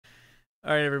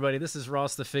All right, everybody, this is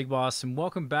Ross the Fig Boss, and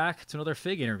welcome back to another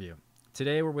Fig interview.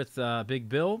 Today we're with Big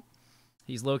Bill.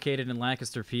 He's located in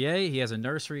Lancaster, PA. He has a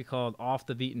nursery called Off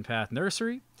the Beaten Path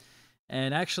Nursery.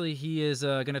 And actually, he is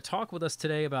going to talk with us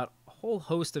today about a whole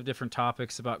host of different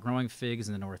topics about growing figs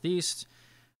in the Northeast.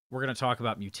 We're going to talk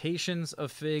about mutations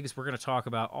of figs. We're going to talk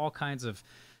about all kinds of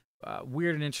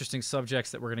weird and interesting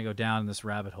subjects that we're going to go down in this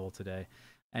rabbit hole today.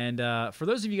 And for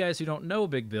those of you guys who don't know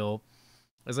Big Bill,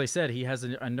 as I said, he has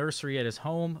a nursery at his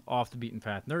home, Off the Beaten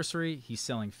Path Nursery. He's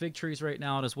selling fig trees right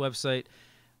now on his website.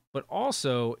 But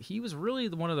also, he was really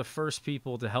one of the first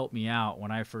people to help me out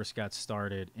when I first got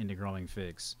started into growing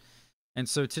figs. And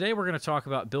so today we're going to talk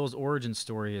about Bill's origin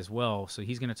story as well. So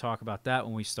he's going to talk about that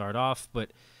when we start off.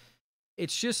 But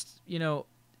it's just,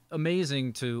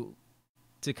 amazing to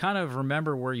kind of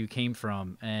remember where you came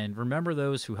from and remember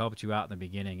those who helped you out in the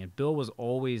beginning. And Bill was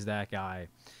always that guy.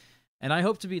 And I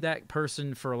hope to be that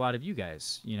person for a lot of you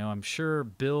guys. I'm sure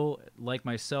Bill, like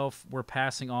myself, we're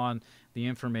passing on the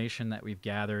information that we've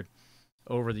gathered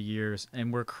over the years,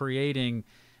 and we're creating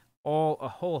a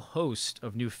whole host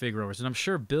of new fig growers. And I'm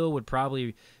sure Bill would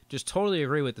probably just totally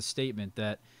agree with the statement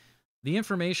that the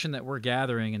information that we're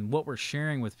gathering and what we're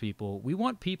sharing with people, we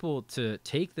want people to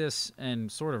take this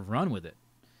and sort of run with it,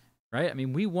 right? I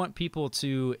mean, we want people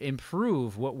to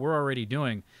improve what we're already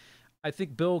doing. I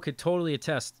think Bill could totally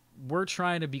attest. We're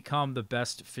trying to become the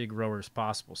best fig growers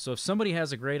possible. So if somebody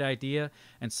has a great idea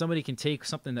and somebody can take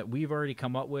something that we've already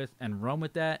come up with and run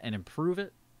with that and improve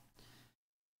it,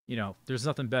 there's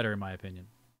nothing better in my opinion.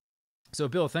 So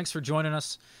Bill, thanks for joining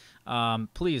us.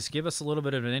 Please give us a little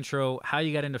bit of an intro, how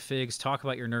you got into figs, talk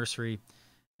about your nursery,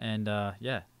 and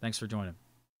yeah, thanks for joining.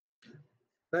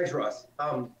 Thanks, Ross.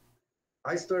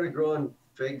 I started growing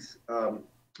figs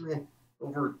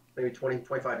over maybe 20,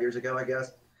 25 years ago, I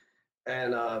guess.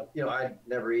 And, I'd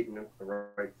never eaten a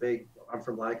right fig. I'm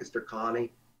from Lancaster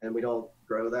County, and we don't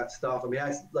grow that stuff. I mean,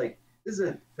 this is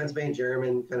a Pennsylvania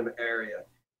German kind of area.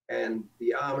 And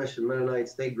the Amish and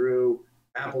Mennonites, they grew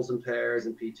apples and pears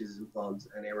and peaches and plums,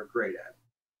 and they were great at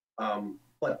it.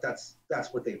 But that's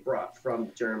what they brought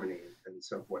from Germany and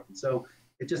so forth. And so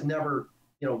it just never,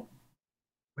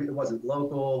 it wasn't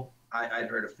local. I'd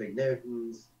heard of fig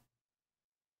Newtons.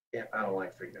 Yeah, I don't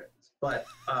like fig Newtons, but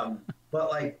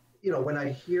when I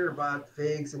hear about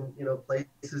figs and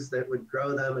places that would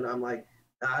grow them, and I'm like,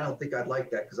 nah, I don't think I'd like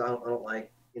that because I don't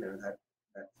like that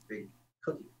fig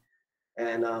cookie.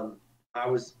 And I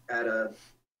was at a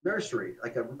nursery,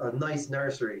 like a nice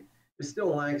nursery. It's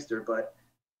still in Lancaster, but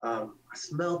I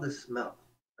smelled the smell,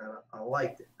 and I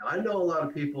liked it. Now I know a lot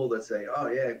of people that say, oh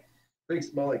yeah, figs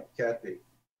smell like cat pee.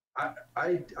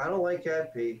 I don't like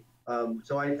cat pee.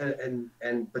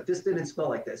 But this didn't smell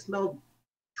like that. It smelled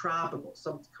tropical,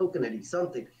 some coconutty,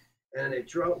 something, and it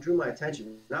drew my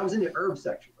attention. And I was in the herb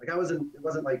section. Like it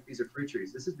wasn't like these are fruit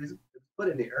trees. This is put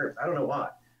in the herbs. I don't know why,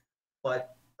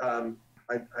 but I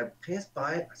passed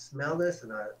by it. I smelled this,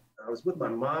 and I was with my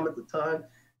mom at the time,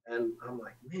 and I'm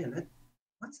like, man,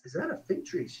 is that a fig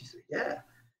tree? She said, yeah,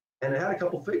 and it had a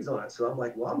couple figs on it. So I'm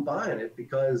like, well, I'm buying it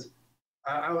because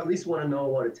I at least want to know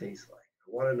what it tastes like.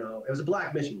 I want to know. It was a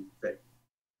black mission fig,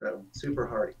 super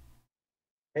hardy.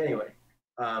 Anyway,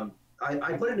 I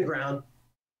put it in the ground.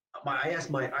 I asked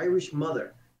my Irish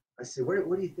mother. I said, what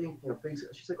do you think? Figs.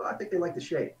 She's like, oh, I think they like the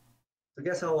shape. So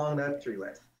guess how long that tree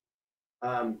lasts?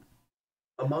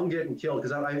 Among getting killed,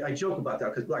 because I joke about that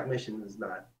because black mission is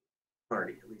not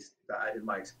hardy, at least in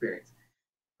my experience.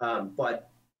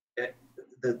 But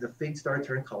the figs started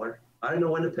turning color. I didn't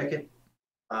know when to pick it.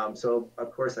 So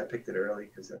of course I picked it early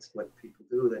because that's what people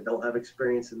do that don't have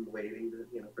experience in waiting,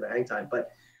 for the hang time.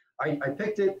 But I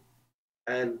picked it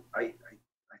and I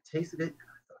tasted it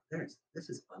and I thought, this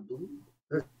is unbelievable.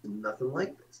 There's nothing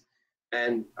like this.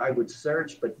 And I would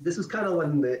search, but this was kind of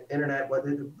when the internet,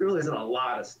 there really isn't a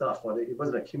lot of stuff on it. It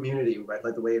wasn't a community, right,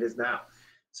 like the way it is now.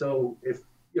 So if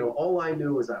all I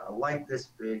knew was that I liked this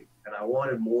fig and I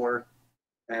wanted more,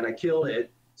 and I killed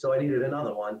it, so I needed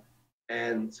another one.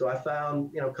 And so I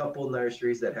found, a couple of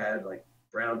nurseries that had like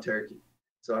brown turkey.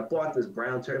 So I bought this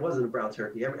brown turkey. It wasn't a brown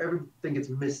turkey. Everything gets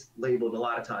mislabeled a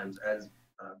lot of times as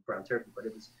brown turkey, but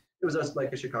it was just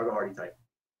like a Chicago Hardy type,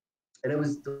 and it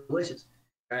was delicious.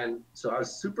 And so I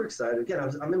was super excited. Again,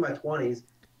 I'm in my 20s,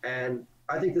 and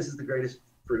I think this is the greatest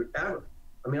fruit ever.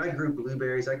 I mean, I grew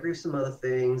blueberries, I grew some other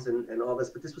things, and all this,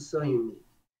 but this was so unique.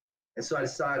 And so I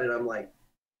decided, I'm like,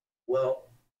 well,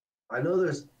 I know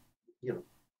there's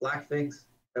black figs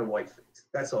and white figs.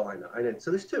 That's all I know. I didn't.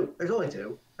 So there's two. There's only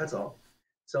two. That's all.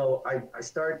 So I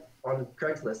start on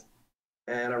Craigslist,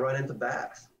 and I run into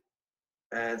Bass.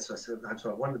 And so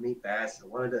I wanted to meet Bass. I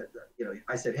wanted to,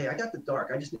 I said, hey, I got the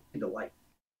dark. I just need the light.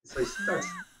 So he starts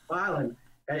smiling,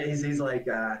 and he's like,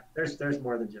 there's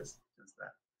more than just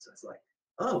that. So it's like,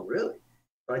 oh, really?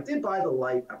 But I did buy the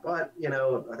light. I bought, I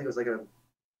think it was like a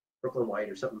Brooklyn White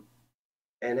or something.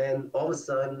 And then all of a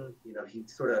sudden,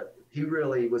 he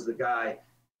really was the guy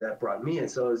that brought me in.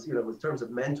 So, in terms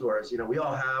of mentors, we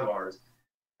all have ours,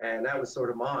 and that was sort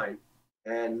of mine.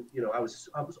 And I was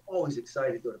always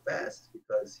excited to go to Best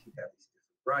because he had these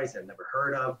different varieties I'd never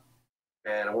heard of,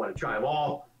 and I wanted to try them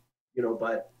all.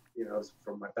 But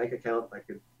from my bank account, I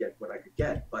could get what I could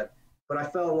get. But I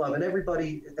fell in love, and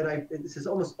everybody, and this is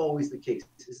almost always the case,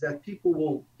 is that people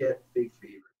will get fig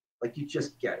fever. Like you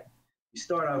just get it. You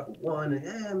start off with one,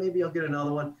 and maybe I'll get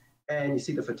another one. And you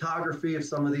see the photography of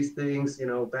some of these things.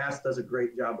 Bass does a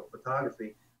great job of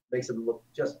photography, makes them look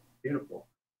just beautiful.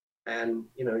 And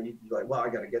you're like, well, I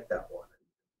got to get that one.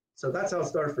 So that's how it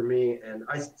started for me. And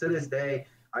to this day,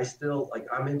 I still like.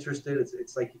 I'm interested.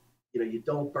 It's like you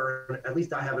don't burn. At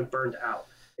least I haven't burned out.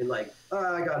 And like, oh,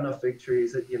 I got enough fig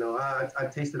trees that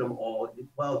I've tasted them all.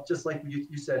 Well, just like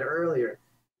you said earlier,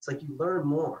 it's like you learn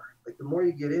more. Like the more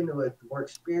you get into it, the more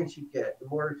experience you get. The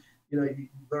more you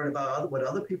learn about what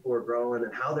other people are growing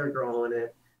and how they're growing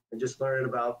it, and just learning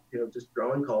about just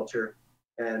growing culture.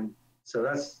 And so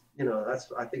that's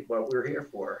I think what we're here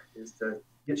for, is to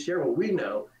share what we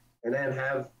know, and then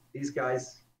have these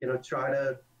guys try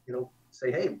to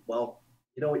say, hey, well,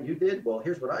 you know what you did, well,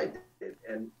 here's what I did.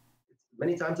 And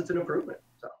many times it's an improvement.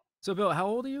 So, Bill, how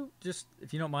old are you? Just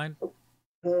if you don't mind.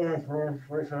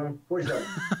 47.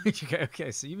 Okay,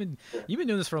 okay. So you've been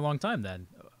doing this for a long time then.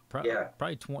 Yeah.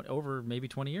 Probably 20, over maybe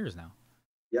 20 years now.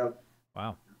 Yeah.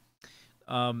 Wow.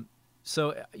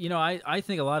 So I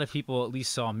think a lot of people at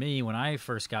least saw me when I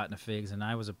first got into figs, and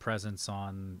I was a presence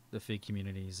on the fig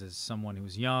communities as someone who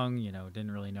was young.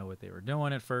 Didn't really know what they were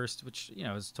doing at first, which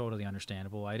is totally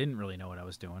understandable. I didn't really know what I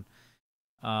was doing.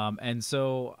 And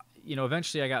so,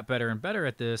 eventually I got better and better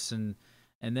at this, and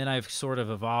then I've sort of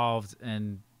evolved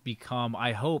and become,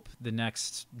 I hope, the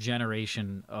next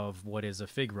generation of what is a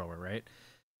fig grower, right?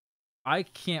 I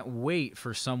can't wait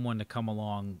for someone to come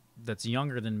along that's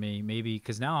younger than me, maybe,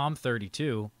 because now I'm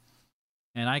 32,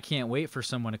 and I can't wait for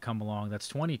someone to come along that's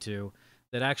 22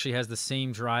 that actually has the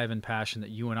same drive and passion that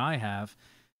you and I have,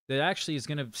 that actually is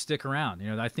going to stick around.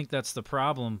 I think that's the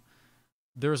problem.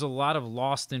 There's a lot of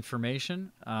lost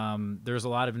information. There's a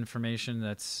lot of information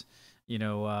that's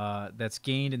that's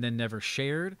gained and then never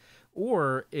shared,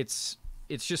 or it's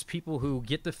just people who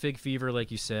get the fig fever, like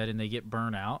you said, and they get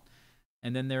burnt out,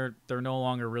 and then they're no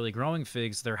longer really growing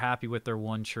figs. They're happy with their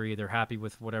one tree. They're happy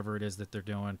with whatever it is that they're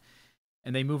doing,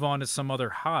 and they move on to some other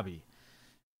hobby.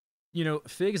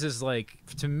 Figs is like,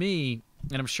 to me,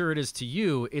 and I'm sure it is to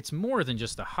you, it's more than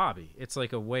just a hobby. It's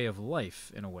like a way of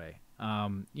life in a way.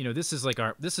 This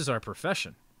is our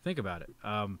profession. Think about it.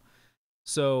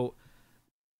 So,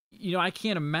 I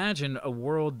can't imagine a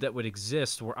world that would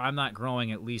exist where I'm not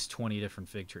growing at least 20 different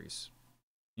fig trees.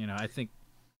 I think,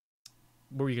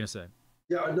 what were you going to say?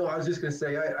 Yeah, no, I was just going to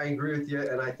say, I agree with you.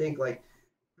 And I think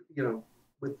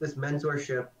with this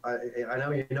mentorship, I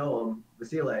know you know him,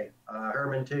 Vasile,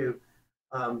 Herman too.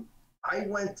 I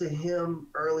went to him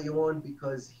early on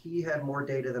because he had more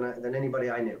data than anybody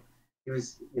I knew. He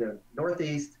was,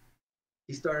 Northeast.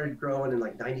 He started growing in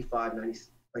like 1995,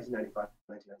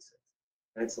 1996.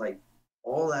 And it's like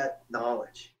all that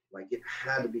knowledge, like it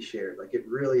had to be shared. Like it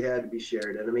really had to be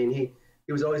shared. And I mean, he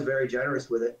was always very generous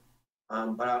with it.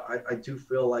 But I do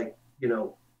feel like,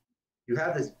 you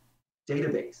have this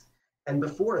database. And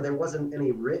before there wasn't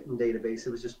any written database,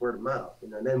 it was just word of mouth.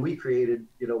 And then we created,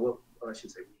 what I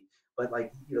should say we, but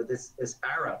like, this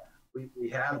era, we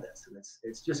have this, and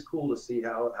it's just cool to see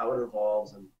how it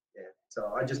evolves. And yeah,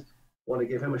 so I just want to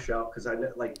give him a shout, because I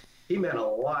know, like, he meant a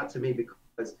lot to me,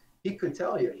 because he could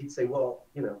tell you, he'd say, well,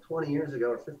 20 years ago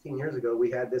or 15 years ago,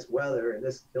 we had this weather and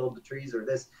this killed the trees, or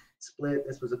this split,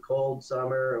 this was a cold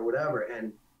summer or whatever.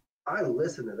 And I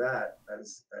listened to that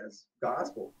as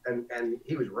gospel, and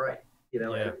he was right.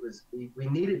 Yeah. And it was, we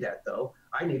needed that, though.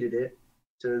 I needed it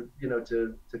to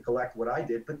collect what I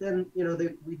did. But then,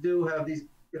 we do have these,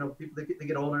 people that they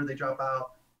get older, they drop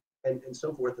out, and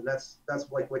so forth. And that's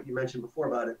like what you mentioned before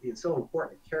about it being so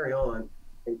important to carry on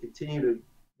and continue to,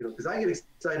 because I get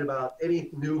excited about any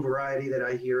new variety that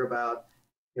I hear about,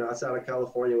 outside of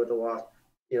California with the wasp.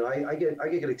 I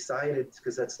get excited,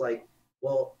 because that's like,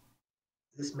 well,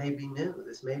 this may be new.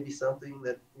 This may be something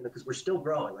that, because we're still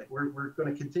growing. Like we're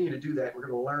going to continue to do that. We're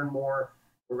going to learn more.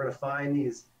 We're going to find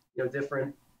these,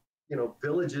 different,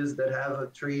 villages that have a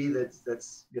tree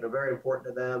that's very important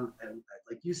to them. And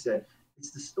like you said,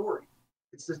 it's the story.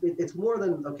 It's just, it's more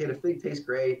than, okay, the fig tastes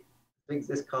great. Fig's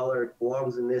this color, it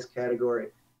belongs in this category.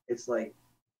 It's like,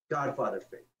 Godfather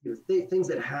fig. Things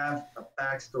that have a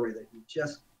backstory that you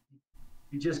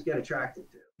just get attracted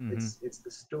to. Mm-hmm. It's the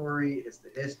story, it's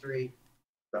the history.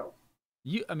 So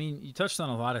I mean, you touched on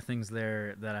a lot of things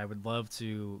there that I would love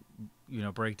to,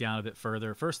 break down a bit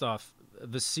further. First off,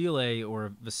 Vasile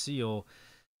or Vasile,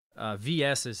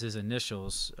 VS is his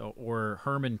initials, or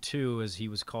Herman 2 as he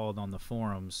was called on the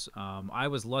forums. I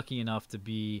was lucky enough to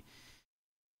be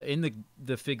in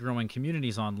the fig growing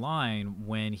communities online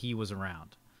when he was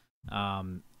around.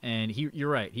 And you're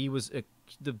right, he was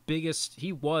the biggest,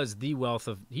 he was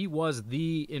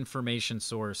the information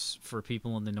source for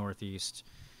people in the Northeast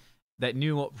that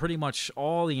knew pretty much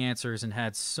all the answers and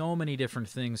had so many different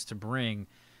things to bring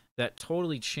that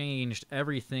totally changed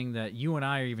everything that you and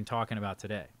I are even talking about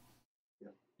today.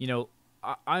 yeah.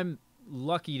 I'm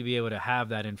lucky to be able to have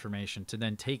that information to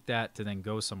then take that to then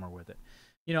go somewhere with it.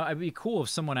 It'd be cool if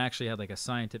someone actually had like a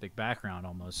scientific background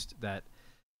almost that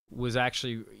was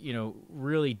actually,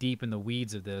 really deep in the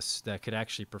weeds of this, that could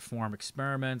actually perform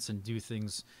experiments and do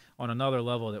things on another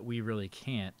level that we really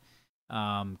can't.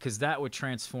 Because that would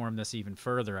transform this even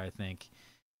further, I think.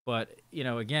 But,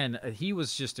 again, he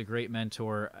was just a great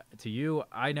mentor to you.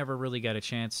 I never really got a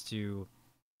chance to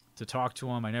talk to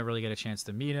him. I never really got a chance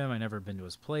to meet him. I never been to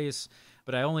his place.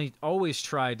 But I always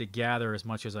tried to gather as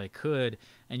much as I could.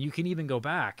 And you can even go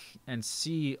back and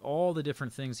see all the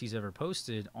different things he's ever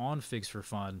posted on Figs for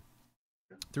Fun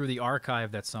through the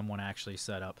archive that someone actually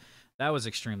set up. That was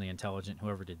extremely intelligent,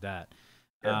 whoever did that.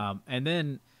 Yeah. And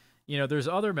then, there's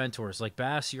other mentors like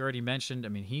Bass, you already mentioned. I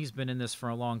mean, he's been in this for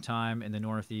a long time in the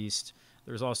Northeast.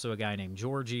 There's also a guy named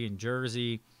Georgie in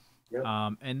Jersey. Yep.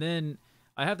 And then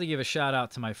I have to give a shout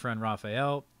out to my friend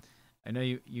Raphael. I know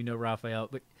you know Raphael,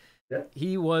 but Yep.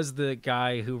 he was the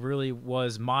guy who really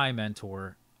was my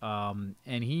mentor. And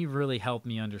he really helped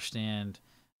me understand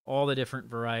all the different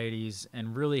varieties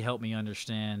and really helped me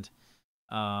understand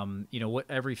what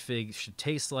every fig should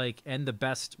taste like, and the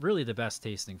best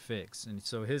tasting figs. And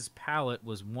so his palate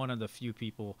was one of the few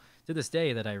people to this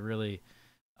day that I really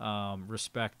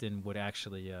respect and would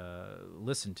actually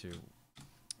listen to.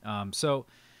 So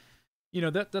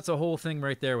that's a whole thing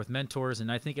right there with mentors, and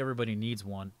I think everybody needs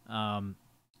one.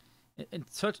 In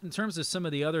terms of some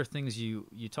of the other things you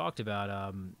talked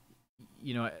about,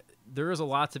 there is a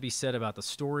lot to be said about the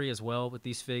story as well with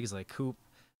these figs. Like Coop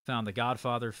found the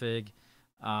Godfather fig.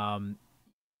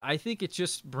 I think it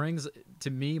just brings to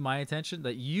me my attention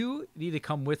that you need to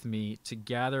come with me to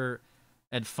gather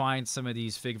and find some of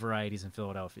these fig varieties in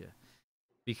Philadelphia,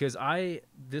 because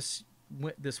this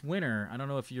winter, I don't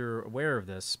know if you're aware of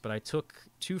this, but I took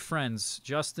two friends,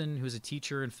 Justin, who's a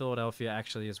teacher in Philadelphia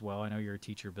actually as well. I know you're a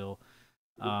teacher, Bill,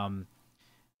 and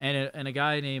a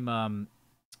guy named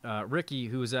Ricky,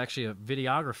 who is actually a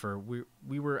videographer.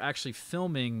 We were actually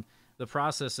filming the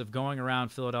process of going around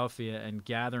Philadelphia and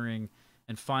gathering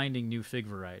and finding new fig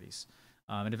varieties.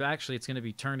 And if actually it's going to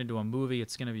be turned into a movie,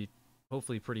 it's going to be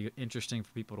hopefully pretty interesting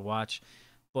for people to watch.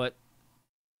 But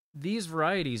these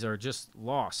varieties are just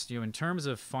lost, in terms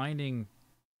of finding,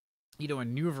 a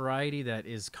new variety that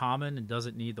is common and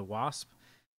doesn't need the wasp.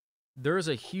 There's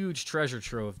a huge treasure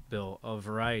trove, Bill, of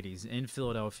varieties in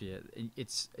Philadelphia.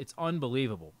 It's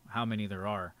unbelievable how many there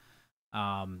are.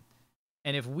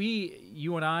 And if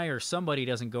you and I, or somebody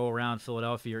doesn't go around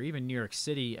Philadelphia or even New York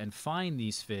City and find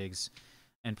these figs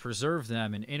and preserve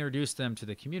them and introduce them to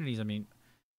the communities, I mean,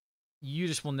 you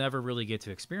just will never really get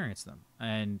to experience them.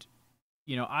 And,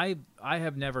 I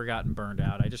have never gotten burned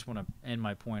out. I just want to end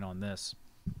my point on this.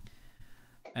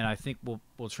 And I think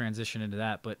we'll transition into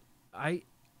that. But I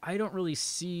don't really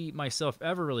see myself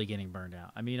ever really getting burned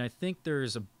out. I mean, I think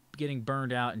there's getting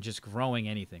burned out and just growing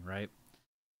anything, right?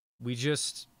 We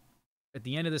just, at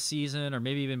the end of the season, or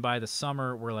maybe even by the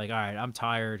summer, we're like, all right, I'm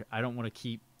tired. I don't want to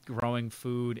keep growing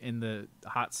food in the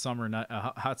hot summer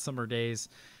days.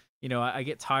 I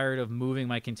get tired of moving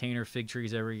my container fig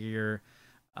trees every year.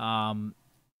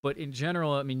 But in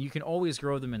general, I mean, you can always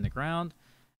grow them in the ground.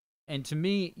 And to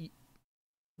me,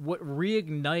 what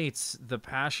reignites the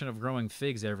passion of growing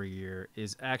figs every year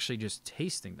is actually just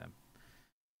tasting them.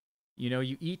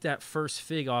 You eat that first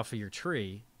fig off of your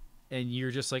tree, and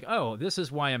you're just like, oh, this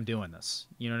is why I'm doing this.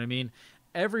 You know what I mean?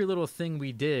 Every little thing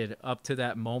we did up to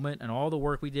that moment, and all the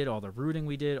work we did, all the rooting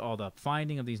we did, all the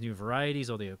finding of these new varieties,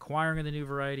 all the acquiring of the new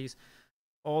varieties,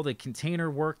 all the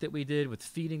container work that we did with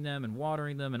feeding them and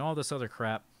watering them and all this other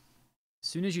crap. As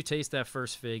soon as you taste that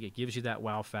first fig, it gives you that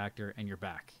wow factor, and you're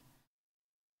back.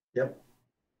 Yep.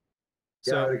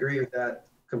 So, yeah, I would agree with that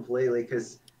completely,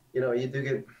 because you do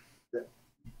get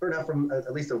burnt out from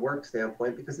at least a work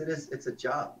standpoint, because it's a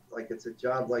job. Like, it's a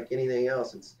job like anything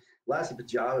else. It's less of a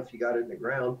job if you got it in the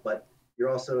ground, but you're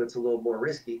also, it's a little more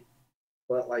risky,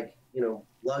 but like,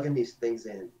 lugging these things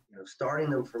in,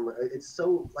 starting them from, it's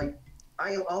so like,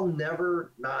 I'll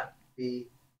never not be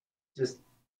just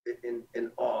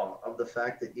in awe of the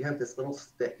fact that you have this little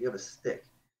stick, you have a stick,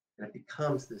 and it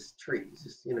becomes this tree. It's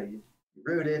just, you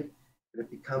root it, and it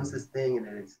becomes this thing, and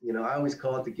it's, I always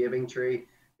call it the giving tree,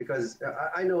 because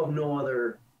I know of no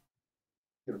other,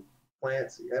 you know,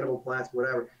 plants, edible plants,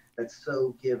 whatever, that's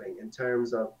so giving in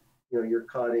terms of, your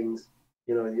cuttings,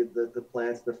 the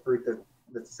plants, the fruit that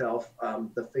itself,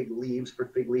 the fig leaves for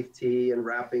fig leaf tea and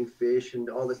wrapping fish and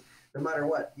all this. No matter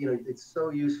what, it's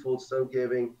so useful, so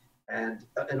giving, and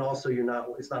also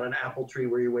it's not an apple tree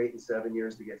where you're waiting 7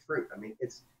 years to get fruit. I mean,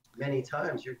 it's many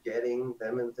times you're getting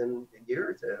them within a year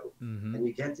or two, and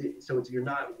you get to, so you're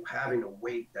not having to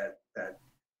wait that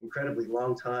incredibly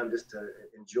long time just to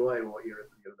enjoy what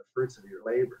the fruits of your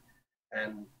labor.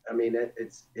 And I mean,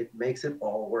 it makes it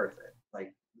all worth it.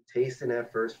 Like tasting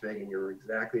that first fig, and you're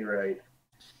exactly right.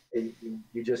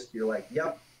 You're like,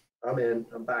 yep, I'm in,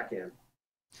 I'm back in.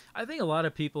 I think a lot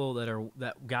of people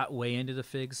that got way into the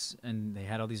figs and they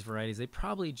had all these varieties, they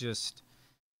probably just,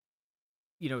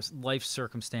 life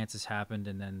circumstances happened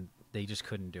and then they just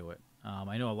couldn't do it.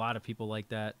 I know a lot of people like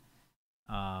that.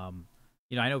 I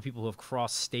know people who have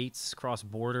crossed states, crossed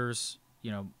borders,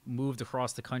 moved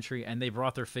across the country, and they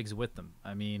brought their figs with them.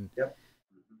 I mean, yep.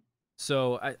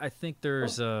 So I think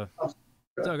there's a.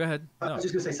 No, go ahead. No. I was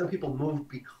just gonna say some people move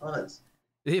because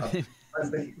they can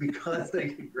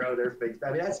grow their figs.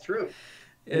 I mean, that's true.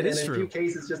 It is true. In a few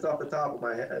cases, just off the top of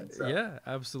my head. So. Yeah,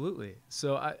 absolutely.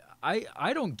 So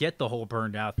I don't get the whole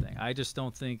burned out thing. I just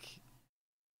don't think.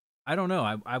 I don't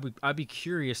know. I'd be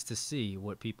curious to see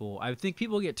what people. I think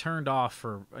people get turned off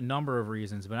for a number of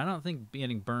reasons, but I don't think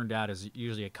getting burned out is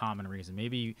usually a common reason.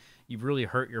 Maybe you really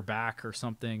hurt your back or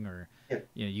something, or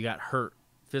you got hurt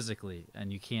physically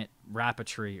and you can't wrap a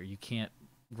tree, or you can't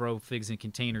grow figs in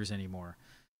containers anymore.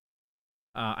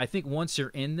 I think once you're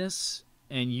in this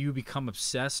and you become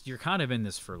obsessed, you're kind of in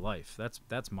this for life.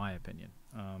 That's my opinion.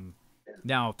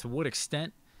 Now, to what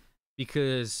extent?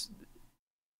 Because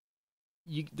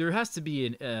there has to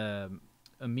be a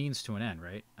means to an end,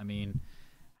 right? I mean,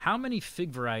 how many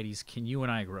fig varieties can you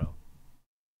and I grow?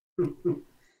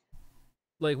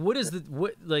 Like,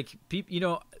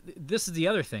 this is the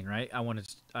other thing, right? I'm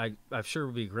sure it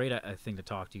would be a great thing to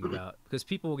talk to you about, because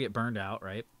people will get burned out,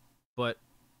 right? But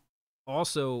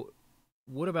also,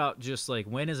 what about just like,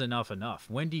 when is enough enough?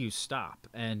 When do you stop?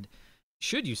 And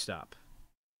should you stop?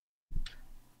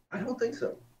 I don't think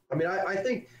so. I mean, I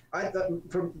think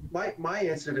from my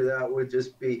answer to that would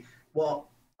just be, well,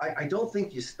 I don't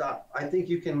think you stop. I think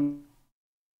you can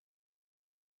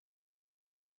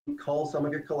cull some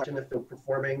of your collection if they're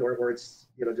performing, or it's,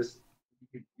 just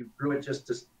you grew it just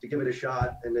to give it a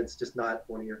shot, and it's just not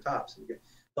one of your tops.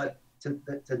 But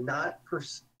to not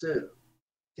pursue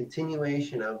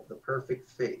continuation of the perfect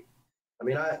fig. I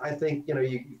mean, I think,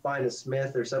 you find a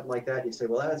Smith or something like that, and you say,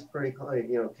 well, that's pretty,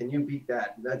 can you beat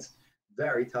that? And that's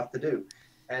very tough to do.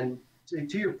 And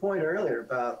to your point earlier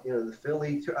about, the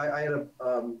Philly, I had a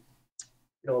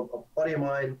buddy of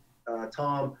mine,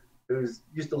 Tom, who's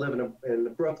used to live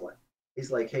in Brooklyn.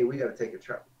 He's like, hey, we got to take a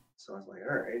trip. So I was like,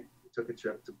 all right. We took a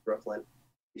trip to Brooklyn.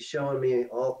 He's showing me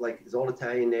all, like, his old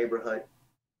Italian neighborhood,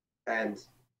 and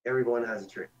everyone has a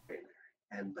tree in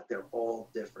there, but they're all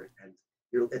different. And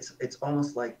it's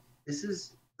almost like this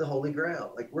is the Holy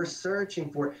Grail. Like, we're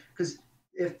searching for, because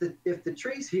if the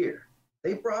tree's here,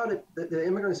 they brought it, the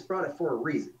immigrants brought it for a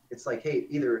reason. It's like, hey,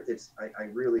 either I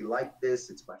really like this,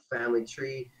 it's my family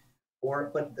tree,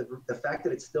 but the fact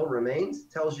that it still remains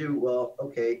tells you, well,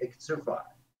 okay, it could survive.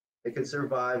 It could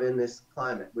survive in this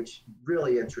climate, which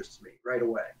really interests me right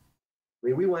away. I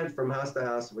mean, we went from house to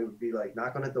house, and we would be like,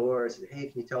 knock on the door, and say, hey,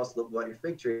 can you tell us a little about your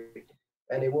fig tree?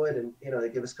 And they would, and they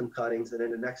give us some cuttings, and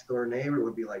then the next door neighbor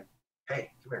would be like,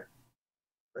 hey, come here.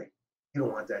 Like, you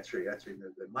don't want that tree. That tree,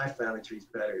 my family tree's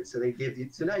better. So they give you,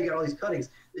 so now you got all these cuttings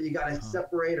that you got to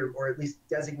separate, or at least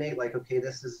designate, like, okay,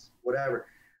 this is whatever.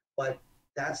 But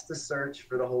that's the search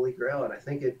for the Holy Grail. And I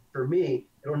think for me,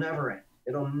 it'll never end.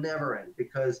 It'll never end,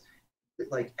 because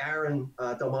like Aaron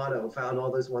Delmano found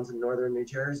all those ones in northern New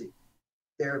Jersey.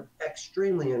 They're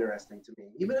extremely interesting to me,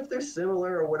 even if they're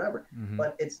similar or whatever. Mm-hmm.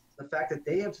 But it's the fact that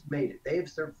they have made it. They have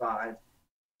survived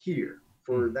here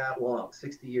for that long,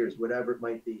 60 years, whatever it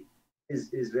might be,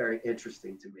 is very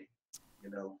interesting to me.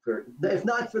 If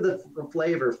not for the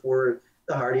flavor, for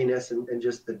the hardiness and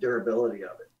just the durability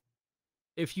of it.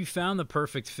 If you found the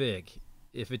perfect fig,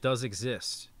 if it does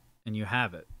exist and you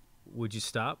have it, would you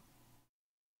stop?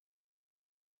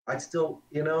 I'd still,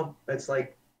 it's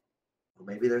like,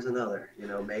 well, maybe there's another,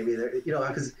 maybe there,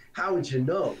 because how would you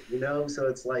know, So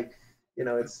it's like,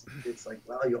 it's like,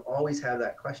 well, you always have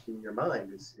that question in your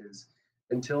mind is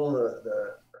until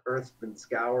the earth's been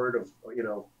scoured of,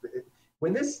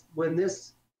 when this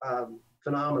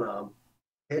phenomenon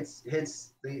hits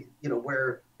the,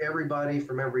 where everybody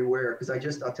from everywhere, because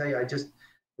I'll tell you, I just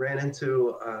ran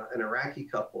into an Iraqi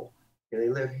couple, and they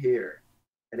live here,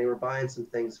 and they were buying some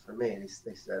things for me, and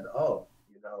they said, oh,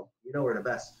 where the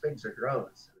best figs are grown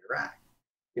is in Iraq,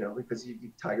 because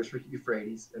you Tigris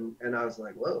Euphrates, and I was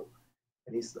like, whoa,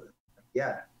 and he's like,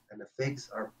 yeah, and the figs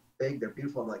are big, they're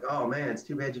beautiful. I'm like, oh man, it's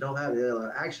too bad you don't have it.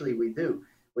 Like, actually, we do.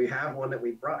 We have one that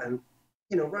we brought, and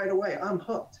right away, I'm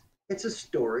hooked. It's a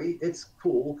story. It's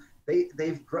cool. They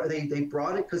brought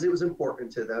it because it was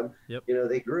important to them. Yep.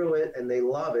 They grew it and they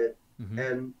love it, Mm-hmm.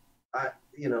 and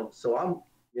so I'm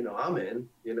in.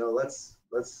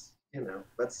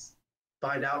 Let's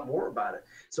find out more about it.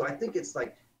 So I think it's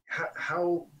like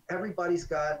how everybody's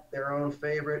got their own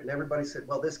favorite, and everybody said,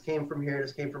 well, this came from here,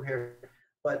 this came from here,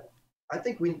 but I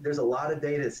think there's a lot of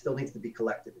data that still needs to be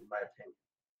collected, in my opinion.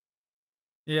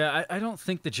 Yeah, I don't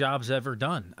think the job's ever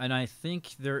done. And I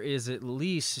think there is, at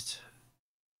least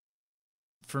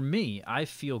for me, I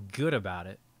feel good about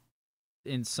it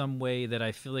in some way, that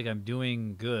I feel like I'm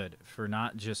doing good for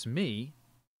not just me,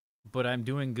 but I'm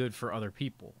doing good for other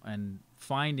people. And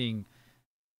finding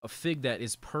a fig that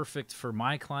is perfect for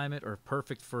my climate or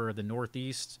perfect for the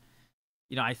Northeast,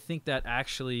 I think that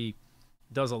actually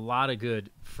does a lot of good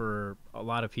for a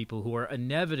lot of people who are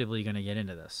inevitably going to get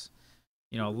into this.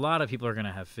 A lot of people are going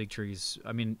to have fig trees.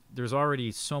 I mean, there's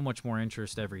already so much more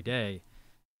interest every day.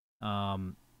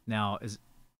 Now,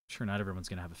 sure, not everyone's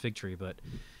going to have a fig tree, but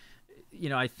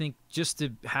I think just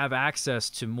to have access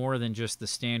to more than just the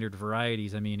standard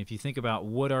varieties. I mean, if you think about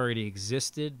what already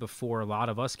existed before a lot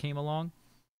of us came along,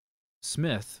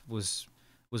 Smith was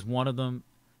one of them.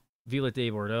 Violet de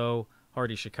Bordeaux,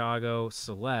 Hardy Chicago,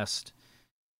 Celeste.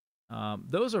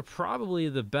 Those are probably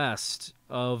the best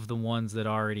of the ones that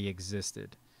already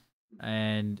existed,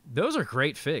 and those are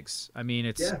great figs. I mean,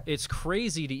 it's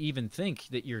crazy to even think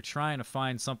that you're trying to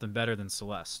find something better than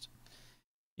Celeste.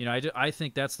 I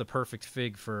think that's the perfect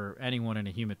fig for anyone in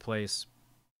a humid place.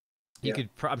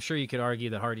 I'm sure you could argue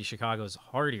that Hardy Chicago is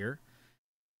hardier,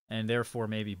 and therefore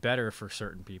maybe better for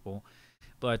certain people,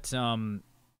 but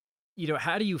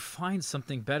how do you find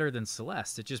something better than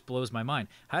Celeste? It just blows my mind.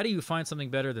 How do you find something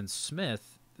better than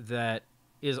Smith that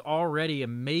is already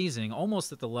amazing,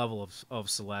 almost at the level of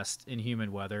Celeste in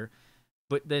humid weather,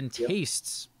 but then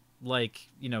tastes like,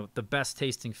 the best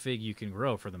tasting fig you can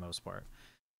grow for the most part?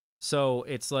 So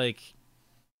it's like,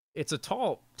 it's a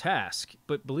tall task,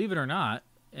 but believe it or not,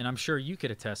 and I'm sure you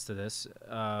could attest to this,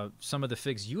 some of the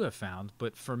figs you have found,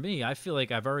 but for me, I feel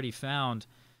like I've already found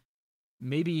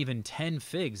maybe even 10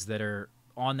 figs that are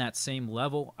on that same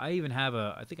level. I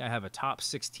think I have a top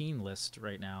 16 list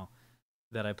right now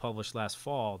that I published last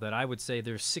fall, that I would say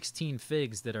there's 16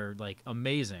 figs that are like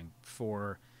amazing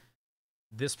for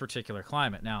this particular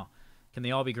climate. Now, can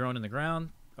they all be grown in the ground?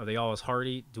 Are they all as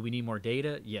hardy? Do we need more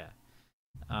data? Yeah.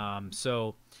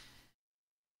 So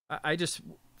I just,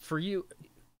 for you,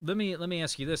 let me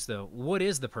ask you this though. What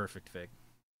is the perfect fig?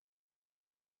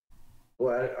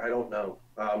 Well, I don't know.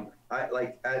 I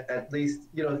like at least,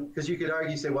 because you could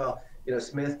argue, say, well,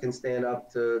 Smith can stand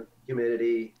up to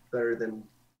humidity better than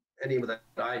any of that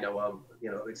I know of,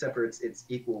 except for it's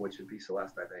equal, which would be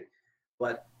Celeste, I think.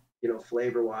 But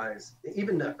flavor wise,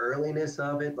 even the earliness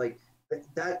of it, like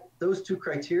those two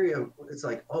criteria, it's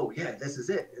like, oh yeah, this is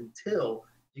it. Until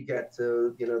you get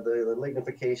to the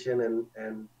lignification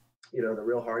and the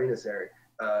real hardiness area.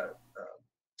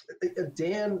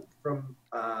 Dan from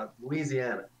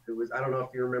Louisiana, who was, I don't know if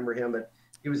you remember him, but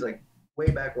he was like way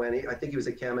back when, I think he was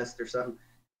a chemist or something.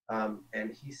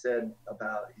 And he said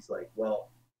he's like, well,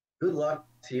 good luck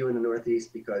to you in the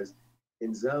Northeast, because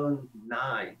in zone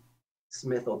 9,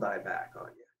 Smith will die back on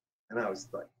you. And I was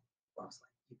like,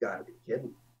 you gotta be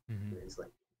kidding. Mm-hmm. And it's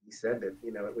like, he said that,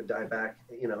 it would die back,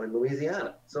 in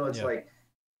Louisiana. So it's like,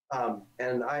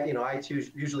 and I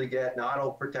usually get, now I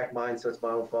don't protect mine, so it's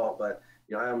my own fault, but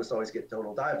I almost always get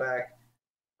total dieback,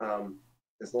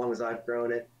 as long as I've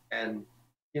grown it. And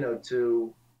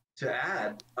to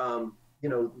add, when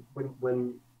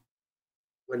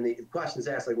the question's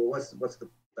asked, like, well, what's the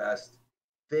best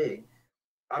fig?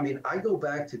 I mean, I go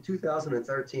back to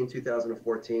 2013,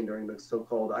 2014 during the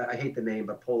so-called, I hate the name,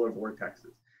 but polar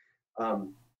vortexes.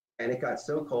 And it got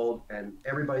so cold, and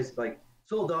everybody's like,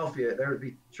 Philadelphia, there would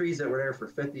be trees that were there for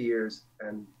 50 years,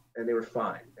 and they were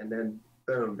fine. And then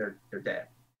boom, they're dead,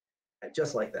 and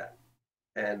just like that.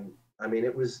 And I mean,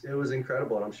 it was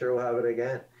incredible, and I'm sure we'll have it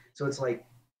again. So it's like,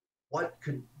 what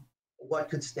could what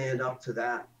could stand up to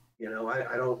that?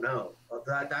 I don't know.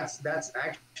 That's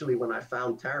actually when I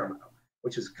found Teramo,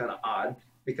 which is kind of odd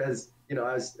because I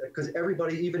was because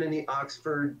everybody, even in the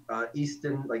Oxford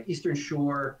Eastern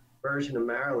Shore version of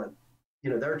Maryland,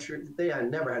 they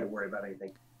had never had to worry about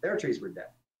anything. Their trees were dead,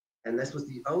 and this was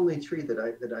the only tree that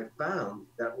I found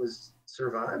that was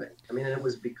surviving. I mean, and it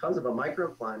was because of a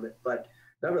microclimate, but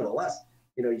nevertheless,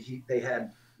 they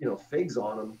had figs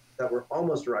on them that were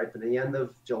almost ripe in the end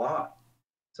of July.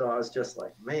 So I was just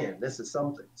like, man, this is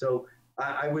something. So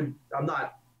I'm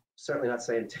not certainly not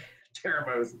saying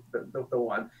Teramo's the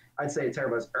one. I'd say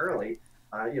Teramo's early.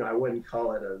 I wouldn't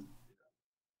call it a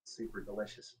super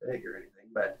delicious fig or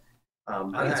anything, but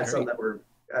I think it's great.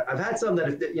 I've had some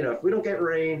that if we don't get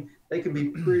rain, they can be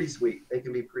pretty sweet. They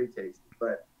can be pretty tasty.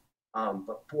 But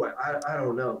boy, I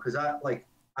don't know because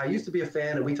I used to be a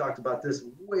fan, and we talked about this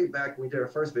way back when we did our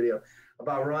first video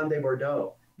about Ronde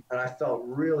Bordeaux, and I felt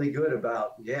really good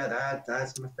about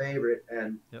that's my favorite,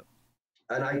 and Yep.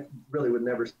 and I really would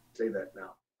never say that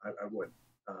now. I would,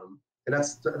 and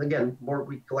that's again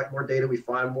we collect more data, we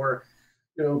find more,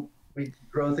 we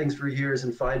grow things for years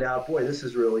and find out, boy, this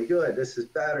is really good, this is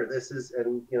better, this is,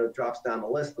 and it drops down the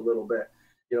list a little bit.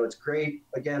 It's great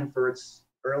again for its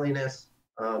earliness.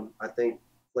 I think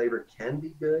flavor can be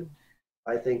good.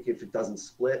 I think if it doesn't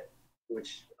split,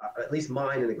 which at least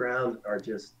mine in the ground are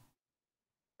just,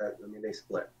 they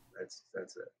split.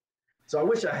 That's it. So I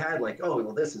wish I had oh,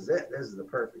 well, this is it. This is the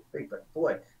perfect thing. But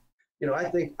boy, I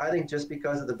think just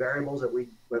because of the variables that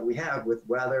we have with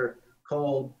weather,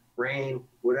 cold, rain,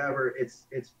 whatever,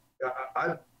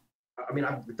 I've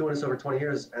been doing this over 20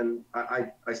 years, and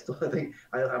I still think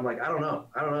I'm like, I don't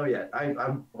know yet.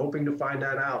 I'm hoping to find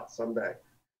that out someday.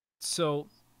 So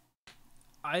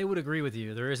I would agree with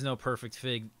you. There is no perfect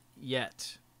fig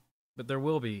yet, but there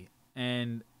will be.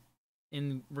 And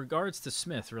in regards to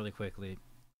Smith, really quickly,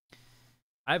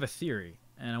 I have a theory,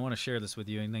 and I want to share this with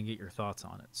you and then get your thoughts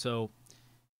on it. So,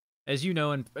 as you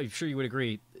know, and I'm sure you would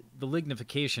agree, the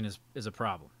lignification is a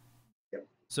problem. Yep.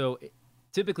 So,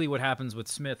 typically what happens with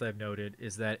Smith, I've noted,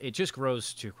 is that it just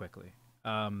grows too quickly.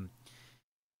 And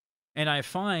I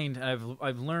find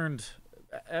I've learned,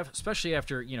 especially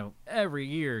after every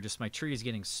year, just my trees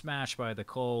getting smashed by the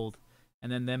cold,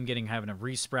 and then them having to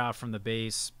resprout from the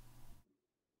base.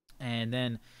 And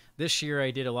then this year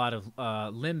I did a lot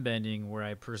of limb bending, where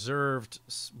I preserved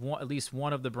at least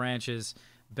one of the branches,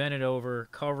 bent it over,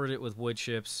 covered it with wood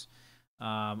chips.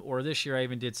 Or this year I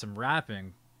even did some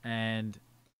wrapping and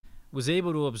was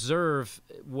able to observe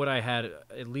what I had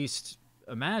at least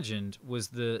imagined was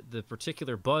the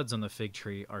particular buds on the fig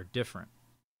tree are different.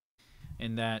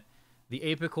 In that the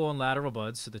apical and lateral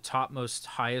buds, so the topmost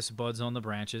highest buds on the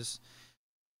branches,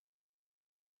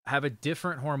 have a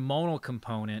different hormonal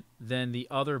component than the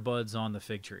other buds on the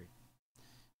fig tree.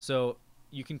 So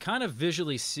you can kind of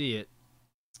visually see it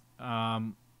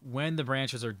when the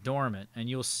branches are dormant, and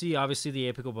you'll see obviously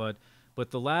the apical bud,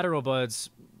 but the lateral buds,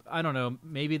 I don't know,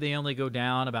 maybe they only go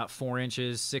down about 4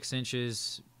 inches, 6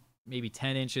 inches, maybe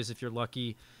 10 inches if you're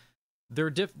lucky.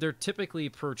 They're typically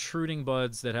protruding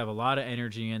buds that have a lot of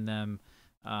energy in them.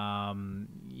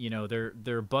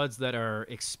 They're buds that are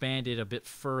expanded a bit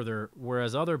further,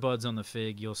 whereas other buds on the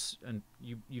fig, you've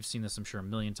seen this I'm sure a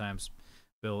million times,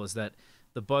 Bill, is that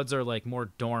the buds are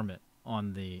more dormant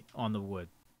on the wood,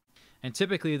 and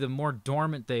typically the more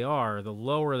dormant they are, the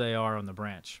lower they are on the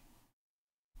branch.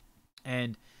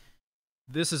 And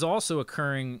this is also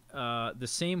occurring, the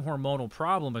same hormonal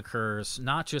problem occurs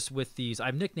not just with these,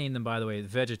 I've nicknamed them, by the way,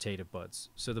 vegetative buds.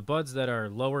 So the buds that are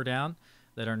lower down,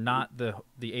 that are not the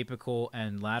apical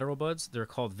and lateral buds, they're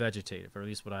called vegetative, or at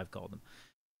least what I've called them.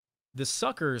 The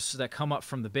suckers that come up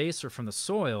from the base or from the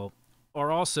soil are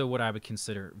also what I would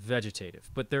consider vegetative,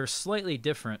 but they're slightly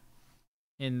different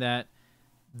in that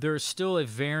there's still a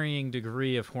varying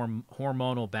degree of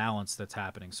hormonal balance that's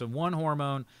happening. So one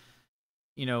hormone,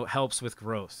 helps with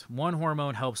growth. One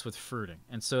hormone helps with fruiting.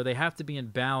 And so they have to be in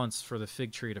balance for the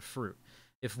fig tree to fruit.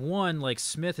 If one, like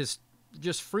Smith, is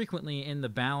just frequently in the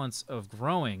balance of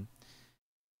growing,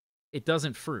 it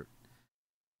doesn't fruit.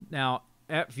 Now,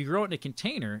 if you grow it in a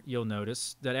container, you'll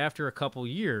notice that after a couple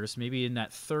years, maybe in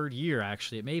that third year,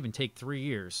 actually, it may even take 3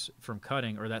 years from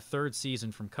cutting, or that third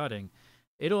season from cutting,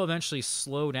 it'll eventually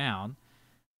slow down.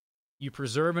 You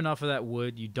preserve enough of that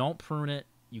wood, you don't prune it,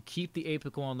 you keep the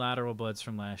apical and lateral buds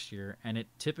from last year, and it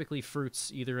typically fruits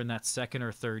either in that second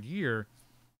or third year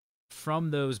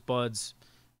from those buds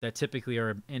that typically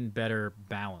are in better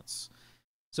balance.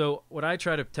 So what I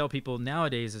try to tell people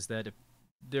nowadays is that if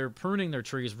they're pruning their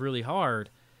trees really hard,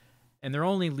 and they're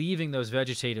only leaving those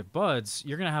vegetative buds,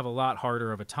 you're going to have a lot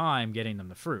harder of a time getting them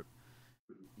to fruit.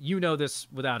 You know this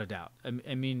without a doubt.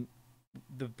 I mean,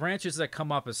 the branches that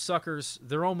come up as suckers,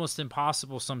 they're almost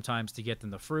impossible sometimes to get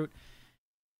them to fruit.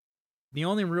 The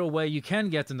only real way you can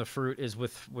get them to fruit is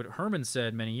with what Herman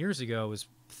said many years ago, is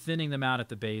thinning them out at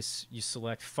the base. You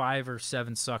select 5 or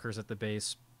 7 suckers at the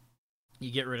base.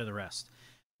 You get rid of the rest.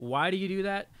 Why do you do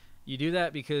that? You do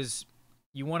that because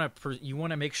you want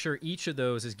to make sure each of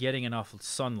those is getting enough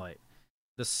sunlight.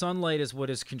 The sunlight is what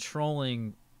is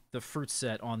controlling the fruit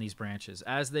set on these branches.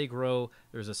 As they grow,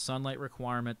 there's a sunlight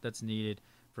requirement that's needed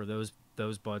for those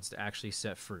buds to actually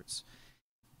set fruits.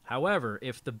 However,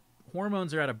 if the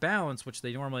hormones are out of balance, which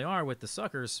they normally are with the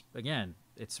suckers, again,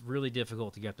 it's really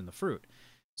difficult to get them to fruit.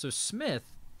 So Smith,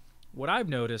 what I've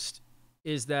noticed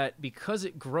is that because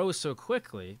it grows so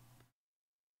quickly,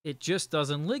 it just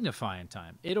doesn't lignify in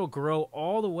time. It'll grow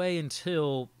all the way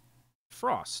until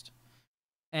frost.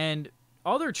 And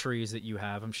other trees that you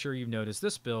have, I'm sure you've noticed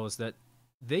this, Bill, is that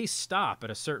they stop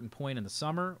at a certain point in the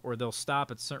summer, or they'll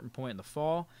stop at a certain point in the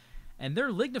fall, and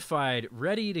they're lignified,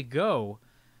 ready to go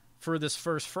for this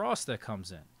first frost that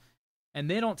comes in. And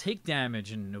they don't take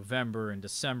damage in November and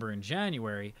December and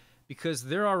January because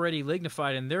they're already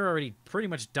lignified and they're already pretty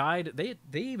much died. They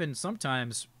even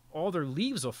sometimes, all their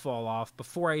leaves will fall off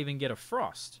before I even get a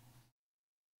frost.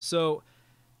 So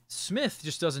Smith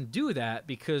just doesn't do that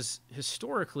because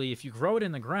historically, if you grow it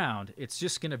in the ground, it's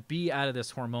just going to be out of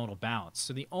this hormonal balance.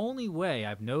 So the only way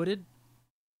I've noted,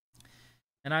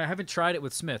 and I haven't tried it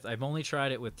with Smith, I've only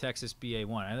tried it with Texas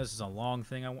BA1. I know this is a long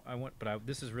thing I want, but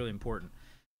this is really important.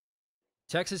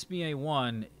 Texas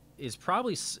BA1 is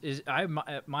probably,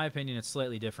 my opinion, it's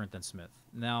slightly different than Smith.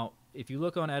 Now, if you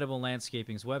look on Edible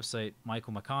Landscaping's website,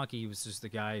 Michael McConkey, who's just the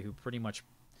guy who pretty much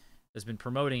has been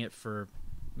promoting it for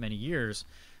many years,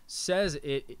 says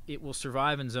it will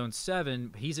survive in zone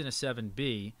 7. He's in a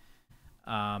 7B.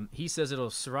 He says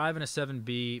it'll survive in a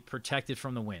 7B, protected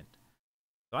from the wind.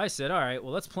 So I said, all right,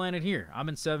 well, let's plant it here. I'm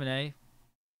in 7A.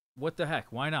 What the heck?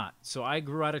 Why not? So I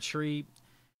grew out a tree.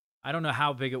 I don't know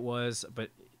how big it was,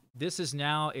 but this is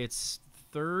now its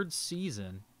 3rd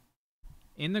season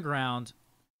in the ground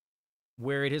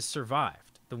where it has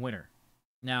survived the winter.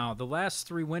 Now, the last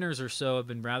 3 winters or so have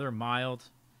been rather mild,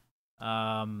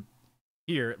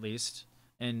 here at least.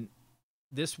 And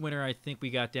this winter, I think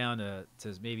we got down to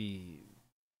maybe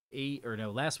 8, or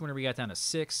no, last winter we got down to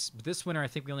 6, but this winter I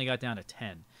think we only got down to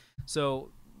 10. So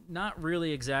not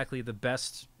really exactly the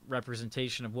best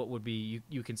representation of what would be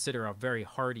you consider a very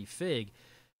hardy fig.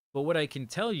 But what I can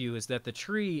tell you is that the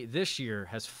tree this year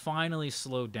has finally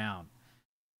slowed down.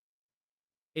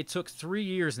 It took 3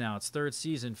 years now, its 3rd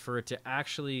season, for it to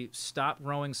actually stop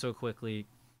growing so quickly.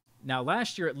 Now,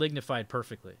 last year it lignified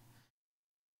perfectly.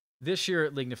 This year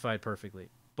it lignified perfectly.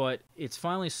 But it's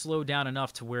finally slowed down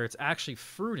enough to where it's actually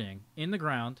fruiting in the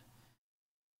ground,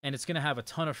 and it's going to have a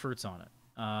ton of fruits on it.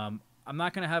 I'm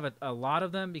not going to have a lot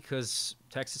of them because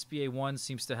Texas BA1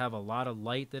 seems to have a lot of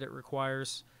light that it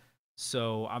requires.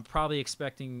 So I'm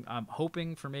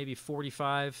hoping for maybe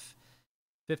 45,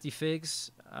 50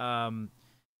 figs.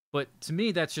 But to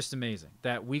me, that's just amazing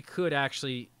that we could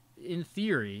actually, in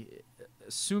theory,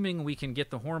 assuming we can get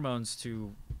the hormones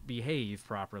to behave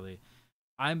properly,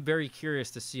 I'm very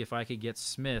curious to see if I could get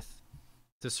Smith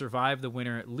to survive the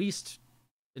winter, at least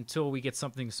until we get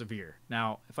something severe.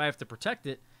 Now, if I have to protect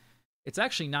it, it's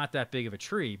actually not that big of a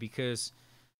tree because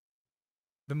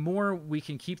the more we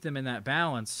can keep them in that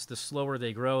balance, the slower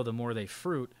they grow, the more they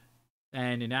fruit.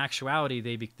 And in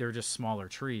actuality, they're just smaller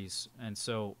trees. And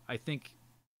so I think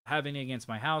having it against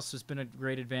my house has been a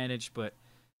great advantage. But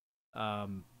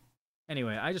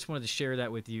anyway, I just wanted to share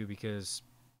that with you because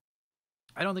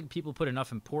I don't think people put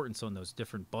enough importance on those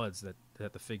different buds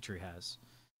that the fig tree has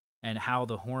and how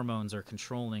the hormones are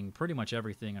controlling pretty much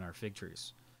everything in our fig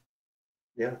trees.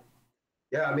 Yeah.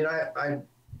 Yeah. I mean,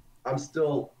 I'm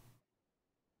still,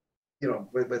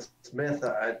 with Smith,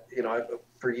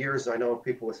 for years, I know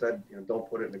people have said, don't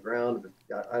put it in the ground,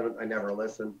 but I never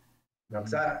listen.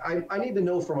 Because I need to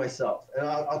know for myself, and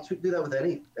I'll do that with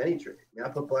any tree. I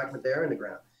put black Madeira in the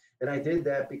ground, and I did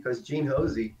that because Gene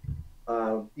Hosey,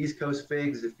 East Coast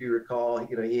Figs, if you recall,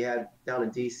 he had down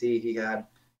in DC, he had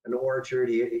an orchard.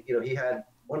 He had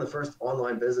one of the first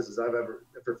online businesses I've ever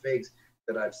for figs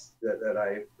that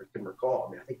I can recall.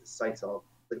 I mean, I think the site's all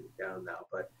down now,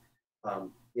 but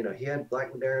he had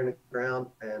black Madeira in the ground,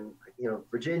 and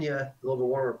Virginia a little bit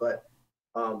warmer, but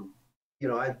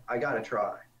I got to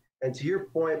try. And to your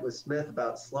point with Smith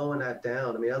about slowing that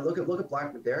down, I mean, I look at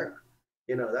black Madeira.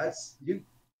 That's you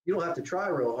don't have to try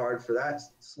real hard for that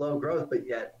slow growth, but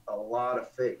yet a lot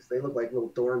of figs. They look like little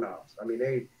doorknobs. I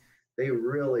mean, they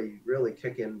really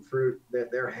kick in fruit.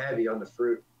 They're heavy on the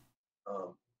fruit,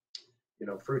 um,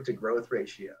 fruit to growth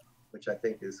ratio, which I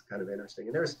think is kind of interesting.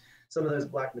 And there's some of those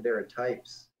Black Madeira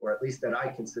types, or at least that I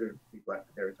consider to be Black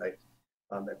Madeira types,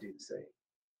 that do the same.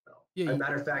 So, Yeah, as a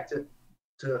matter of fact, to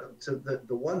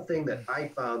the one thing that I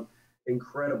found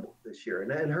incredible this year,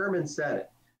 and Herman said it.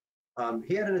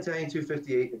 He had an Italian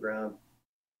 258 in the ground,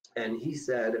 and he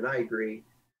said, and I agree,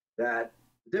 that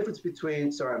the difference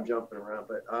between, sorry, I'm jumping around,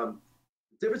 but the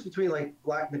difference between like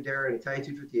Black Madeira and Italian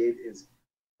 258 is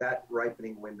that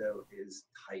ripening window is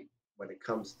tight when it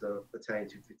comes to Italian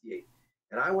 258.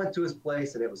 And I went to his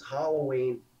place, and it was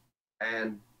Halloween,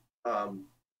 and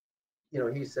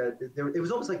he said it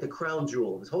was almost like the crown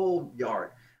jewel of his whole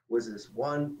yard was this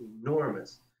one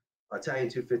enormous Italian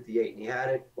 258, and he had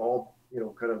it all,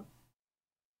 kind of,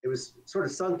 it was sort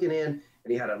of sunken in,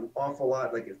 and he had an awful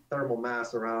lot like a thermal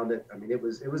mass around it. I mean, it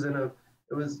was in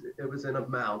a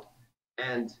mount,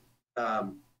 and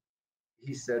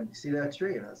he said, "You see that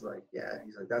tree?" And I was like, "Yeah."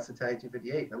 He's like, "That's Italian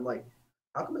 258." And I'm like,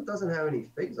 "How come it doesn't have any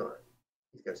figs on it?"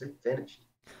 He goes, "It's finished."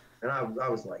 And I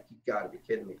was like, "You got to be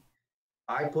kidding me."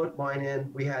 I put mine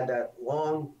in. We had that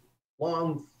long,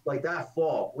 like that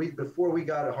fall. Before we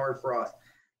got a hard frost,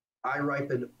 I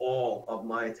ripened all of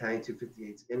my Italian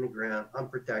 258s in the ground,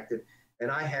 unprotected.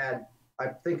 And I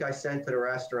think I sent to the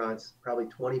restaurants probably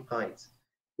 20 pints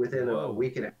within a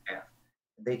week and a half.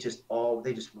 They just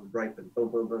ripened,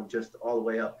 boom, boom, boom, just all the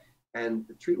way up. And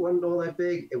the tree wasn't all that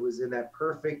big. It was in that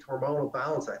perfect hormonal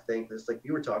balance, I think, just like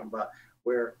you were talking about,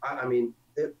 where,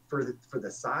 for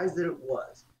the size that it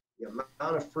was, the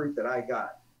amount of fruit that I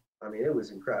got, I mean, it was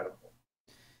incredible.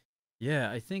 Yeah,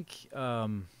 I think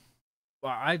well,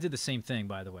 I did the same thing,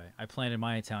 by the way. I planted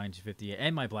my Italian 258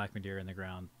 and my Black Madeira in the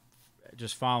ground,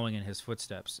 just following in his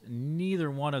footsteps.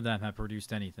 Neither one of them have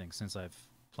produced anything since I've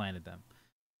planted them,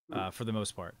 for the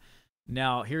most part.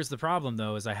 Now, here's the problem,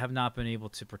 though, is I have not been able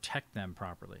to protect them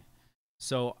properly.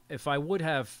 So if I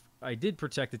did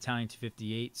protect Italian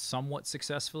 258 somewhat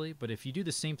successfully, but if you do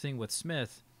the same thing with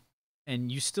Smith,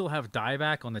 and you still have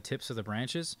dieback on the tips of the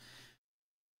branches,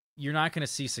 you're not going to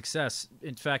see success.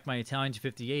 In fact, my Italian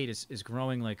 258 is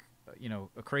growing like,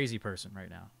 a crazy person right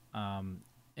now.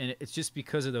 And it's just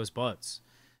because of those buds.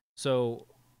 So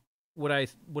what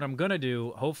I'm going to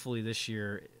do, hopefully this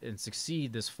year and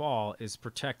succeed this fall, is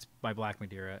protect my Black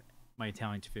Madeira, my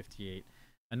Italian 258,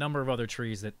 a number of other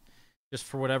trees that just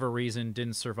for whatever reason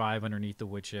didn't survive underneath the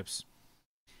wood chips.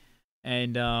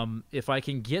 And if I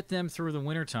can get them through the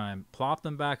wintertime, plop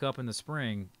them back up in the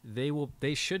spring,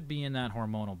 they should be in that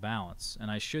hormonal balance, and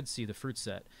I should see the fruit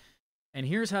set. And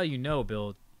here's how you know,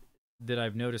 Bill, that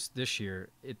I've noticed this year,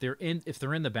 if they're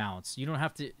in the balance, you don't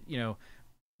have to,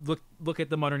 look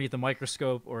at them underneath the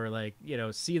microscope or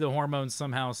see the hormones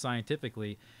somehow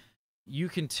scientifically. You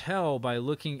can tell by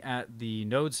looking at the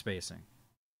node spacing.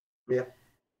 Yeah.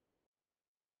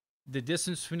 The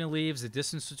distance between the leaves, the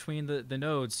distance between the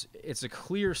nodes, it's a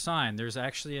clear sign. There's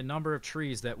actually a number of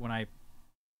trees that when I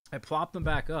plop them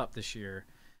back up this year,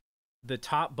 the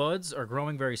top buds are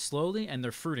growing very slowly and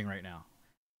they're fruiting right now.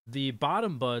 The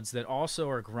bottom buds that also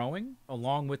are growing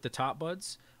along with the top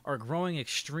buds are growing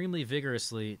extremely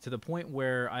vigorously to the point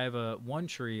where I have one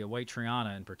tree, a white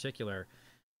Triana in particular,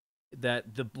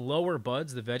 that the lower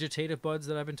buds, the vegetative buds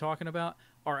that I've been talking about,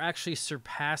 are actually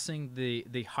surpassing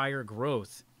the higher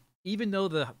growth. Even though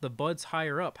the buds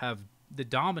higher up have the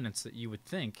dominance that you would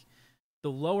think, the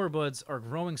lower buds are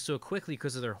growing so quickly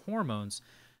because of their hormones,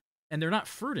 and they're not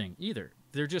fruiting either.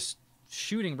 They're just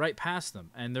shooting right past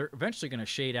them, and they're eventually going to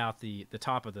shade out the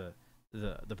top of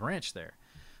the branch there.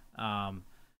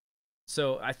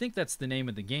 So I think that's the name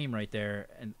of the game right there.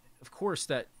 And of course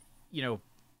that,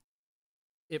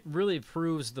 it really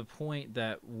proves the point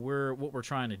that what we're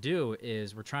trying to do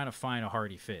is we're trying to find a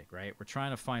hardy fig, right? We're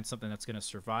trying to find something that's going to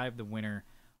survive the winter.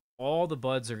 All the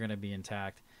buds are going to be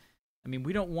intact. I mean,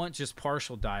 we don't want just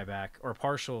partial dieback or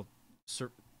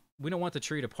we don't want the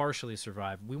tree to partially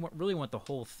survive. We really want the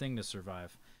whole thing to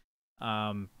survive.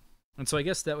 And so I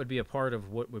guess that would be a part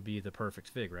of what would be the perfect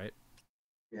fig, right?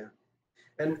 Yeah.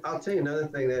 And I'll tell you another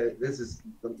thing, that this is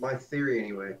my theory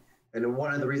anyway. And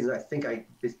one of the reasons I think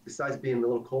besides being a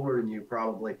little colder than you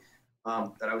probably,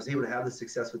 that I was able to have the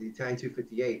success with the Italian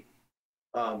 258,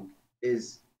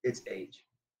 is its age.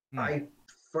 I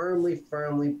firmly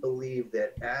believe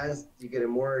that as you get a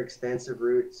more extensive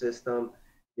root system,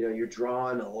 you're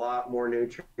drawing a lot more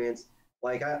nutrients.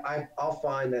 Like I'll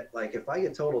find that, like, if I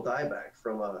get total dieback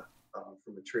from a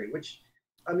tree, which,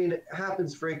 I mean, it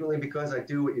happens frequently because I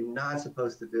do what you're not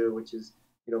supposed to do, which is,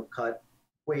 cut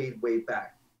way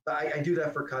back. I do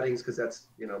that for cuttings because that's,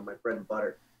 my bread and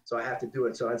butter. So I have to do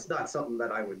it. So it's not something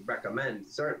that I would recommend,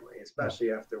 certainly,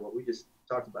 especially after what we just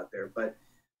talked about there. But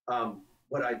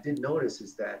what I did notice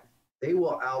is that they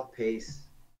will outpace,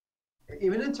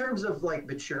 even in terms of like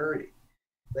maturity,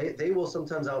 they will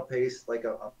sometimes outpace like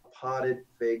a potted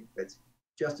fig that's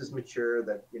just as mature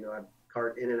that, you know, I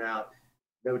cart in and out,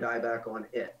 no dieback on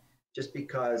it, just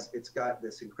because it's got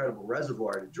this incredible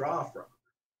reservoir to draw from.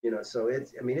 You know, so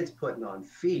it's, I mean, it's putting on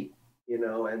feet, you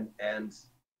know, and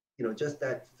you know, just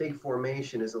that fig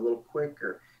formation is a little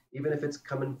quicker, even if it's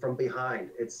coming from behind.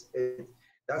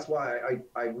 That's why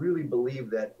I really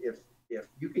believe that if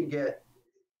you can get,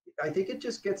 I think it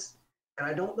just gets, and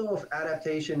I don't know if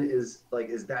adaptation is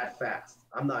that fast.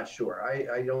 I'm not sure.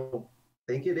 I don't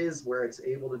think it is, where it's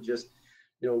able to just,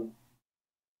 you know,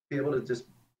 be able to just,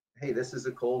 hey, this is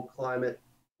a cold climate,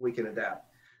 we can adapt.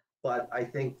 But I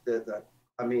think that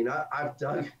I mean, I've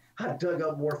dug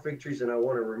up more fig trees than I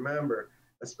want to remember,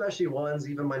 especially ones,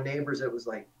 even my neighbors, it was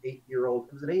like 8-year-old.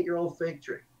 It was an 8-year-old fig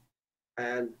tree,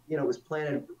 and you know, it was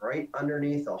planted right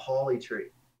underneath a holly tree,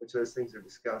 which those things are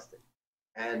disgusting,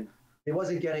 and it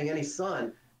wasn't getting any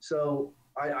sun. So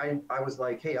I was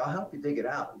like, hey, I'll help you dig it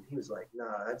out, and he was like,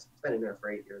 nah, that's been in there for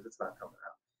 8 years. It's not coming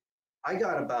out. I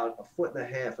got about a foot and a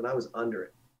half, and I was under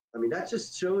it. I mean, that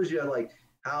just shows you like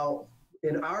how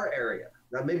in our area,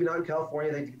 now maybe not in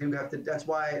California, they do have to. That's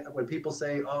why when people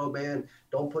say, "Oh man,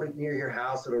 don't put it near your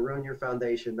house; it'll ruin your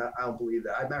foundation," I don't believe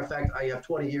that. As a matter of fact, I have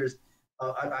 20 years.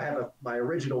 I have my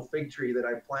original fig tree that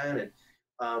I planted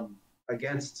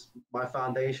against my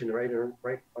foundation, right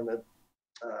on the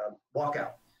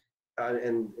walkout,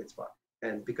 and it's fine.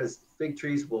 And because fig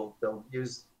trees they'll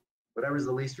use whatever's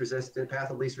the least resistant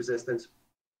path of least resistance.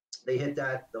 They hit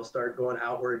that, they'll start going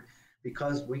outward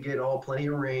because we get plenty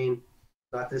of rain.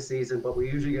 Not this season, but we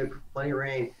usually get plenty of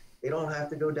rain. They don't have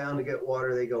to go down to get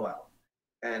water; they go out.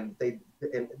 And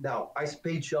now I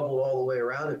spade shoveled all the way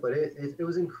around it, but it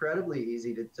was incredibly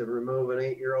easy to remove an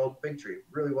 8-year-old fig tree. It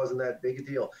really wasn't that big a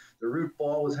deal. The root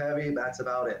ball was heavy. That's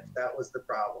about it. That was the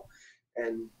problem.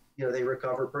 And you know, they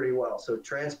recover pretty well. So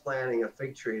transplanting a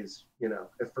fig tree is, you know,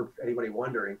 if for anybody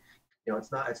wondering, you know,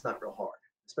 it's not real hard,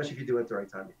 especially if you do it the right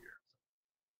time of year.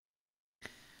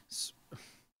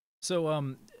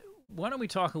 So, why don't we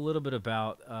talk a little bit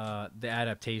about the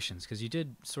adaptations? Because you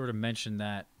did sort of mention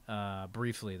that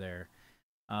briefly there.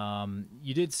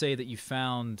 You did say that you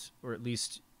found, or at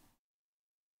least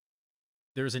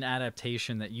there's an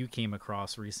adaptation that you came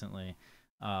across recently.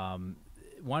 Why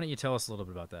don't you tell us a little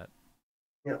bit about that?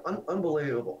 Yeah,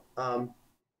 unbelievable. A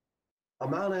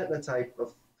Mount Etna type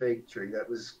of fig tree that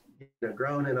was, you know,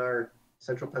 grown in our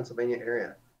central Pennsylvania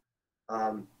area.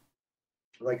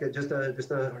 Like just a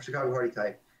Chicago hardy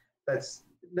type that's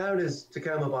known as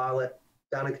Tacoma Violet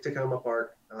down in Tacoma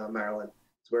Park, Maryland.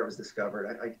 It's where it was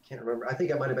discovered. I can't remember. I think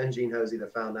it might have been Gene Hosey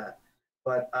that found that.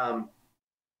 But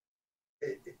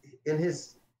in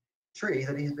his tree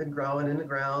that he's been growing in the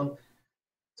ground,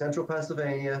 central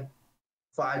Pennsylvania,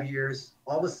 5 years,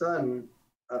 all of a sudden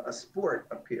a sport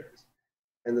appears.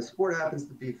 And the sport happens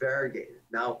to be variegated.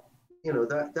 Now, you know,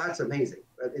 that's amazing.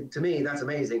 To me, that's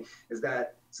amazing, is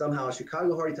that somehow a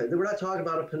Chicago hardy type. We're not talking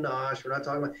about a panache.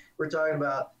 We're talking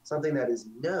about something that is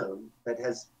known, that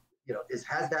has, you know,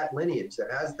 has that lineage, that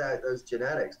has those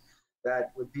genetics,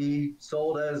 that would be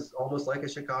sold as almost like a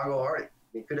Chicago hardy.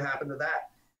 It could happen to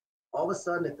that. All of a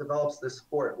sudden, it develops this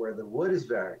sport where the wood is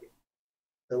variegated,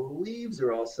 the leaves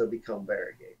are also become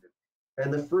variegated,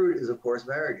 and the fruit is, of course,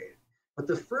 variegated. But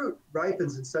the fruit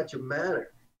ripens in such a manner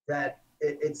that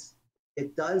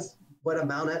it does what a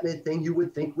Mount Etna thing you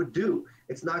would think would do.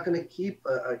 It's not going to keep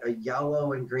a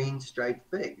yellow and green striped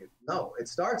fig. No, it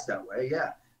starts that way,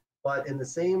 yeah. But in the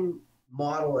same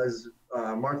model as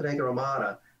Martinaca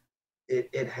ramata,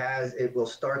 it will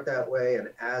start that way, and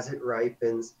as it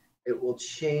ripens, it will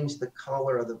change the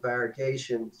color of the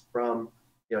variegations from,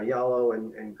 you know, yellow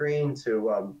and green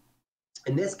to,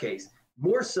 in this case,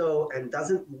 more so, and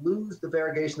doesn't lose the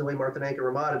variegation the way Martinaca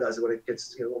ramata does when it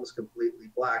gets, you know, almost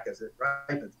completely black as it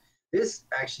ripens. This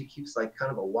actually keeps like kind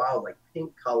of a wild, like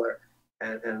pink color,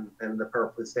 and the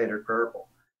purple, the standard purple,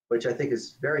 which I think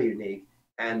is very unique.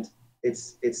 And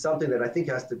it's something that I think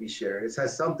has to be shared. It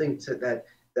has something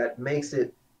that makes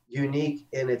it unique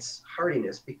in its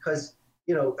hardiness, because,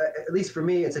 you know, at least for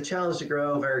me, it's a challenge to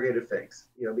grow variegated figs,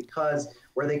 you know, because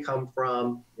where they come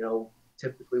from, you know,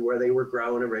 typically where they were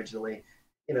grown originally,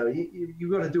 you know, you're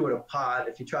going to do it in a pot.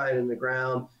 If you try it in the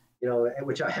ground, you know,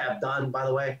 which I have done, by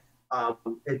the way,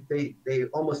 they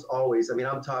almost always, I mean,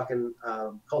 I'm talking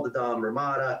Cultivation,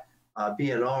 Ramada,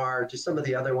 BNR, just some of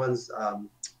the other ones,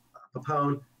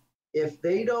 Papone. If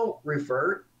they don't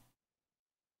revert,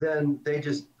 then they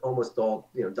just almost all,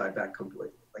 you know, die back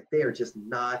completely. like they are just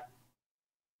not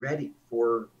ready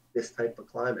for this type of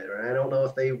climate. And I don't know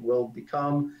if they will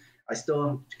become. I still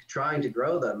am trying to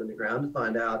grow them in the ground to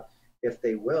find out if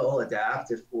they will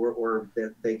adapt, if or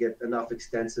that they get enough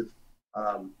extensive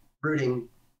um, rooting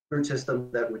root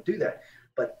system that would do that.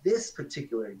 But this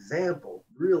particular example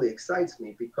really excites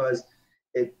me because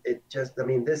it just, I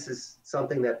mean, this is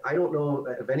something that I don't know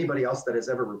of anybody else that has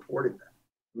ever reported that.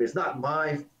 I mean, it's not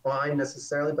my find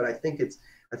necessarily, but I think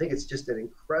it's just an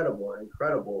incredible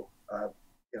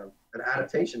an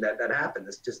adaptation that happened.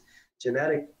 It's just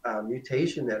genetic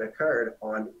mutation that occurred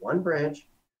on one branch,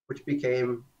 which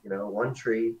became one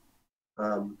tree,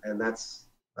 and that's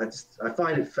I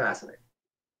find it fascinating.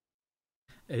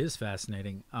 It is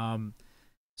fascinating.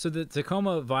 So the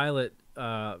Tacoma violet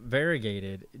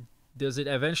variegated, does it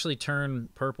eventually turn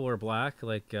purple or black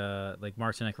like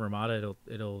Martinique Ramada?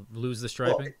 It'll lose the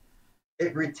Well, striping.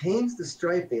 it retains the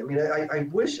striping. I mean, I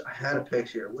wish I had a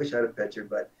picture. I wish I had a picture,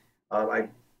 but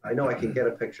I know I can get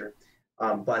a picture.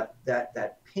 But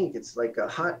that pink, it's like a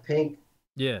hot pink.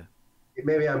 Yeah.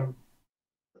 Maybe I'm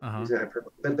Uh huh. using that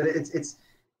purple, but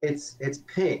it's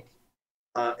pink,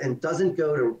 and doesn't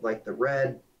go to like the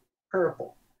red,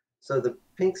 purple. So the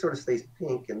pink sort of stays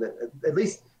pink, and at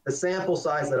least the sample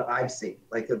size that I've seen,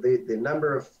 like the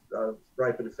number of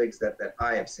ripened figs that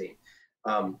I have seen,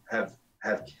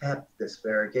 have kept this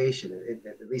variegation,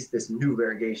 at least this new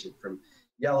variegation from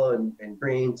yellow and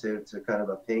green to kind of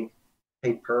a pink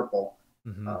purple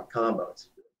Mm-hmm. combo. It's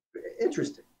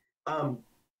interesting. Um,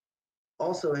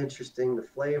 Also interesting the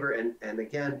flavor, and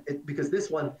again because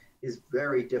this one is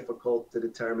very difficult to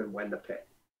determine when to pick.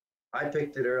 I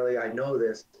picked it early. I know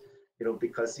this,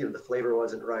 because the flavor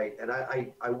wasn't right, and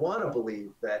I want to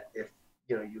believe that if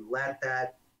you let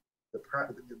that the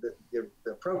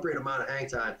appropriate amount of hang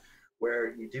time,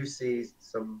 where you do see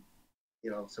some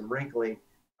wrinkling,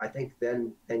 I think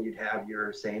then you'd have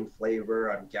your same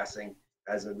flavor. I'm guessing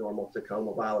as a normal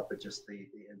Tacoma violet, but just the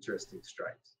interesting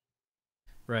stripes.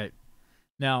 Right.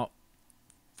 Now,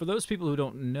 for those people who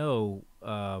don't know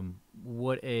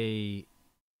what a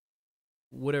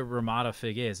Ramada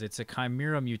fig is, it's a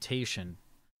chimera mutation.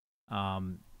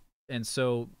 Um, and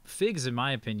so figs, in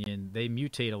my opinion, they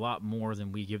mutate a lot more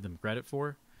than we give them credit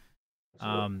for.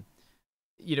 Absolutely. Um,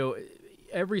 you know,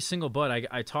 every single bud.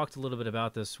 I talked a little bit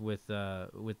about this with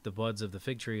the buds of the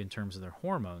fig tree in terms of their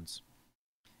hormones.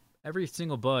 Every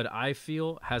single bud I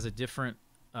feel has a different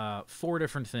four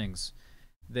different things.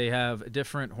 They have a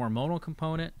different hormonal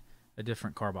component, a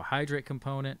different carbohydrate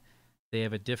component. They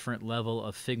have a different level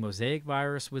of fig mosaic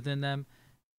virus within them,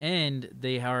 and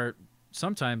they are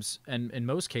sometimes, and in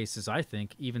most cases, I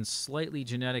think, even slightly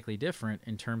genetically different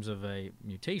in terms of a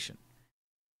mutation.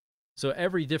 So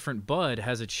every different bud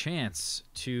has a chance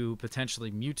to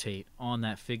potentially mutate on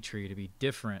that fig tree to be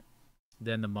different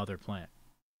than the mother plant.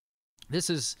 This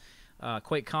is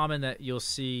quite common that you'll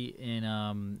see in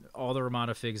all the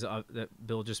Ramada figs that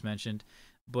Bill just mentioned.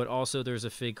 But also, there's a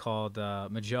fig called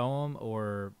Majoam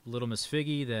or Little Miss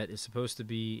Figgy that is supposed to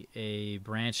be a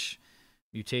branch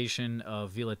mutation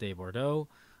of Violet de Bordeaux.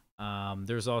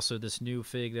 There's also this new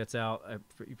fig that's out.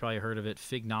 You probably heard of it,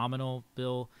 Fig Nominal,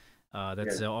 Bill.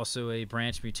 That's Yeah. also a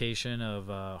branch mutation of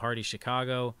Hardy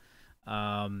Chicago.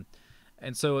 Um,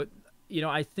 and so,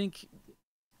 I think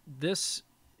this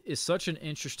is such an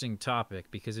interesting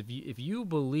topic because if you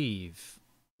believe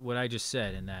what I just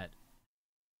said in that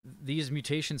these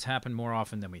mutations happen more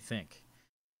often than we think,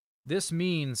 this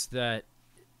means that,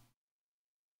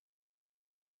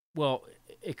 well,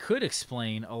 it could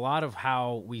explain a lot of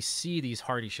how we see these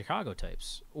hardy Chicago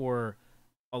types or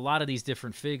a lot of these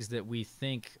different figs that we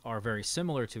think are very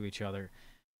similar to each other.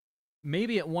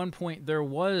 Maybe at one point there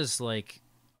was like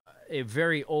a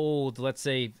very old, let's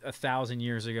say 1,000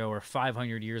 years ago or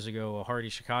 500 years ago, a hardy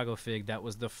Chicago fig that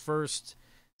was the first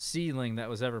seedling that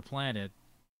was ever planted.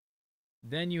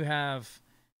 Then you have,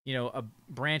 a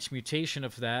branch mutation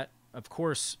of that. Of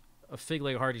course, a fig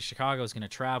like hardy Chicago is going to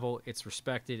travel. It's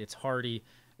respected. It's hardy.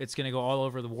 It's going to go all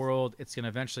over the world. It's going to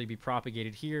eventually be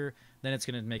propagated here. Then it's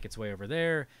going to make its way over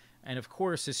there. And of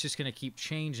course, it's just going to keep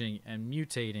changing and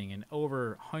mutating. And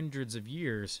over hundreds of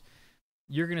years,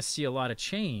 you're going to see a lot of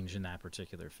change in that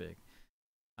particular fig.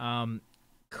 Um,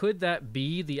 could that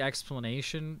be the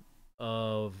explanation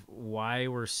of why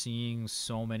we're seeing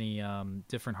so many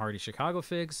different hardy Chicago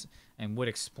figs and what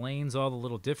explains all the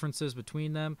little differences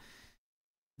between them?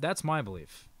 That's my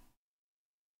belief.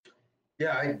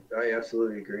 Yeah, I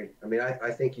absolutely agree. I mean,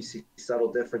 I think you see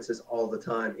subtle differences all the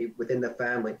time within the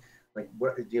family. Like,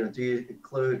 what do you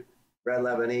include red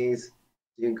Lebanese?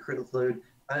 Do you include?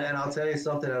 And I'll tell you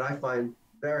something that I find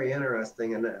very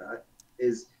interesting, and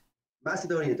is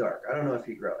Macedonia dark. I don't know if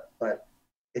you grow it, but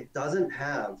it doesn't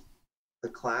have the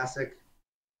classic.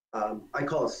 I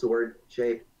call it sword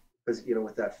shape because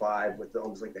with that five, with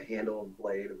almost like the handle and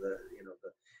blade of the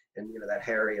and that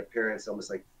hairy appearance, almost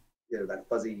like that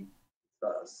fuzzy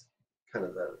kind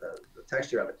of the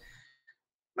texture of it.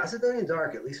 Macedonian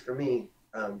dark, at least for me,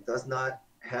 does not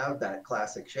have that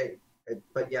classic shape,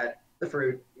 but yet the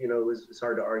fruit, is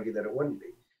hard to argue that it wouldn't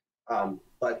be.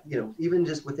 But even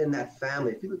just within that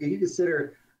family, if you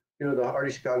consider, the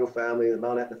Hardy Chicago family, the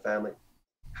Mount Etna family,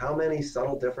 how many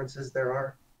subtle differences there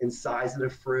are in size of the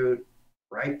fruit,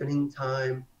 ripening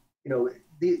time.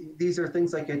 These are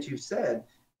things like that you've said.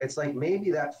 It's like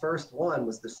maybe that first one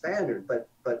was the standard, but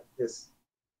this,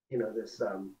 this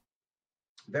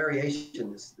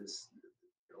variation, this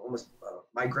almost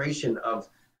migration of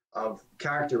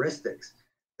characteristics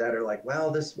that are like,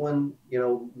 well, this one,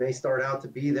 may start out to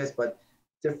be this, but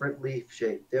different leaf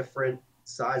shape, different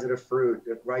size of the fruit,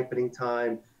 ripening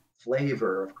time,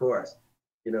 flavor, of course.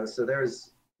 So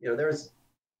there's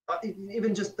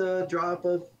even just the drop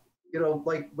of,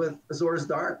 like with Azores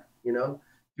Dark.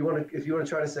 If you want to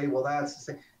try to say, well, that's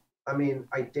the same. I mean,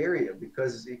 I dare you,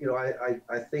 because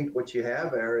I think what you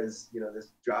have there is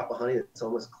this drop of honey that's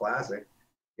almost classic,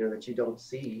 that you don't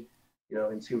see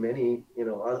in too many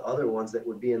other ones that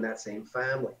would be in that same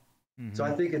family. So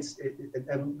I think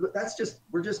and that's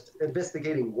we're just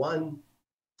investigating one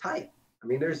type. I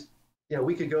mean, there's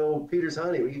we could go Peter's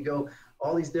honey, we could go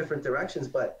all these different directions,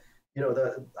 but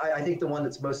I think the one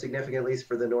that's most significant, at least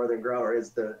for the northern grower,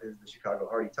 is the Chicago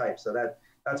Hardy type. So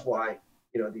that's why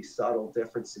these subtle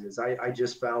differences. I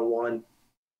just found one.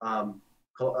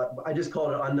 I just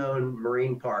called it Unknown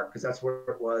Marine Park because that's where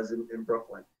it was in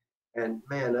Brooklyn. And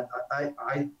man, I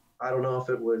don't know if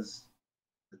it was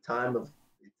the time of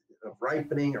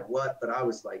ripening or what, but I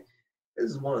was like, this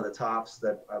is one of the tops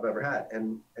that I've ever had.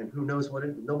 And who knows what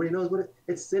it? Nobody knows what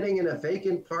it's sitting in a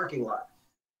vacant parking lot,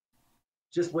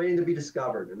 just waiting to be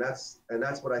discovered. And that's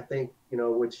what I think,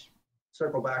 which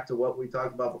circle back to what we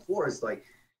talked about before, is like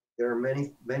there are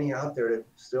many out there that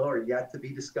still are yet to be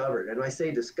discovered. And I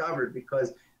say discovered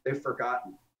because they've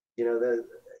forgotten.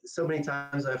 So many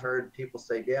times I've heard people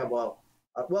say, yeah, well,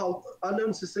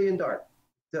 unknown Sicilian dark.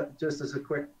 Just as a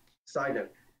quick side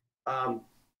note,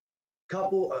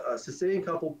 a Sicilian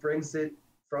couple brings it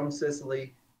from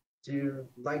Sicily to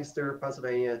Lancaster,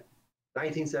 Pennsylvania,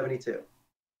 1972.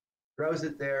 Grows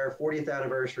it there, 40th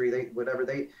anniversary.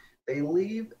 They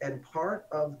leave, and part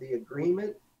of the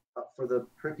agreement for the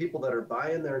people that are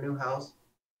buying their new house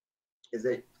is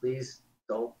that please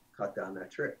don't cut down that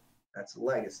tree. That's a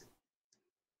legacy.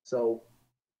 So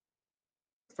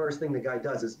first thing the guy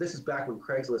does is, this is back when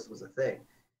Craigslist was a thing,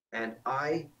 and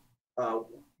I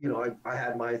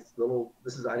had my little.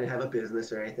 I didn't have a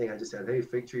business or anything. I just had, hey,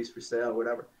 fig trees for sale,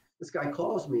 whatever. This guy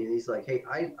calls me and he's like, hey,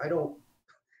 I don't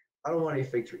want any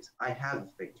fig trees. I have a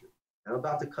fig tree. I'm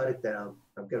about to cut it down.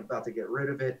 I'm about to get rid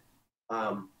of it.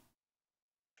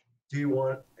 Do you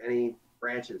want any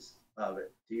branches of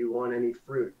it? Do you want any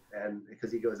fruit? And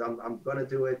because he goes, I'm going to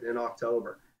do it in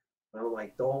October. And I'm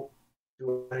like, don't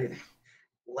do anything.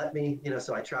 Let me,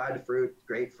 so I tried the fruit,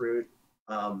 grapefruit.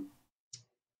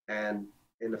 And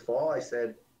in the fall, I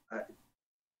said,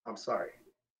 I'm sorry.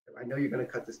 I know you're going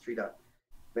to cut this tree down.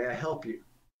 May I help you?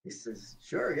 He says,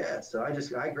 sure, yeah. So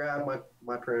I grabbed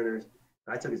my pruners,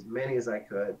 and I took as many as I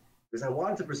could because I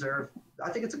wanted to preserve. I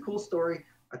think it's a cool story.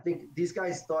 I think these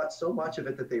guys thought so much of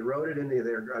it that they wrote it into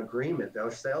their agreement, their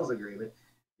sales agreement,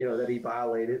 that he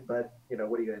violated. But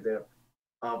what are you going to do?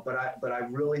 But I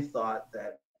really thought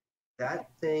that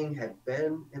thing had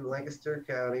been in Lancaster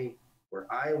County, where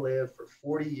I lived, for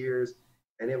 40 years,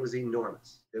 and it was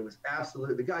enormous. It was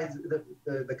absolutely, the guys,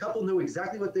 the couple knew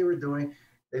exactly what they were doing.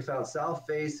 They found south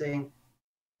facing.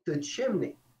 The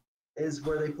chimney is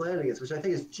where they planted against, which I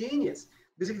think is genius.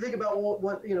 Because if you think about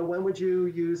what when would you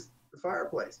use the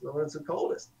fireplace? Well, when it's the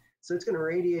coldest. So it's going to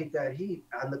radiate that heat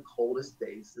on the coldest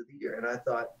days of the year. And I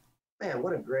thought, man,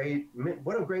 what a great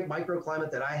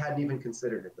microclimate that I hadn't even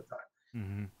considered at the time.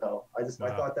 Mm-hmm. So I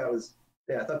thought that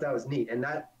was neat. And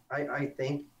that I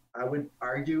think I would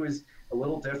argue is a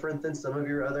little different than some of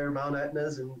your other Mount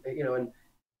Etnas, and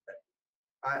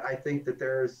I think that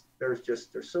there's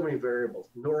so many variables.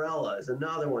 Norella is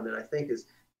another one that I think is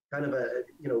kind of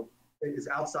is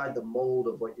outside the mold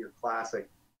of what your classic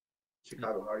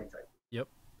Chicago Hardy type. Yep.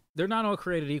 They're not all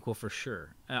created equal, for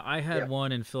sure. I had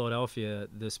one in Philadelphia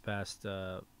this past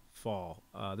fall,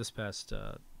 this past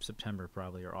September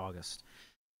probably, or August.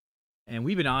 And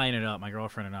we've been eyeing it up, my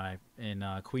girlfriend and I, in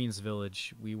Queens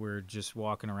Village. We were just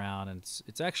walking around, and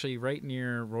it's actually right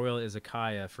near Royal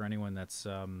Izakaya, for anyone that's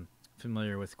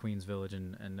familiar with Queens Village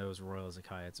and knows Royal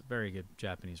Izakaya. It's a very good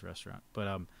Japanese restaurant.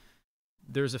 But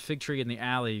there's a fig tree in the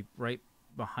alley right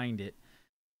behind it,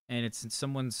 and it's in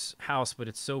someone's house, but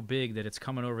it's so big that it's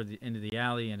coming over the into the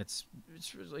alley, and it's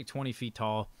like 20 feet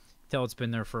tall. Tell it's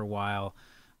been there for a while.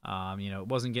 It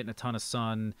wasn't getting a ton of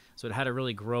sun, so it had to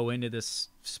really grow into this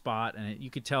spot, and you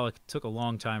could tell it took a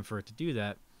long time for it to do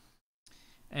that.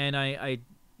 And I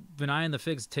been eyeing the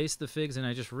figs, taste the figs, and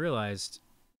I just realized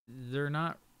they're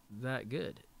not that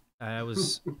good. I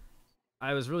was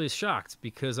I was really shocked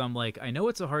because I'm like, I know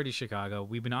it's a Hardy Chicago.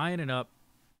 We've been eyeing it up,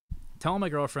 telling my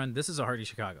girlfriend this is a Hardy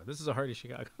Chicago. This is a Hardy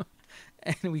Chicago,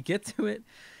 and we get to it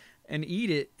and eat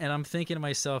it, and I'm thinking to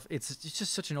myself, it's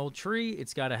just such an old tree.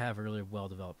 It's got to have a really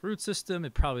well-developed root system.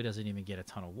 It probably doesn't even get a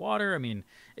ton of water. I mean,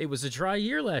 it was a dry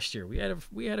year last year. We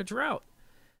had a drought.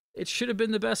 It should have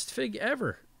been the best fig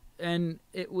ever, and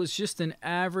it was just an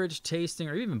average tasting,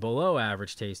 or even below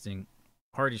average tasting,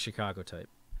 Hardy Chicago type.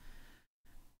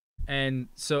 And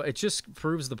so it just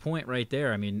proves the point right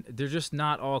there. I mean, they're just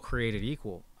not all created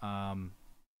equal.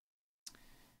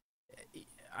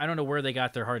 I don't know where they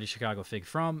got their Hardy Chicago fig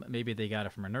from. Maybe they got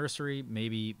it from a nursery.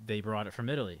 Maybe they brought it from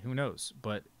Italy. Who knows?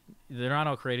 But they're not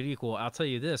all created equal. I'll tell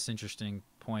you this interesting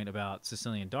point about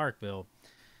Sicilian Dark, Bill,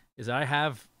 is I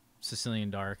have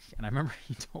Sicilian Dark, and I remember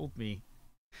you told me,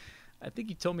 I think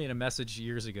you told me in a message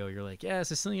years ago, you're like, yeah,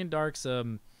 Sicilian Dark's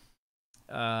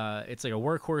it's like a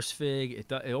workhorse fig.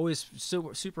 It always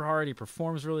super hardy,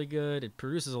 performs really good. It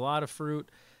produces a lot of fruit,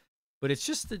 but it's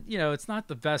just that, it's not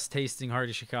the best tasting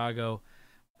Hardy Chicago.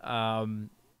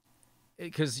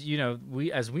 Because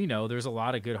we know there's a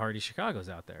lot of good Hardy Chicagos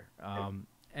out there.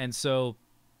 And so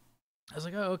I was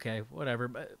like, oh, okay, whatever.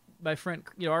 But my friend,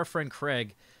 our friend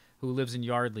Craig, who lives in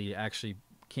Yardley, actually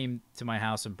came to my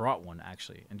house and brought one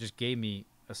actually, and just gave me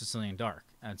a Sicilian Dark.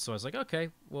 And so I was like, okay,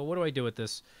 well, what do I do with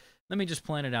this? Let me just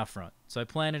plant it out front. So I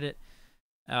planted it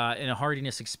in a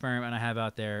hardiness experiment I have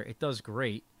out there. It does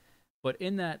great, but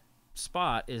in that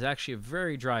spot is actually a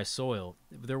very dry soil.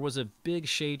 There was a big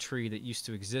shade tree that used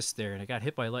to exist there, and it got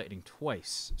hit by lightning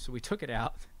twice. So we took it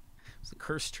out. It was a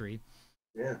cursed tree.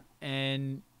 Yeah.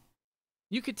 And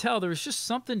you could tell there was just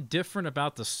something different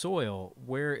about the soil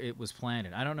where it was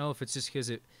planted. I don't know if it's just because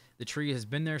the tree has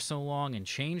been there so long and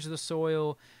changed the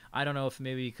soil. I don't know if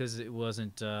maybe because it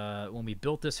wasn't when we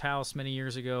built this house many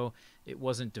years ago, it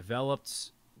wasn't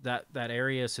developed that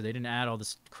area, so they didn't add all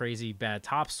this crazy bad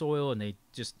topsoil, and they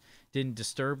just didn't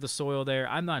disturb the soil there.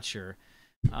 I'm not sure.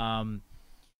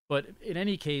 But in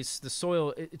any case, the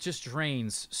soil, it just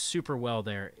drains super well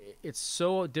there. It's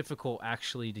so difficult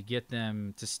actually to get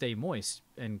them to stay moist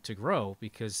and to grow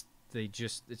because it's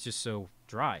just so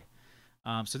dry.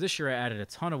 So this year I added a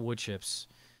ton of wood chips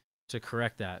to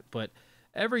correct that. But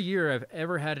every year I've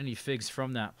ever had any figs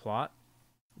from that plot,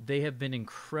 they have been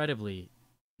incredibly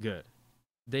good.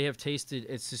 They have tasted,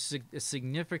 it's a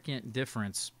significant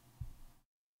difference.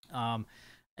 And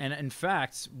in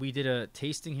fact, we did a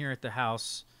tasting here at the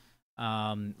house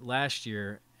last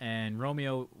year, and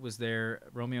Romeo was there.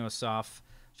 Romeo Asaf,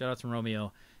 shout out to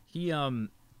Romeo. He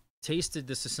tasted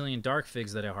the Sicilian Dark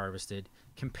figs that I harvested,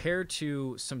 compared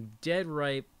to some dead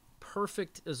ripe,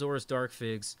 perfect Azores Dark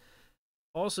figs.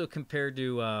 Also compared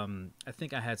to, I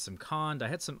think I had some Cond. I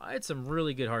had some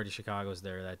really good Hardy Chicagos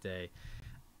there that day,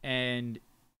 and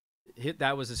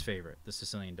that was his favorite, the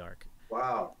Sicilian Dark.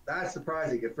 Wow, that's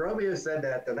surprising. If Romeo said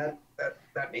that, then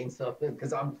that means something.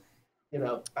 Because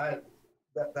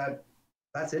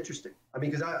that's interesting. I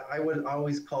mean, because I would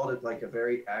always called it like a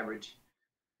very average,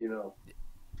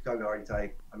 Chicago Hardy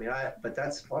type. I mean, but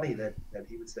that's funny that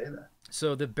he would say that.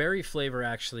 So the berry flavor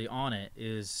actually on it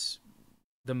is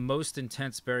the most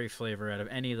intense berry flavor out of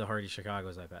any of the Hardy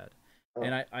Chicagos I've had. Oh.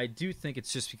 And I do think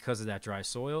it's just because of that dry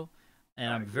soil.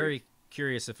 And I'm very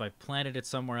curious, if I planted it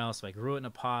somewhere else, if I grew it in a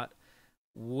pot,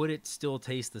 would it still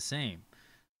taste the same?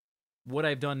 What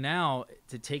I've done now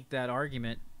to take that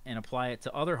argument and apply it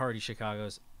to other Hardy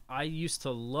Chicagos, I used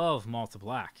to love Malta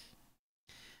Black.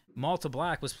 Malta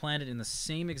Black was planted in the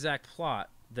same exact plot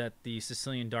that the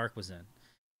Sicilian Dark was in.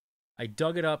 I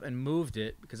dug it up and moved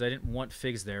it because I didn't want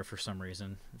figs there for some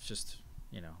reason. It's just,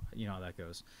 you know how that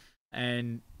goes.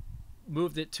 And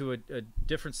moved it to a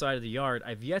different side of the yard.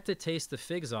 I've yet to taste the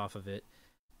figs off of it,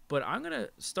 but I'm going to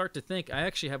start to think, I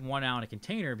actually have one out in a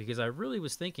container because I really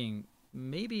was thinking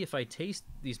maybe if I taste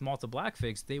these Malta Black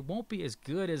figs, they won't be as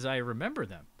good as I remember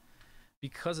them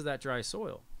because of that dry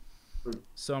soil.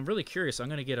 So I'm really curious. I'm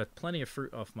going to get plenty of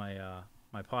fruit off my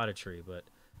my potted tree, but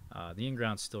the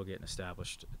in-ground's still getting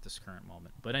established at this current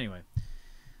moment. But anyway,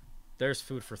 there's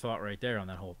food for thought right there on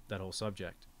that whole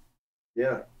subject.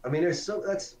 Yeah, I mean,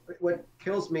 that's what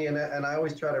kills me, and I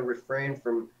always try to refrain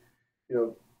from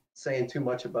saying too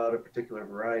much about a particular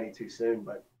variety too soon,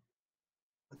 but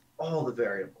with all the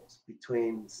variables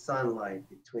between sunlight,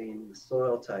 between the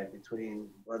soil type, between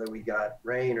whether we got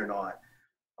rain or not,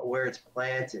 where it's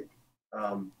planted.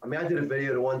 I mean, I did a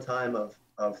video at one time of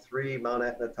 3 Mount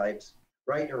Etna types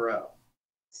right in a row,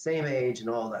 same age and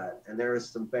all that. And there was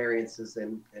some variances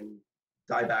and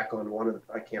dieback on one of the,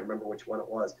 I can't remember which one it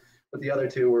was, but the other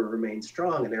two were remained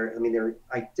strong. And they're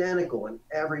identical in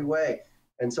every way.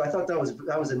 And so I thought that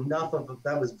was enough of,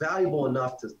 that was valuable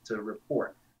enough to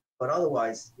report. But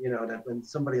otherwise, that when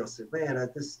somebody else said, man,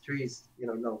 this tree's,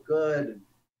 no good. And,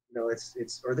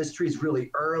 or this tree's really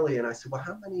early. And I said, well,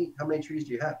 how many trees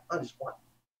do you have? Oh, just one.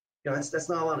 That's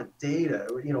not a lot of data,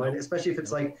 and especially if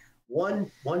it's like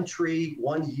one tree,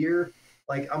 1 year,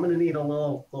 like I'm going to need a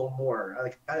little more.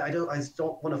 Like I just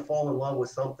don't want to fall in love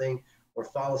with something or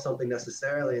follow something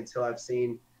necessarily until I've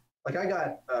seen, like I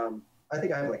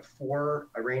think I have like 4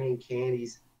 Iranian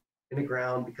candies in the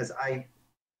ground because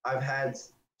I've had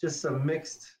just some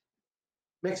mixed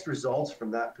results from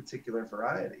that particular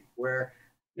variety where,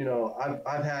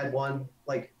 I've had one,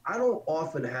 like I don't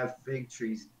often have fig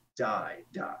trees die.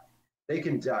 They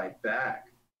can die back,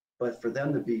 but for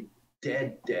them to be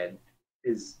dead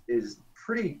is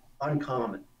pretty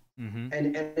uncommon. Mm-hmm.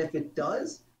 And if it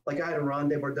does, like I had a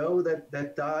Ronde Bordeaux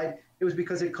that died, it was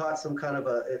because it caught some kind of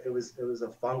it was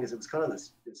a fungus. It was kind of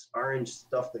this orange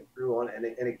stuff that grew on it,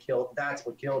 and it killed. That's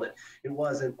what killed it. It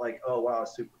wasn't like, oh wow,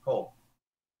 it's super cold.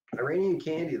 Iranian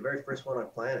candy, the very first one I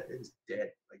planted, it was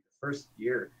dead. Like the first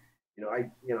year,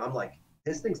 I'm like,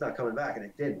 this thing's not coming back, and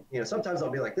it didn't. Sometimes I'll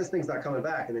be like, this thing's not coming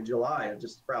back, and in July it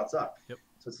just sprouts up. Yep.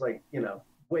 So it's like,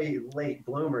 way late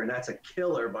bloomer, and that's a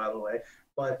killer, by the way.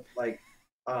 But like,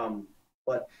 so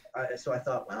I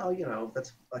thought, well,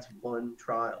 that's one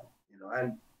trial,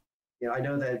 and I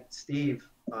know that Steve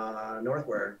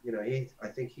Northware, I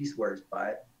think he swears by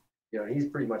it. He's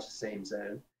pretty much the same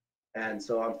zone, and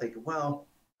so I'm thinking, well,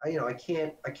 I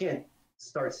can't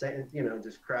start saying,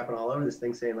 just crapping all over this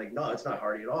thing, saying like, no, it's not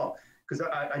hardy at all, because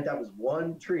I that was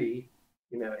one tree,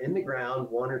 in the ground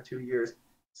 1 or 2 years.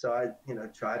 So I,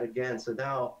 tried again. So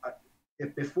now,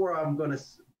 if before I'm going to,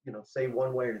 say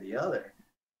one way or the other,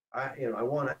 I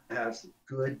want to have some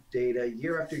good data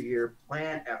year after year,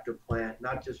 plant after plant,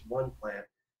 not just one plant,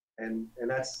 and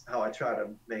that's how I try to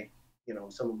make,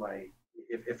 some of my,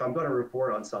 if I'm going to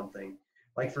report on something,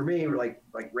 like for me, like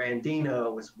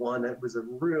Randino was one that was a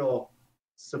real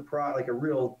surprise, like a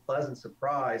real pleasant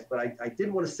surprise, but I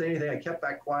didn't want to say anything. I kept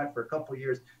that quiet for a couple of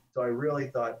years. So I really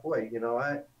thought, boy,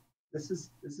 this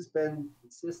has been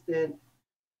consistent.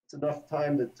 It's enough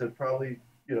time to probably,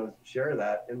 share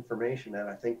that information. And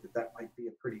I think that might be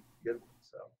a pretty good one.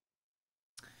 So,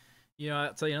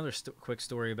 I'll tell you another quick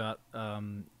story about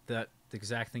that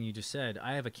exact thing you just said.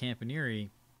 I have a Campanile.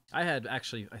 I had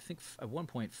actually, I think at one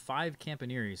point, 5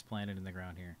 Campaniles planted in the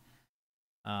ground here.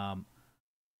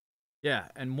 Yeah,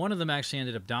 and one of them actually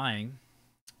ended up dying.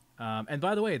 And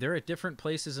by the way, they're at different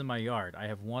places in my yard. I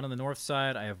have one on the north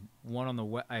side. I have one on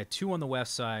the I had 2 on the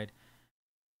west side.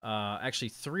 Actually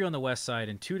 3 on the west side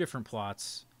in 2 different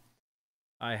plots.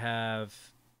 I have,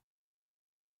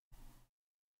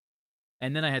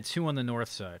 and then I had 2 on the north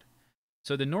side.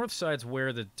 So the north side's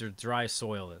where the dry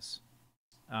soil is.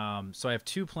 So I have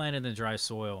 2 planted in the dry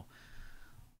soil.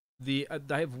 I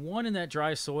have 1 in that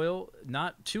dry soil,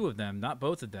 not 2 of them, not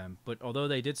both of them, but although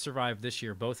they did survive this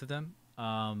year, both of them.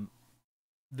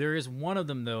 There is one of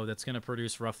them though that's going to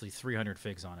produce roughly 300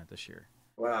 figs on it this year.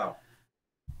 Wow.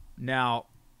 Now,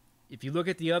 if you look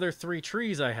at the other 3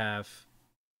 trees I have,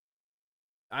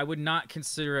 I would not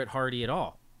consider it hardy at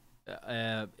all.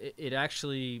 It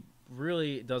actually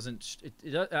really doesn't.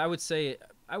 I would say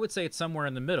it's somewhere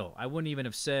in the middle. I wouldn't even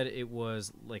have said it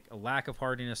was like a lack of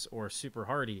hardiness or super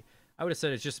hardy. I would have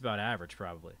said it's just about average,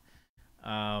 probably.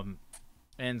 And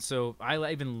so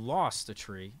I even lost a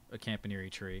Campanile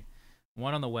tree,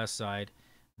 one on the west side.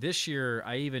 This year,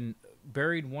 I even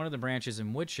buried one of the branches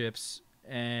in wood chips,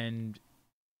 and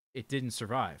it didn't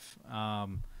survive.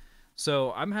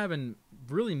 So I'm having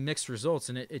really mixed results,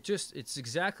 and it's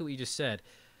exactly what you just said.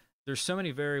 There's so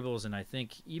many variables, and I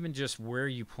think even just where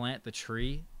you plant the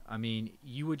tree, I mean,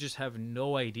 you would just have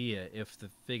no idea if the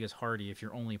fig is hardy if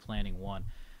you're only planting one.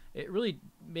 It really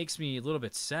makes me a little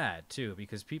bit sad, too,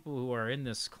 because people who are in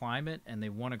this climate and they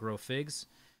want to grow figs,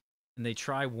 and they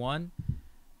try one,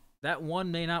 that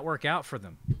one may not work out for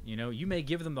them. You may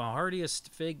give them the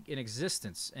hardiest fig in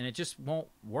existence, and it just won't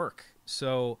work.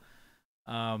 So,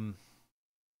 it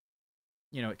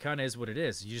kind of is what it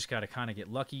is. You just got to kind of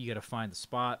get lucky. You got to find the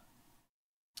spot.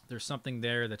 There's something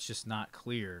there that's just not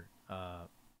clear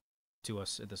to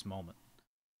us at this moment.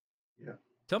 Yeah.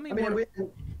 Tell me I mean, more.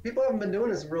 people haven't been doing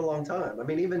this for a long time. I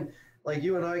mean, even like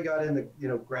you and I got into,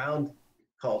 ground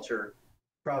culture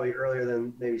probably earlier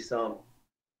than maybe some.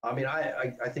 I mean,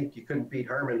 I think you couldn't beat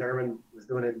Herman. Herman was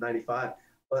doing it in 95.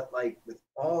 But like with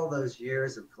all those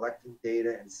years of collecting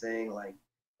data and saying like,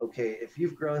 okay, if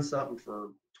you've grown something for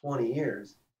 20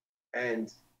 years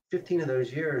and 15 of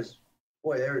those years,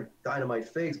 boy, they were dynamite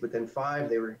figs, but then 5,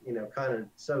 they were, kind of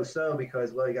so-so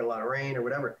because, well, you got a lot of rain or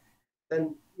whatever.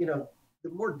 Then, the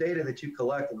more data that you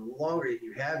collect and the longer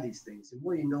you have these things, the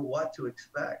more you know what to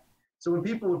expect. So when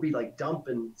people would be like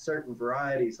dumping certain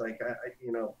varieties, like,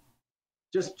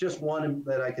 just one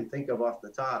that I can think of off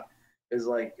the top is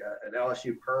like an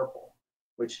LSU purple,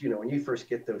 which, when you first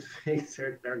get those figs,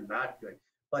 they're not good.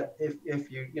 But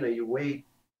if you wait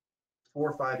 4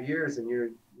 or 5 years and you're,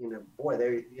 boy,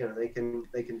 they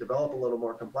can develop a little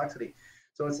more complexity.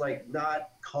 So it's like not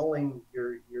culling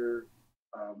your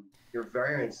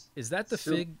variants. Is that the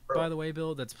Super fig, by early. the way,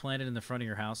 Bill, that's planted in the front of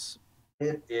your house?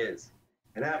 It is,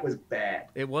 and that was bad.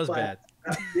 It was But bad.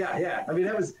 yeah, yeah. I mean,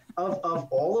 that was of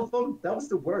all of them, that was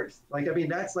the worst. Like, I mean,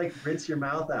 that's like rinse your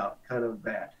mouth out kind of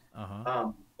bad. Uh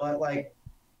huh. But like,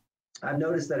 I've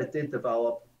noticed that it did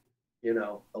develop,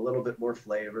 a little bit more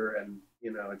flavor, and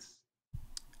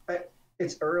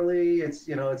it's early.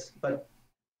 But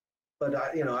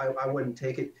I wouldn't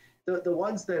take it. The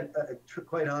ones that,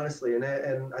 quite honestly, and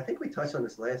I think we touched on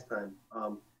this last time,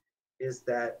 is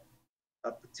that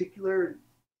a particular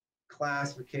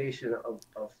classification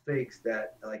of figs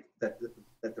that that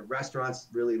the restaurants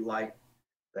really like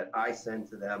that I send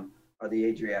to them are the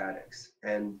Adriatics,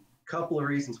 and a couple of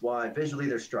reasons why. Visually,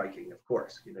 they're striking, of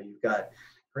course. You've got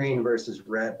green versus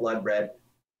red, blood red,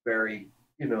 very,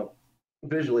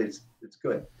 visually it's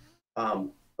good.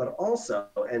 But also,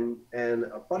 and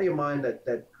a buddy of mine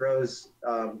that grows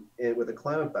with a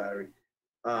climate battery,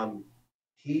 um,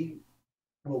 he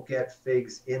will get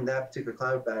figs in that particular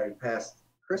climate battery past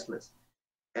Christmas,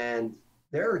 and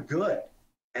they're good.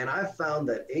 And I've found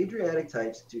that Adriatic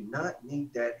types do not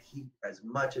need that heat as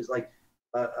much as like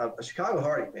a Chicago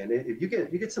Hardy, man. If you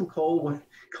get some cold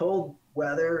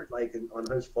weather like on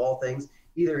those fall things,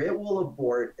 either it will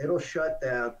abort, it'll shut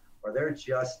down, or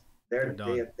They're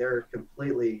done. they're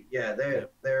completely, yeah,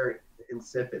 Yep. they're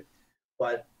insipid.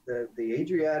 But the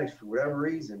Adriatics, for whatever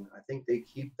reason, I think they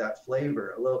keep that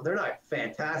flavor a little. They're not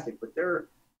fantastic, but they're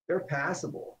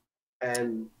passable.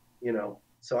 And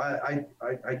so I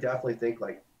definitely think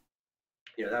like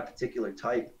that particular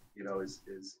type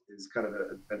is kind of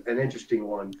an interesting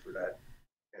one for that,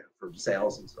 for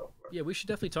sales and so forth. Yeah, we should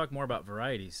definitely talk more about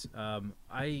varieties.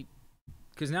 I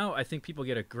because now I think people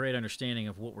get a great understanding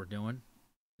of what we're doing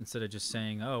instead of just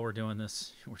saying, "Oh, we're doing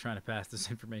this. We're trying to pass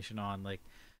this information on." Like,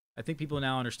 I think people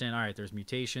now understand. All right, there's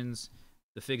mutations.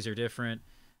 The figs are different.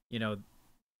 You know,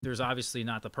 there's obviously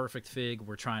not the perfect fig.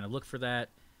 We're trying to look for that.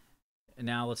 And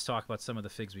now let's talk about some of the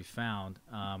figs we found.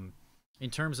 In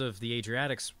terms of the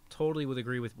Adriatics, totally would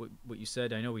agree with what you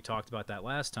said. I know we talked about that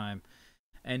last time.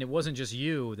 And it wasn't just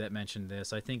you that mentioned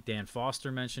this. I think Dan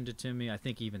Foster mentioned it to me. I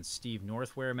think even Steve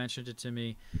Northware mentioned it to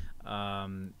me.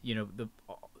 All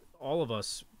of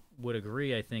us would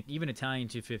agree. I think even Italian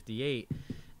 258,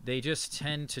 they just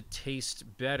tend to taste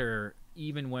better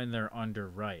even when they're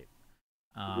underripe.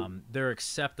 They're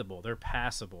acceptable. They're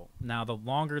passable. Now, the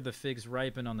longer the figs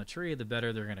ripen on the tree, the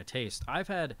better they're going to taste. I've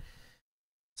had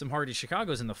some hardy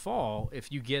Chicagos in the fall.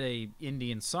 If you get a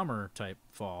Indian summer type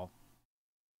fall,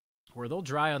 where they'll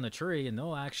dry on the tree and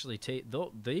they'll actually take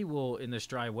they will in this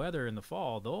dry weather in the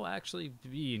fall they'll actually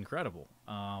be incredible.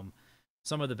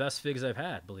 Some of the best figs I've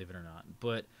had, believe it or not.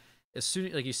 But as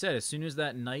soon, like you said, as soon as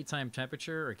that nighttime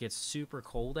temperature, or it gets super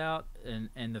cold out,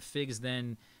 and the figs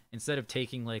then, instead of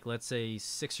taking like let's say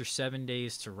 6 or 7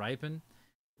 days to ripen,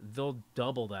 they'll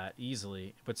double that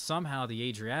easily. But somehow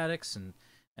the Adriatics and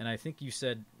I think you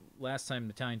said last time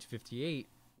the Italian 58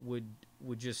 would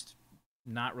just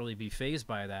not really be phased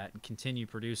by that and continue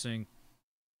producing.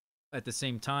 At the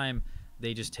same time,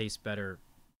 they just taste better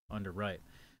underripe.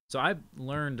 So I've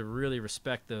learned to really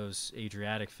respect those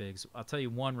Adriatic figs. I'll tell you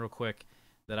one real quick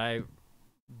that I've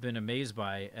been amazed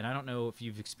by, and I don't know if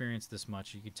you've experienced this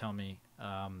much. You could tell me.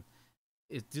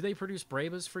 Do they produce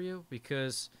Brebas for you?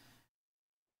 Because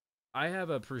I have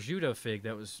a prosciutto fig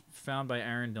that was found by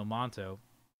Aaron Del Monto.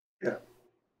 Yeah.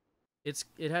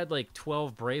 It had like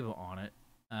 12 Breva on it.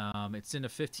 It's in a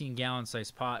 15-gallon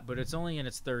size pot, but it's only in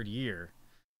its third year.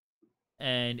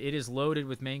 And it is loaded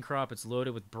with main crop. It's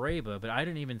loaded with Breva, but I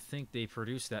didn't even think they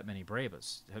produced that many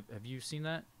Brevas. Have you seen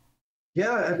that?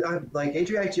 Yeah, I like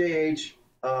Adriatic JH.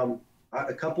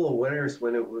 A couple of winters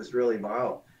when it was really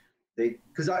mild,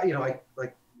 because I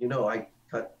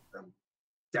cut them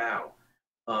down.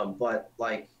 But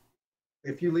like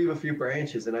if you leave a few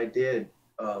branches, and I did,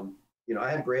 I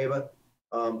had Brava.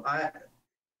 I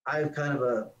have kind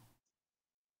of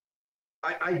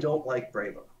I don't like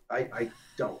Brava. I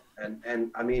don't.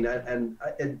 And I mean,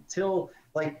 until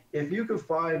like, if you could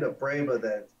find a Brava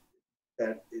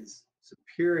that is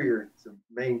superior to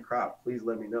main crop, please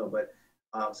let me know. But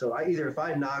so I either, if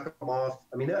I knock them off,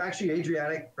 I mean, they're actually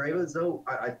Adriatic Bravas though.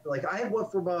 I had one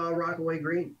from Rockaway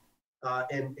Green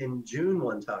in June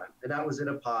one time, and that was in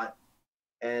a pot,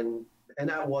 and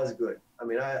that was good. I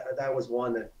mean, that was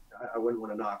one that I wouldn't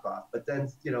want to knock off. But then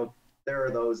there are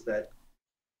those that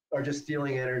are just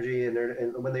stealing energy,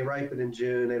 and when they ripen in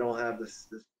June, they don't have this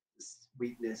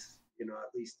sweetness. At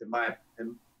least in my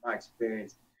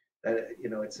experience, that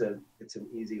it's an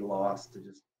easy loss to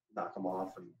just knock them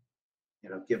off and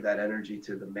give that energy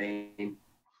to the main.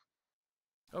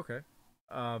 Okay.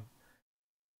 Um,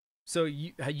 so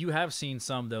you have seen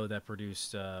some though that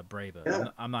produced Brava. Yeah,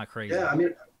 I'm not crazy. yeah. I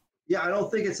mean, yeah. I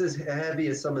don't think it's as heavy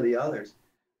as some of the others,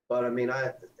 but I mean,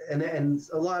 and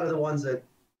a lot of the ones that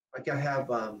like I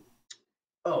have.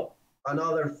 Oh,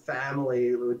 another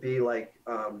family would be like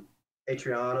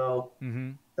Atriano,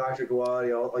 Mm-hmm. Dr.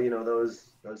 Guadio,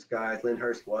 those guys,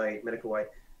 Lyndhurst White, Medical White,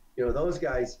 those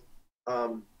guys.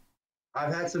 Um,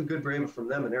 I've had some good Brava from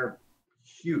them, and they're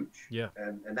huge. Yeah.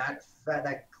 And that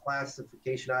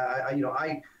classification,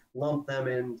 I lump them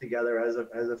in together as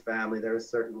a family. There's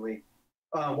certainly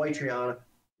White Triana.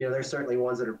 There's certainly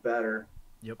ones that are better.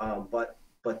 Yep. But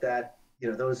that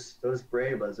those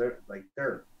Bravas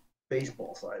they're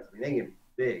baseball size. I mean, they can be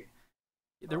big.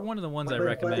 They're one of the ones I But they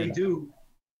recommend. do.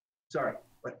 Sorry.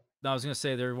 But No, I was gonna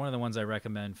say they're one of the ones I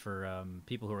recommend for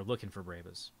people who are looking for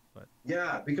Bravas. But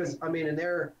yeah, because I mean, and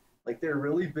they're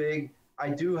really big.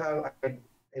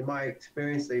 In my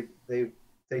experience, they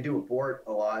do abort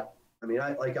a lot. I mean,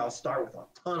 I'll start with a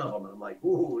ton of them, and I'm like,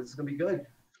 ooh, this is gonna be good,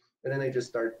 and then they just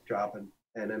start dropping,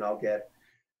 and then I'll get,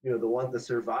 the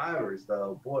survivors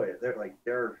though. Boy,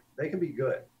 they can be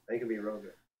good. They can be real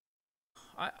good.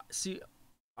 I see.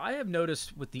 I have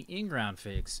noticed with the in-ground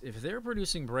figs, if they're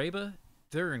producing Brava,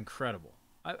 they're incredible.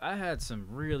 I had some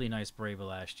really nice Brava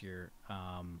last year,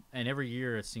 and every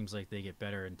year it seems like they get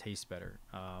better and taste better.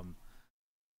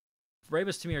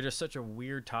 Bravas to me are just such a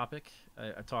weird topic.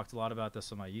 I talked a lot about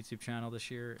this on my YouTube channel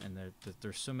this year, and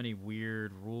there's so many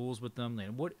weird rules with them.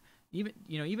 And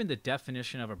even the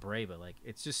definition of a Brava, like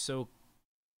it's just so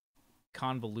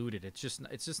convoluted. It's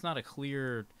just not a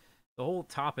clear. The whole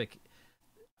topic.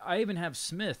 I even have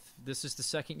Smith. This is the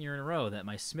second year in a row that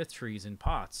my Smith trees in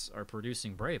pots are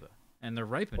producing Brava, and they're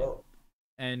ripening. Whoa.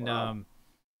 And Wow.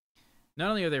 not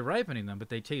only are they ripening them, but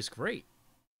they taste great.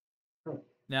 Hmm.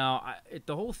 Now,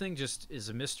 the whole thing just is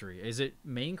a mystery. Is it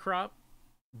main crop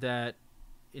that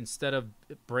instead of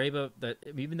Brava, that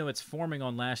even though it's forming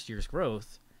on last year's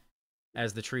growth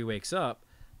as the tree wakes up,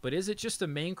 but is it just a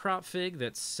main crop fig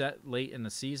that's set late in the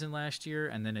season last year,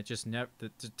 and then it just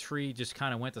the tree just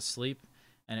kind of went to sleep,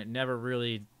 and it never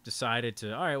really decided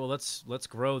to, all right, well, let's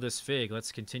grow this fig,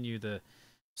 let's continue the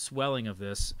swelling of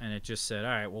this, and it just said,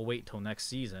 all right, we'll wait until next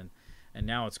season, and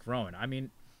now it's growing. I mean,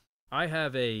 I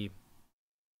have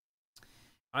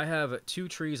two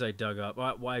trees I dug up.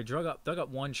 Well, I dug up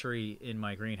one tree in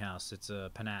my greenhouse. It's a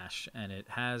panache, and it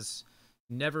has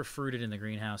never fruited in the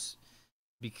greenhouse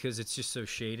because it's just so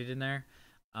shaded in there.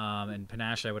 And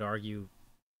panache, I would argue,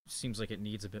 seems like it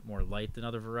needs a bit more light than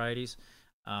other varieties.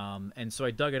 And so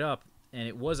I dug it up, and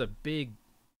it was a big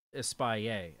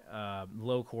espalier,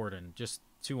 low cordon, just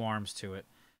 2 arms to it.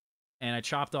 And I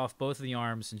chopped off both of the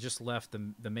arms and just left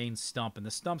the main stump. And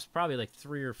the stump's probably like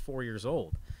 3 or 4 years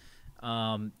old.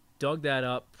 Dug that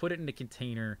up, put it in a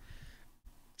container,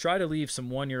 try to leave some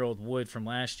 1-year-old wood from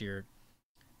last year.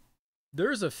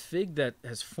 There's a fig that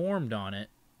has formed on it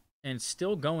and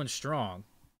still going strong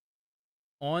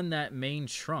on that main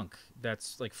trunk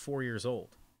that's like 4 years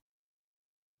old.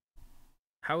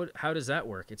 How does that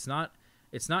work? It's not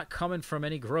coming from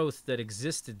any growth that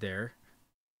existed there.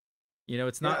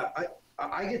 It's not. Yeah,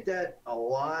 I get that a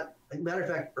lot. As a matter of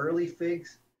fact, early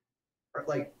figs are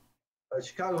like a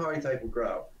Chicago Hardy type will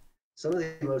grow. Some of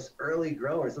the most early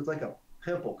growers look like a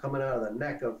pimple coming out of the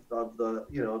neck of the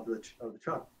of the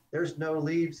trunk. There's no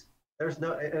leaves. And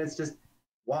it's just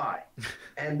why.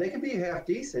 And they can be half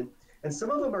decent. And some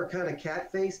of them are kind of cat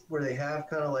faced, where they have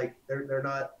kind of like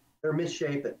they're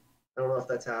misshapen. I don't know if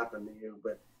that's happened to you,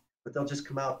 but they'll just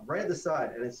come out right at the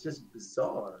side, and it's just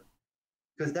bizarre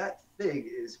because that fig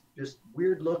is just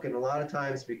weird looking a lot of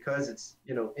times because it's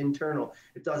internal.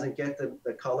 It doesn't get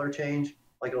the color change.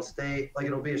 Like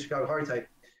it'll be a Chicago Hardy type.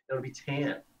 It'll be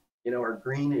tan, or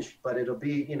greenish, but it'll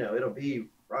be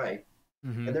right.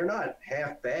 Mm-hmm. and they're not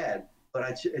half bad,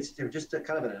 but they're just a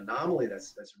kind of an anomaly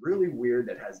that's really weird,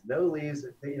 that has no leaves,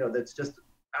 that's just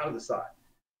out of the sod.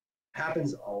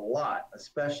 Happens a lot,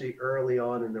 especially early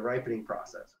on in the ripening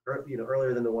process,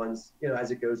 earlier than the ones,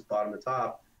 as it goes bottom to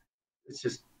top. It's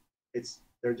just,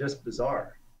 they're just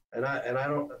bizarre, and I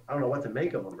don't know what to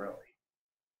make of them really.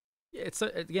 Yeah,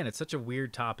 again, it's such a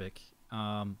weird topic.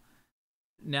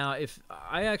 Now, if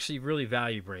I actually really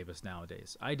value Brabus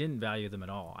nowadays, I didn't value them at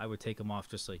all. I would take them off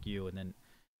just like you, and then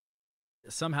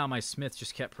somehow my Smith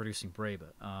just kept producing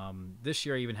Braba. This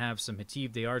year I even have some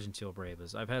Hativ de Argentile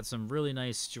Brabas. I've had some really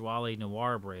nice Jouali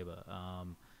Noir Braba.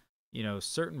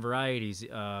 Certain varieties.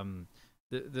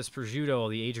 This prosciutto,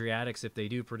 the Adriatics, if they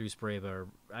do produce Braba, are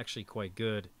actually quite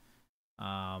good.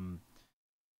 Um,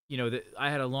 I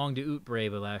had a Long de Oot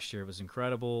Braba last year. It was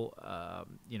incredible.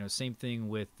 Same thing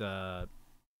with Moro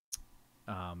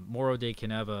de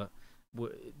Caneva.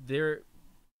 They're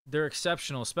they're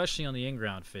exceptional, especially on the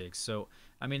in-ground figs. So,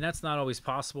 I mean, that's not always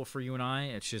possible for you and I.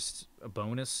 It's just a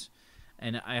bonus.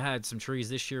 And I had some trees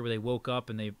this year where they woke up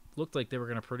and they looked like they were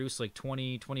going to produce like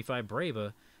 20, 25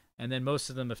 Brava, and then most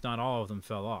of them, if not all of them,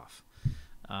 fell off.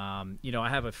 I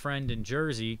have a friend in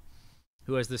Jersey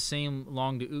who has the same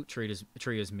long de oot tree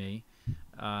as me.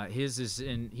 He's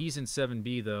in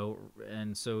 7B though,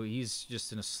 and so he's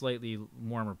just in a slightly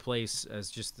warmer place as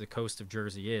just the coast of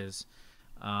Jersey is.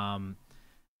 And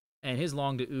his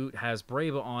long de oot has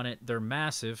Brava on it. They're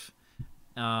massive.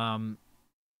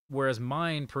 Whereas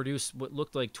mine produced what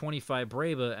looked like 25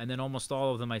 Brava, and then almost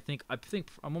all of them,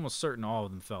 I'm almost certain all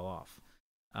of them fell off.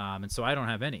 And so I don't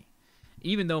have any.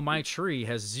 Even though my tree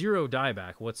has zero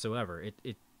dieback whatsoever,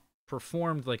 it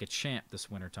performed like a champ this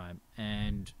wintertime.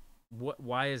 And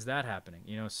why is that happening?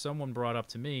 Someone brought up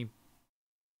to me,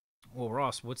 well,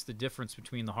 Ross, what's the difference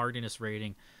between the hardiness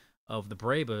rating of the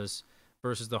Bravas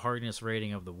versus the hardiness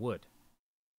rating of the wood?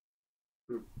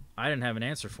 I didn't have an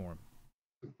answer for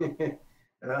him.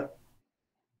 uh,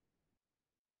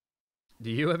 Do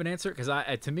you have an answer? Because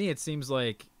to me, it seems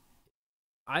like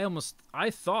I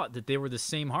thought that they were the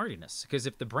same hardiness. Because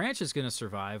if the branch is going to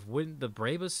survive, wouldn't the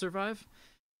Bravas survive?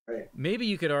 right. Maybe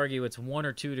you could argue it's 1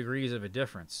 or 2 degrees of a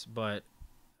difference, but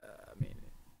I mean,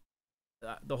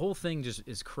 the whole thing just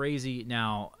is crazy.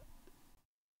 Now,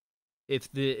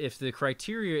 if the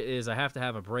criteria is I have to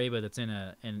have a Brava that's in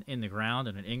the ground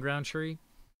and an in-ground tree,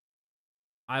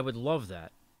 I would love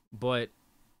that. But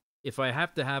if I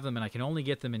have to have them and I can only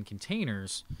get them in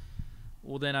containers,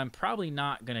 well, then I'm probably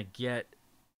not going to get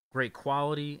great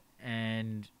quality,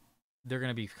 and they're going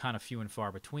to be kind of few and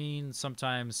far between.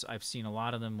 Sometimes I've seen a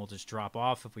lot of them will just drop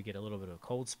off if we get a little bit of a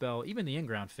cold spell. Even the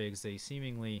in-ground figs,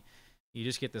 you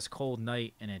just get this cold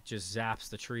night and it just zaps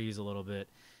the trees a little bit.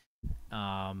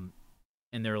 And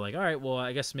they're like, all right, well,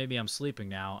 I guess maybe I'm sleeping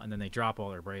now, and then they drop all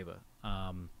their Brava.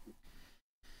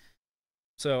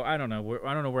 So I don't know.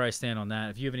 I don't know where I stand on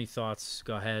that. If you have any thoughts,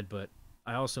 go ahead. But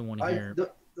I also want to hear.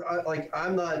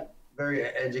 I'm not very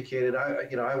educated.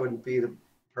 I wouldn't be the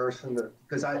person that,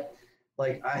 because I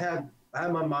have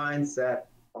my mind set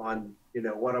on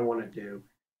what I want to do,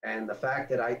 and the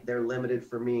fact that they're limited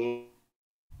for me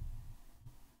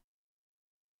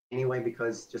anyway,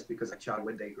 because I chog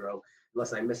when they grow,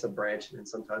 unless I miss a branch. And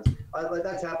sometimes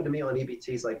that's happened to me on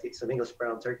EBTs, like some English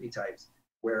brown turkey types,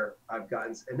 where I've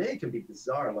gotten, and they can be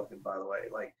bizarre looking, by the way.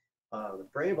 Like the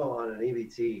Bravo on an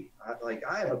EBT,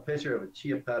 I have a picture of a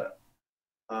Chiapetta,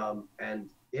 and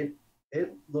it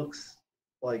looks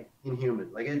like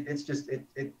inhuman. Like it's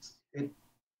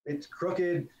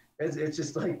crooked. It's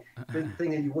just like the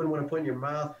thing that you wouldn't want to put in your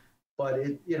mouth. But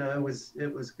it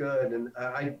was good, and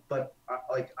I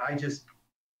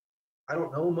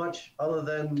don't know much other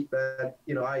than that.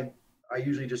 I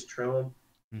usually just trim them,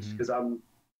 just because I'm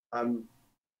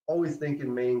always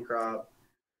thinking main crop.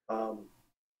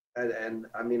 And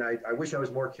I mean, I wish I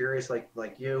was more curious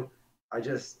like you. I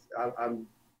guess I'm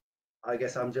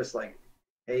just like,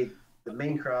 hey, the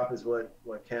main crop is what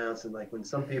counts. And like when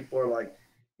some people are like,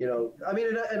 I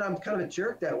mean, and I'm kind of a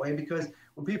jerk that way, because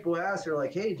when people ask, they're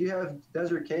like, hey, do you have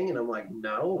Desert King? And I'm like,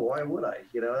 no, why would I?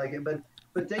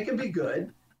 But they can be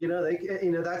good.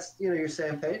 That's your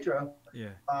San Pedro,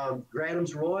 Yeah.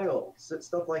 Granham's Royal,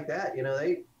 stuff like that.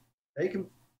 They can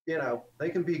they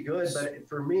can be good, but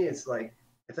for me, it's like,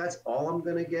 if that's all I'm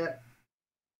gonna get,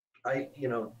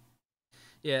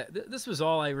 Yeah. This was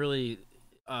all I really,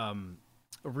 a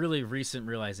really recent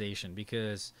realization,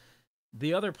 because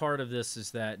the other part of this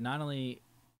is that not only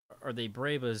are they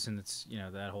Bravas and it's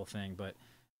that whole thing, but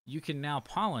you can now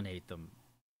pollinate them.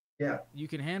 Yeah. You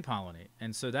can hand pollinate,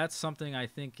 and so that's something I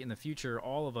think in the future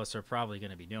all of us are probably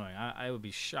going to be doing. I would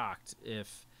be shocked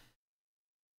if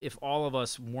if all of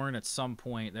us weren't at some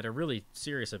point that are really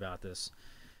serious about this,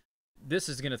 this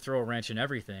is going to throw a wrench in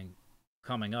everything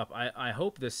coming up. I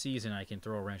hope this season I can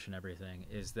throw a wrench in everything,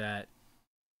 is that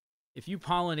if you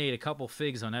pollinate a couple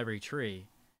figs on every tree,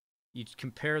 you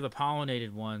compare the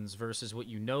pollinated ones versus what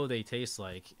you know they taste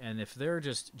like, and if they're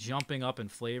just jumping up in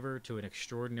flavor to an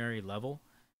extraordinary level,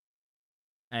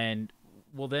 and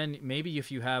well, then maybe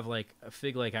if you have like a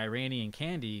fig like Iranian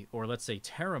candy, or let's say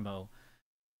Teramo,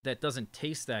 that doesn't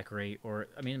taste that great, or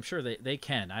I mean, I'm sure they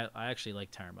can. I actually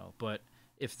like Teramo, but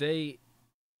if they're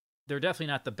definitely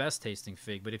not the best tasting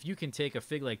fig. But if you can take a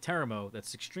fig like Teramo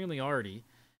that's extremely arty,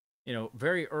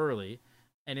 very early,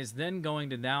 and is then going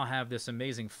to now have this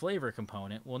amazing flavor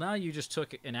component, well, now you just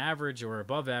took an average or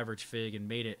above average fig and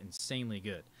made it insanely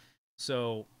good.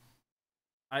 So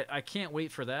I can't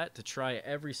wait for that, to try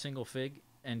every single fig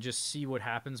and just see what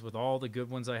happens with all the good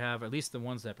ones I have, at least the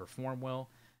ones that perform well.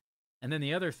 And then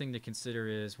the other thing to consider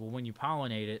is, well, when you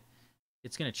pollinate it,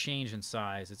 it's going to change in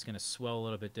size. It's going to swell a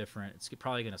little bit different. It's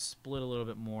probably going to split a little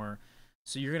bit more.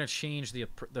 So you're going to change the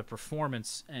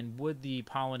performance. And would the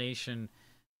pollination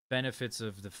benefits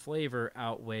of the flavor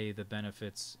outweigh the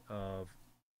benefits of,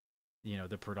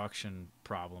 the production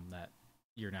problem that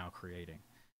you're now creating,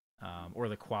 or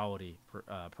the quality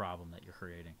problem that you're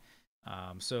creating?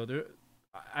 So there,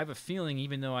 I have a feeling,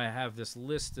 even though I have this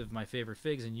list of my favorite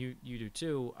figs, and you do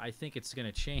too, I think it's going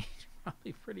to change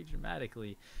probably pretty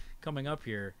dramatically coming up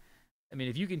here. I mean,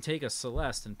 if you can take a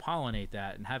Celeste and pollinate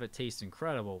that and have it taste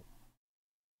incredible,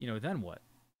 then what?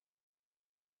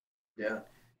 Yeah.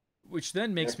 Which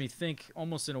then makes me think,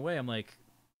 almost in a way, I'm like,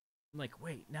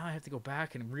 wait, now I have to go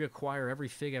back and reacquire every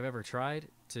fig I've ever tried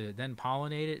to then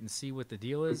pollinate it and see what the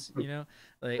deal is,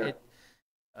 like Yeah. it.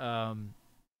 I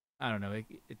don't know.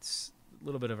 It's a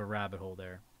little bit of a rabbit hole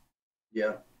there.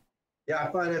 Yeah. Yeah,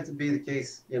 I find that to be the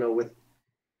case,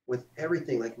 with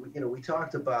everything. Like, we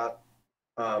talked about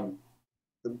um,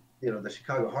 the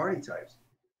Chicago Hardy types,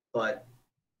 but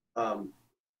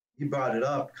you brought it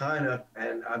up kind of,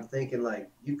 and I'm thinking like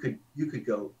you could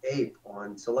go ape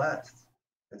on Celeste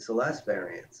and Celeste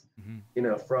variants,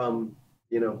 from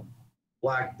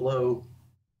black blue,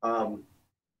 um,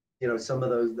 some of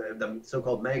those the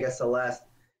so-called Mega Celeste,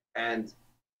 and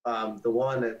the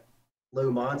one that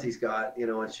Lou Monty's got,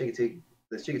 on Chickadee,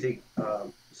 the Chickadee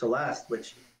Celeste,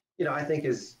 which I think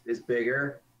is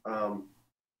bigger, and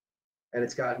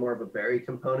it's got more of a berry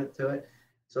component to it.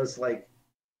 So it's like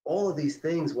all of these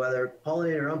things, whether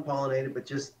pollinated or unpollinated, but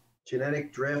just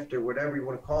genetic drift or whatever you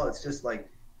want to call it, it's just like,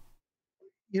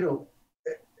 you know,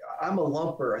 I'm a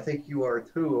lumper. I think you are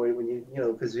too.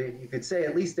 When because you could say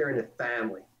at least they're in a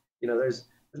family. There's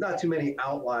not too many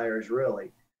outliers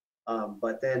really.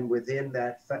 But then within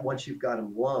that, once you've got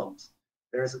them lumped,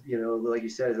 there's, like you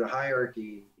said, there's a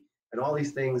hierarchy and all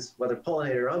these things, whether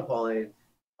pollinated or unpollinated.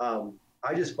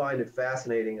 I just find it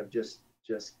fascinating of just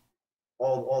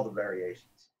all the variations.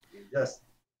 Just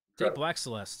take Black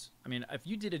Celeste. I mean, if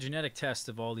you did a genetic test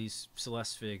of all these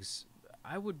Celeste figs,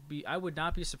 I would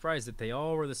not be surprised that they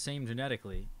all were the same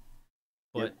genetically,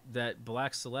 but that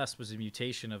Black Celeste was a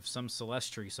mutation of some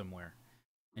Celeste tree somewhere,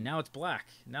 and now it's black.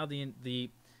 Now the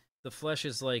flesh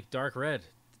is like dark red.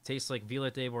 It tastes like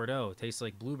Violet de Bordeaux. It tastes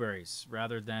like blueberries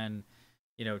rather than,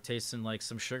 tasting like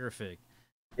some sugar fig.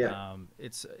 Yeah.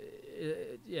 It's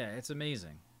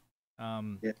amazing.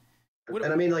 Yeah.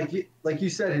 And I mean, like you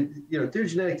said, through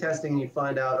genetic testing, you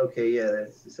find out, okay, yeah,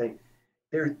 that's the same.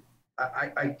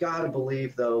 I gotta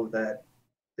believe though that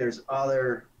there's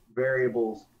other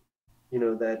variables,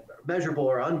 that are measurable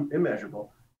or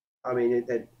immeasurable. I mean,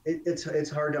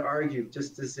 it's hard to argue.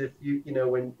 Just as if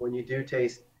when you do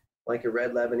taste like a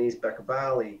red Lebanese Becker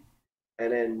Valley,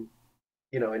 and then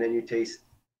you taste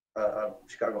a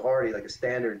Chicago Hardy, like a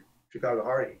standard Chicago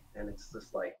Hardy, and it's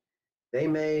just like they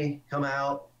may come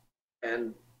out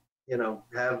and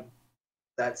have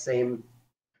that same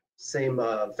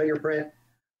fingerprint,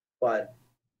 but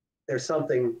there's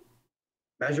something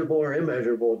measurable or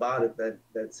immeasurable about it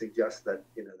that suggests that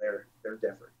they're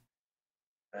different.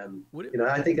 And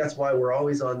I think that's why we're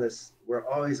always on this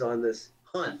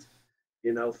hunt,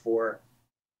 for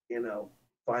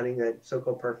finding that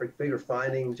so-called perfect figure,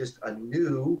 finding just a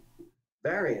new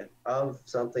variant of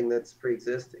something that's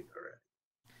pre-existing already.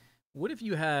 What if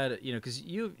you had, because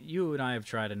you and I have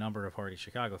tried a number of Hardy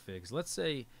Chicago figs. Let's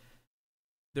say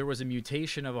there was a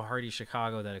mutation of a Hardy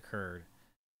Chicago that occurred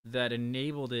that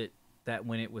enabled it, that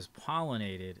when it was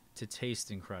pollinated, to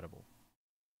taste incredible.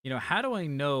 How do I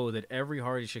know that every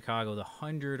Hardy Chicago, the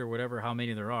 100 or whatever, how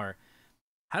many there are,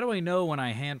 how do I know when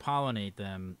I hand pollinate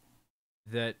them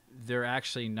that they're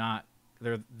actually not,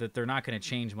 they're not going to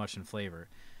change much in flavor?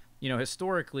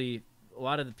 Historically, a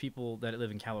lot of the people that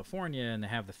live in California and they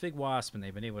have the fig wasp and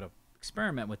they've been able to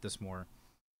experiment with this more,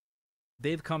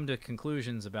 they've come to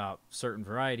conclusions about certain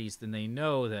varieties. Then they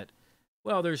know that,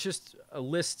 well, there's just a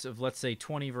list of, let's say,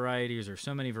 20 varieties or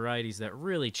so many varieties that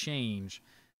really change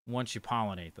once you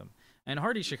pollinate them. And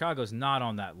Hardy Chicago's not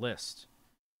on that list.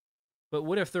 But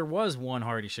what if there was one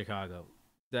Hardy Chicago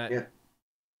that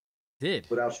did?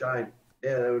 Would outshine.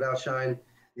 Yeah, that would outshine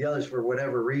the others for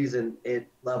whatever reason. It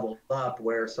leveled up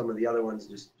where some of the other ones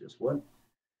just wouldn't.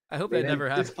 I hope that never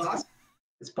happens.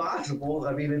 It's possible.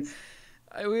 I mean,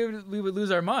 we would lose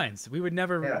our minds. We would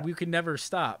never. We could never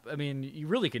stop. I mean, you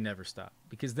really could never stop,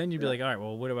 because then you'd be like, all right,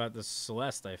 well, what about the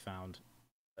Celeste I found?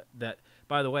 That,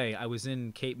 by the way, I was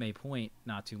in Cape May Point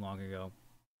not too long ago.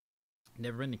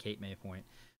 Never been to Cape May Point.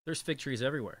 There's fig trees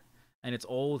everywhere, and it's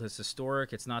old, it's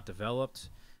historic, it's not developed,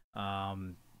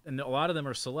 and a lot of them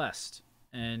are Celeste.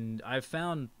 And I've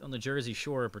found on the Jersey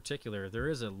Shore in particular, there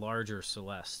is a larger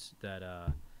Celeste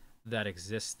that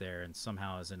exists there, and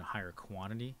somehow is in a higher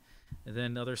quantity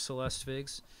than other Celeste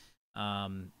figs.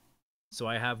 So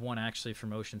I have one actually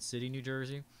from Ocean City, New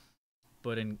Jersey,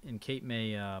 but in Cape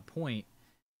May Point,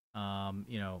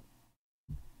 you know,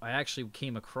 I actually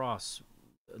came across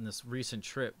in this recent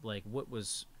trip, like, what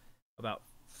was about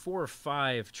 4 or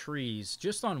 5 trees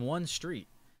just on one street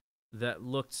that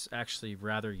looked actually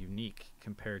rather unique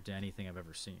compared to anything I've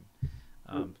ever seen.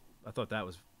 I thought that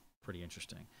was pretty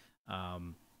interesting.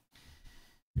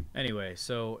 Anyway,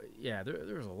 so yeah,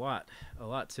 there's a lot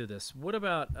to this. What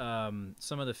about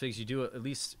some of the figs you do? At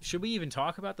least, should we even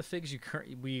talk about the figs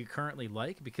we currently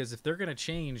like? Because if they're going to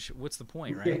change, what's the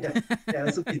point, right?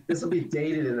 Yeah, this will be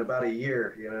dated in about a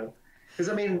year, you know. Because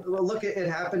I mean, look, it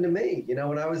happened to me. You know,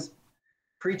 when I was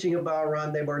preaching about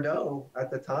Ronde Bordeaux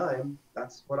at the time,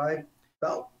 that's what I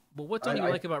felt. Well, what don't you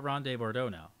like about Ronde Bordeaux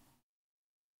now?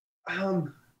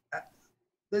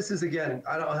 This is, again,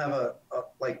 I don't have a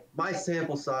like, my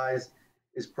sample size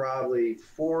is probably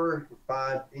 4 or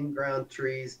 5 in-ground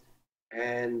trees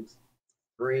and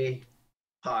 3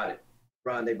 potted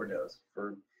Ronde Bordeaux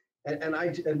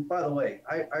and by the way,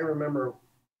 I remember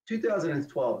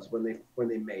 2012 is when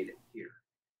they made it here.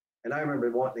 And I remember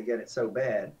wanting to get it so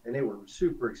bad, and they were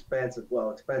super expensive.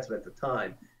 Well, expensive at the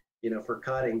time, you know, for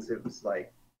cuttings. It was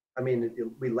like, I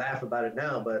mean, we laugh about it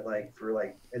now, but like,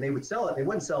 and they would sell it. They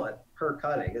wouldn't sell it per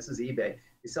cutting. This is eBay.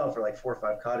 You sell it for like 4 or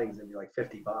 5 cuttings and be like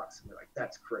 $50, and they're like,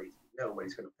 that's crazy.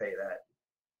 Nobody's going to pay that.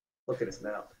 Look at us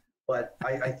now. But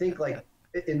I think, like,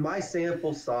 in my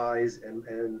sample size and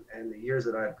the years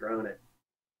that I've grown it,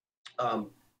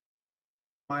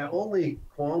 my only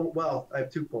qualm, well, I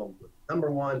have 2 qualms.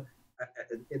 Number one,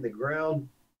 in the ground,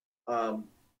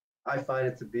 I find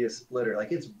it to be a splitter.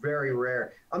 Like, it's very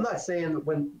rare. I'm not saying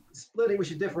when splitting, we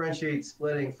should differentiate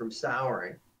splitting from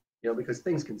souring, you know, because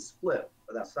things can split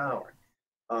without souring.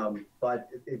 But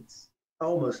it's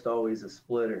almost always a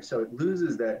splitter. So it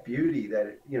loses that beauty that,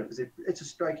 it, you know, because it's a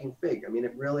striking fig. I mean,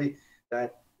 it really,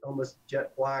 that almost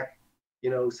jet black, you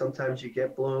know, sometimes you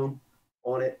get bloom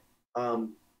on it.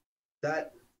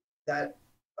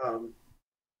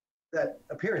 That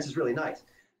appearance is really nice.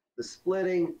 The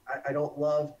splitting, I don't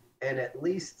love, and at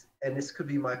least, and this could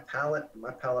be my palate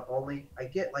only, I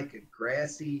get like a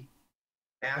grassy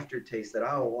aftertaste that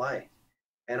I don't like.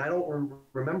 And I don't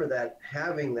remember that,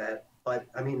 having that, but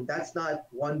I mean, that's not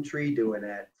one tree doing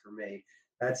that for me.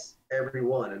 That's every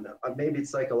one. And maybe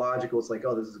it's psychological. It's like,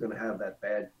 oh, this is going to have that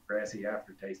bad grassy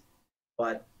aftertaste.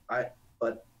 But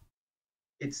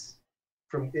it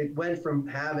went from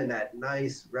having that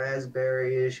nice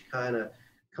raspberry-ish kind of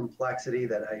complexity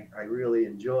that I really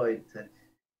enjoyed to,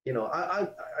 you know, I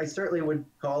certainly would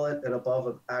call it an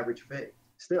above average fig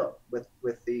still, with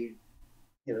the,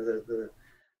 you know, the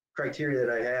criteria that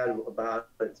I had about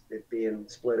it being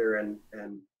splitter and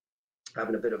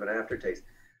having a bit of an aftertaste.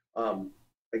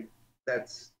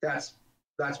 That's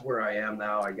where I am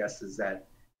now, I guess, is that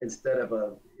instead of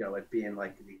it being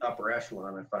like the upper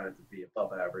echelon, I find it to be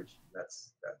above average.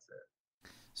 That's it.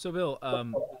 So, Bill,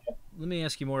 let me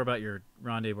ask you more about your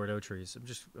Ronde Bordeaux trees.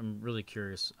 I'm really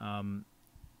curious.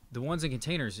 The ones in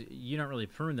containers, you don't really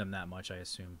prune them that much, I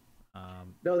assume.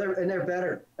 No, they're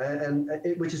better,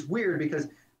 which is weird, because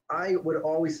I would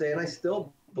always say, and I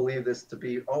still believe this to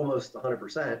be almost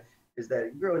 100%, is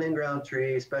that you grow an in-ground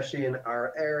tree, especially in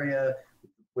our area,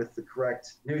 with the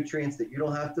correct nutrients, that you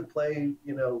don't have to play,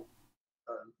 you know,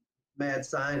 mad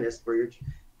scientist where you're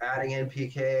adding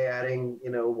NPK, adding, you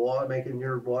know, water, making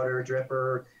your water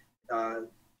dripper,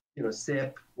 you know,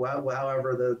 sip,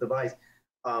 however the device.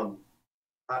 I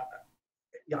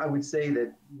would say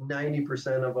that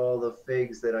 90% of all the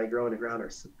figs that I grow in the ground are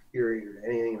superior to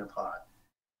anything in a pot,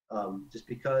 just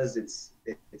because it's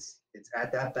it's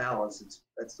at that balance.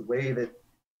 That's the way that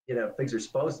figs are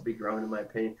supposed to be grown, in my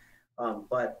opinion.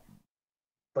 But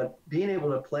being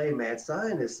able to play mad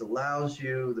scientist allows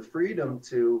you the freedom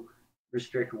to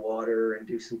restrict water and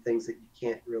do some things that you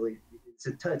can't really.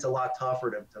 It's a lot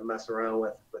tougher to mess around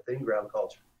with in-ground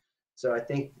culture. So I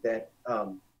think that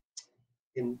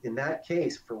in that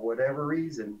case, for whatever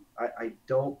reason, I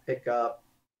don't pick up.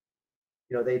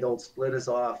 They don't split as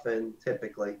often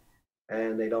typically,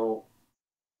 and they don't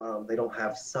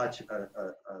have such a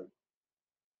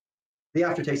the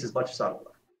aftertaste is much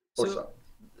subtler. So,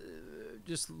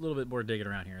 just a little bit more digging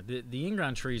around here. The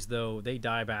in-ground trees, though, they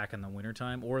die back in the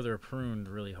wintertime, or they're pruned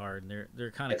really hard. And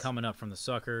they're kind of coming up from the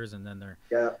suckers, and then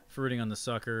they're fruiting on the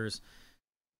suckers.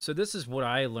 So this is what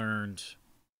I learned.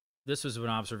 This was an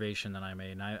observation that I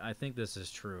made, and I think this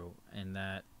is true, in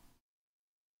that,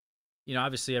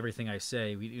 obviously everything I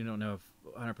say, we don't know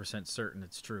if 100% certain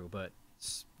it's true, but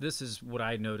this is what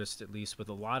I noticed, at least with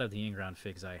a lot of the in-ground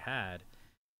figs I had.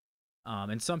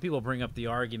 And some people bring up the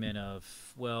argument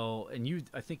of, well, and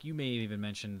I think you may have even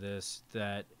mentioned this,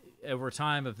 that over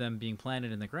time of them being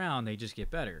planted in the ground, they just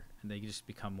get better and they just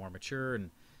become more mature.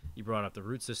 And you brought up the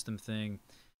root system thing.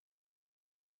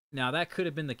 Now that could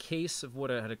have been the case of what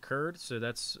had occurred, so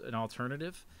that's an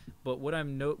alternative. But what I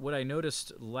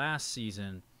noticed last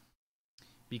season,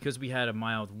 because we had a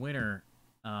mild winter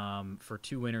for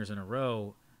 2 winters in a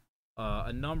row,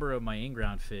 a number of my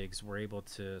in-ground figs were able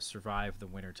to survive the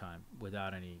wintertime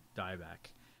without any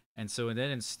dieback. And so then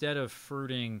instead of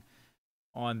fruiting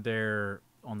on the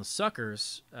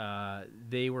suckers,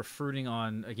 they were fruiting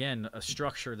on, again, a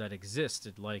structure that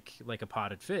existed like a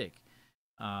potted fig,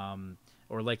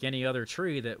 or like any other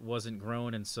tree that wasn't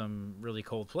grown in some really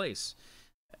cold place.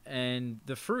 And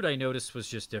the fruit I noticed was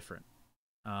just different.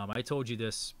 I told you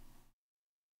this,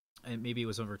 and maybe it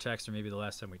was over text or maybe the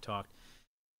last time we talked,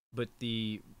 but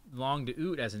the long de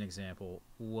oot, as an example,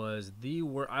 was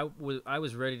I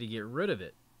was ready to get rid of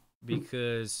it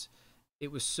because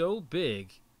it was so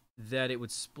big that it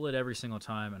would split every single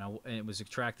time, and it was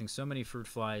attracting so many fruit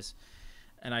flies,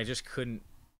 and I just couldn't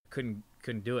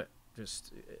do it.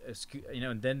 Just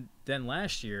and then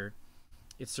last year,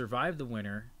 it survived the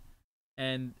winter,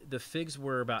 and the figs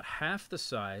were about half the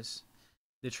size.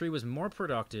 The tree was more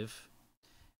productive,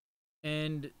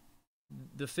 and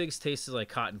the figs tasted like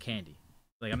cotton candy.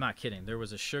 Like, I'm not kidding. There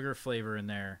was a sugar flavor in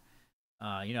there.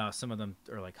 Some of them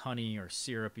are like honey or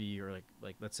syrupy, or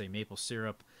like let's say maple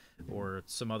syrup or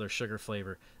some other sugar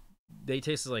flavor. They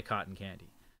tasted like cotton candy.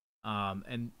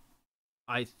 And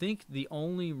I think the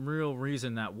only real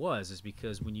reason that is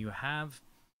because when you have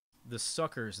the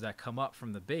suckers that come up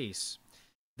from the base,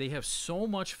 they have so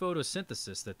much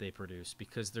photosynthesis that they produce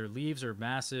because their leaves are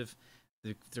massive.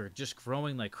 They're just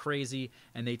growing like crazy,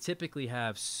 and they typically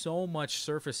have so much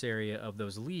surface area of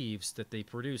those leaves that they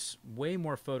produce way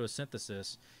more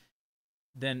photosynthesis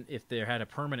than if they had a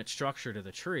permanent structure to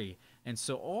the tree. And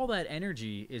so all that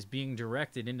energy is being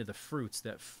directed into the fruits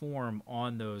that form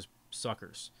on those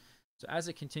suckers. So as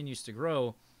it continues to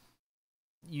grow,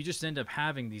 you just end up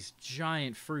having these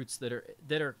giant fruits that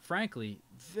are frankly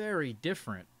very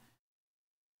different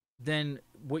than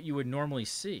what you would normally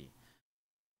see.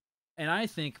 And I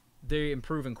think they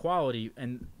improve in quality,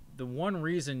 and the one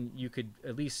reason you could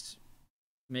at least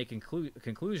make a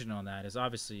conclusion on that is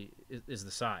obviously is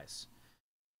the size.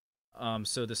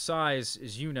 So the size,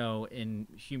 as you know, in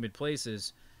humid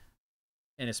places,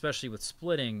 and especially with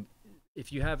splitting,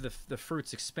 if you have the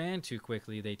fruits expand too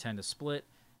quickly, they tend to split.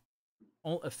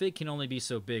 A fig can only be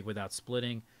so big without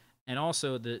splitting, and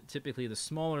also typically the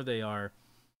smaller they are,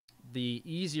 the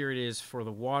easier it is for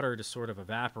the water to sort of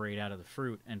evaporate out of the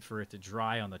fruit and for it to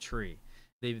dry on the tree.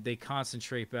 They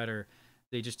concentrate better.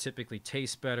 They just typically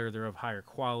taste better. They're of higher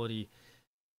quality.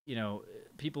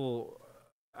 People,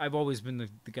 I've always been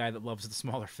the guy that loves the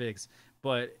smaller figs,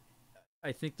 but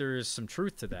I think there is some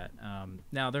truth to that.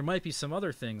 Now, there might be some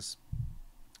other things,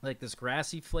 like this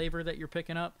grassy flavor that you're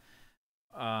picking up.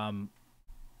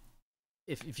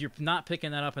 If you're not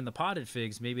picking that up in the potted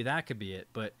figs, maybe that could be it.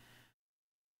 But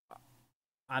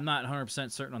I'm not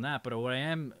 100% certain on that. But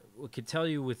what could tell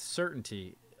you with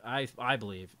certainty, I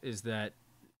believe, is that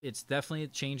it's definitely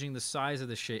changing the size of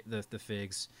the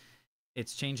figs.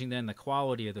 It's changing then the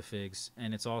quality of the figs,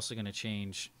 and it's also going to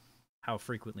change how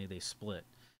frequently they split.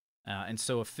 And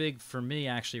so a fig, for me,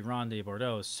 actually, Ronde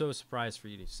Bordeaux, is so surprised for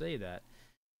you to say that,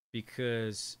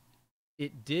 because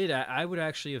it did. I would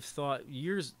actually have thought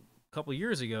a couple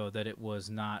years ago that it was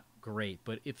not great.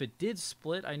 But if it did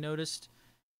split, I noticed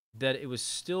that it was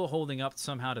still holding up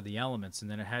somehow to the elements, and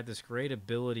then it had this great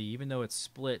ability, even though it's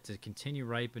split, to continue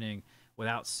ripening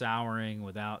without souring,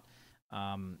 without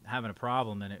having a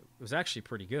problem, and it was actually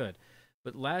pretty good.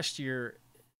 But last year,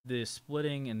 the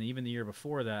splitting and even the year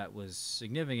before that was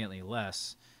significantly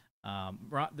less.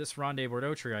 This Ronde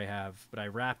Bordeaux tree I have, but I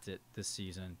wrapped it this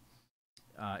season,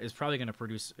 is probably going to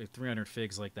produce 300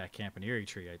 figs like that Campanile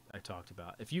tree I talked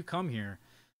about. If you come here,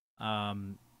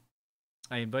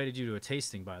 I invited you to a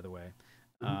tasting, by the way.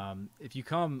 If you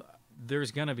come,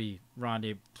 there's going to be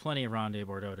plenty of Ronde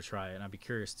Bordeaux to try, and I'd be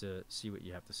curious to see what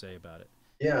you have to say about it.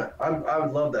 Yeah, I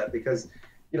would love that because,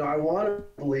 I want to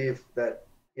believe that,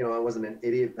 I wasn't an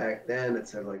idiot back then that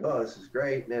said like, oh, this is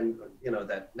great. And then,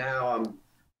 that now I'm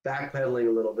backpedaling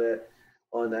a little bit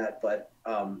on that. But,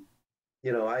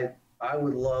 I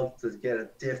would love to get a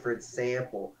different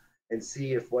sample and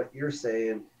see if what you're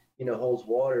saying, holds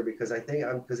water because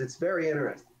because it's very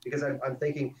interesting because I'm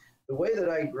thinking the way that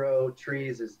I grow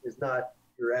trees is not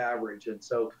your average. And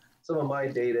so some of my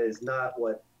data is not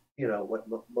what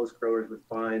most growers would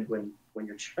find when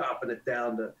you're chopping it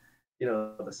down to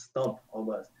the stump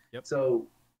almost. Yep. So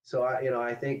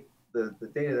I think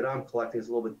the data that I'm collecting is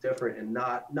a little bit different and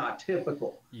not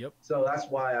typical. Yep. So that's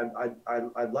why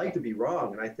I'd like to be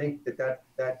wrong, and I think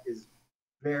that is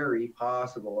very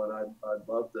possible, and I'd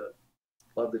love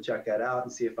to check that out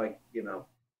and see if I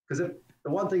because the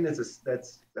one thing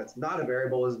that's not a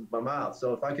variable is my mouth.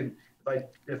 So if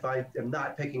I am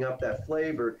not picking up that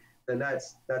flavor, then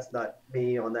that's not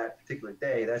me on that particular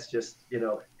day. That's just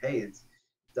hey, it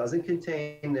doesn't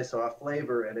contain this off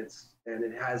flavor, and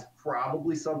it has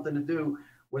probably something to do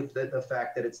with the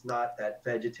fact that it's not that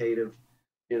vegetative,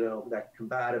 that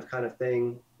combative kind of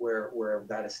thing where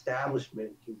that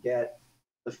establishment can get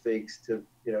the figs to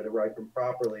ripen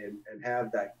properly and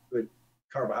have that good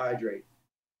carbohydrate.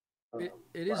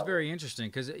 It is very interesting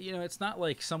because it's not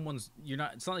like it's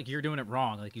not like you're doing it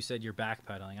wrong. Like you said, you're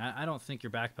backpedaling. I don't think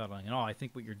you're backpedaling at all. I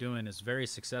think what you're doing is very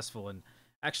successful and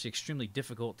actually extremely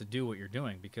difficult to do what you're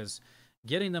doing because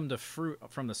getting them to fruit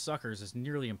from the suckers is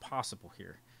nearly impossible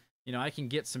here. I can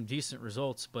get some decent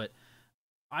results, but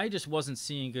I just wasn't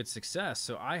seeing good success,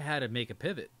 so I had to make a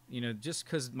pivot. Just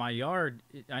because my yard,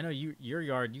 I know your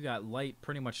yard, you got light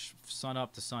pretty much sun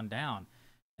up to sun down,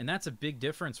 and that's a big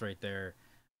difference right there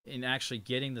in actually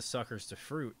getting the suckers to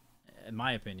fruit, in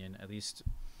my opinion, at least.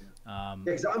 Yeah,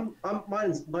 because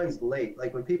mine's late.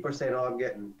 Like when people are saying, "Oh, I'm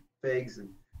getting figs," and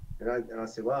I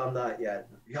say, "Well, I'm not yet."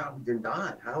 Yeah, you're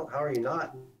not. How are you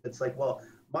not? It's like, well,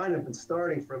 mine have been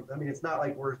starting from. I mean, it's not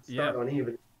like we're starting on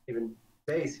even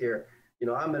base here.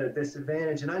 I'm at a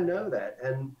disadvantage, and I know that.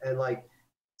 And like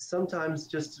sometimes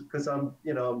just because I'm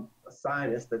a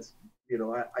scientist, that's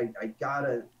I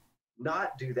gotta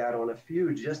not do that on a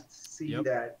few just to see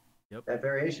that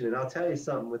variation. And I'll tell you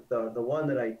something with the one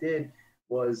that I did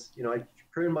was I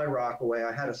pruned my rockaway.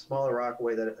 I had a smaller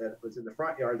rockaway that was in the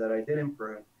front yard that I didn't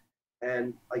prune,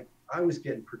 and like I was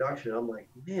getting production. I'm like,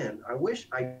 man, I wish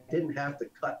I didn't have to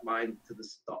cut mine to the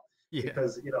stump. Yeah.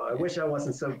 Because I wish I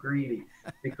wasn't so greedy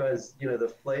because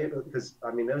the flavor, because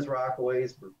I mean those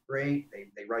rockaways were great.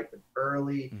 They ripened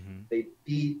early. Mm-hmm. They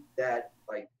beat that,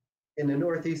 like in the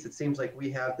Northeast it seems like we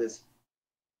have this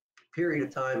period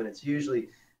of time, and it's usually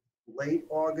late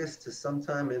August to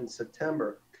sometime in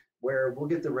September where we'll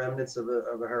get the remnants of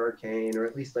a hurricane or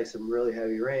at least like some really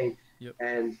heavy rain. Yep.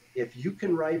 And if you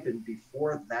can ripen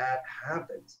before that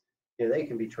happens, they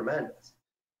can be tremendous.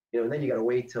 And then you got to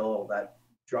wait till that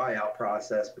dry out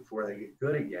process before they get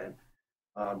good again.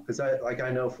 Because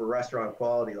I know for restaurant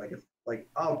quality, like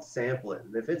I'll sample it,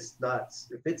 and if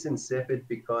it's insipid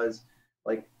because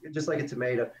just like a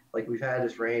tomato, like we've had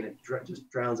this rain, it just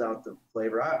drowns out the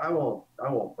flavor. I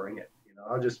won't bring it.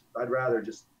 I'd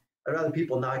rather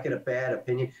people not get a bad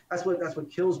opinion. That's what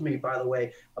kills me, by the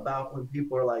way, about when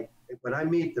people are like, when I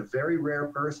meet the very rare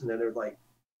person and they're like,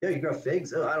 yeah, you grow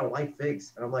figs? Oh, I don't like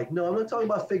figs. And I'm like, no, I'm not talking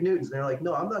about fig Newtons. And they're like,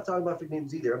 no, I'm not talking about fig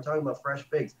Newtons either. I'm talking about fresh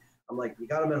figs. I'm like, you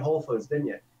got them at Whole Foods, didn't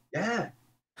you? Yeah.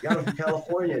 You got them from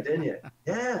California, didn't you?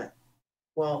 Yeah.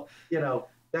 Well,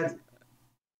 that's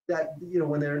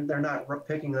when they're not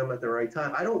picking them at the right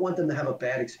time. I don't want them to have a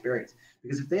bad experience,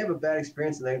 because if they have a bad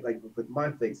experience and they like with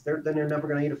my figs, then they're never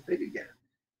going to eat a fig again.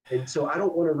 And so I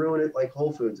don't want to ruin it like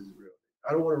Whole Foods is ruining it.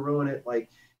 I don't want to ruin it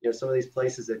like some of these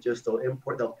places that just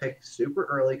they'll pick super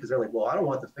early because they're like, well, I don't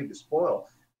want the fig to spoil.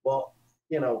 Well,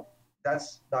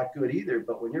 that's not good either.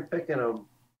 But when you're picking them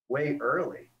way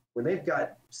early, when they've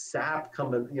got sap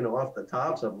coming, off the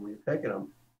tops of them, when you're picking them,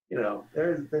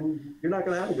 then you're not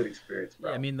going to have a good experience.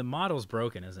 Bro. Yeah, I mean, the model's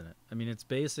broken, isn't it? I mean, it's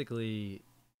basically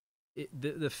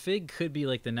the fig could be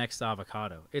like the next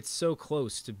avocado. It's so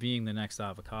close to being the next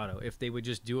avocado if they would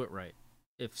just do it right.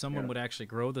 If someone would actually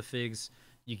grow the figs,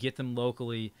 you get them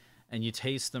locally, and you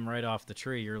taste them right off the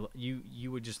tree,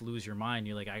 you would just lose your mind.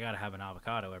 You're like, I gotta have an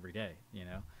avocado every day, you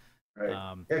know. Right.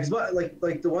 Yeah, because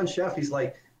like the one chef, he's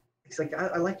like,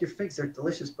 I like your figs. They're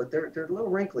delicious, but they're a little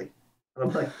wrinkly. And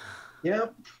I'm like,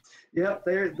 yep, yep,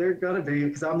 they're gonna be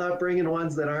because I'm not bringing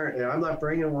ones that aren't. You know, I'm not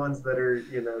bringing ones that are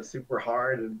super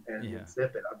hard and Yeah.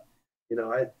 insipid.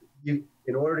 You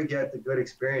in order to get the good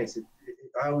experience,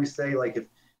 I always say like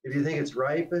if you think it's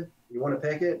ripe, you want to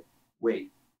pick it,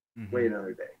 wait, Hmm. wait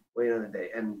another day, wait another day,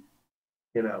 and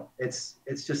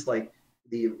it's just like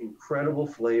the incredible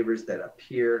flavors that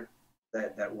appear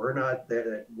that were not there,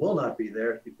 that will not be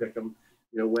there if you pick them,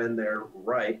 when they're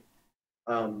ripe.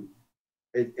 Um,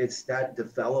 it's that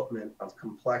development of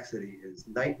complexity is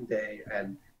night and day,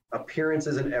 and appearance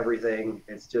isn't everything.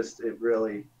 It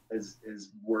really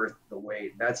is worth the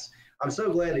wait. I'm so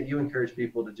glad that you encourage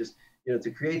people to just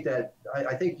to create that.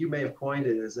 I think you may have coined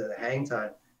it as a hang time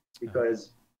Uh-huh.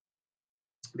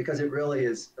 because it really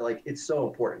is like it's so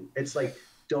important. It's like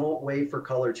don't wait for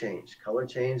color change. Color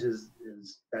change is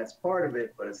that's part of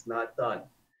it, but it's not done.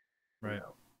 You Right.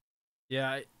 know.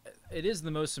 Yeah, it is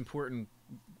the most important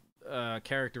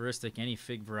characteristic any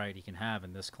fig variety can have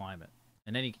in this climate,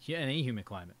 in any humid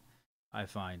climate. I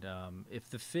find if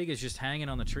the fig is just hanging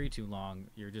on the tree too long,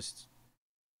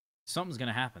 something's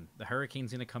gonna happen. The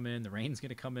hurricane's gonna come in, the rain's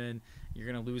gonna come in. You're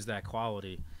gonna lose that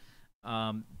quality.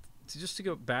 Um, just to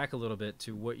go back a little bit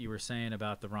to what you were saying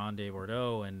about the Ronde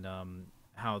Bordeaux and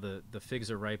how the figs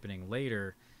are ripening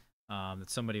later. That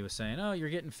somebody was saying, "Oh, you're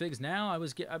getting figs now.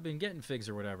 I've been getting figs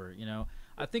or whatever."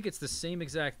 I think it's the same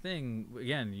exact thing.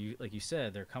 Again, like you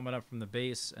said, they're coming up from the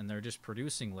base and they're just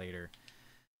producing later.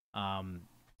 Um,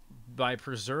 by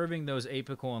preserving those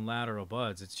apical and lateral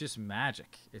buds, it's just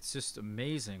magic. It's just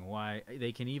amazing why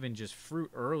they can even just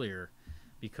fruit earlier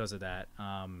because of that.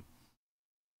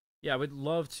 Yeah, I would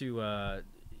love to.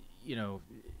 You know,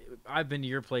 I've been to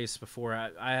your place before.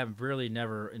 I have really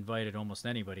never invited almost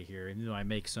anybody here, even though I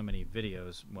make so many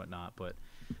videos and whatnot. But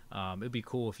it'd be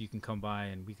cool if you can come by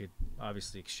and we could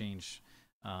obviously exchange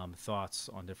thoughts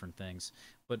on different things.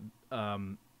 But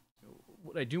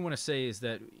what I do want to say is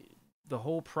that the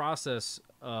whole process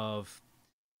of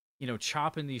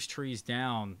chopping these trees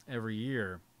down every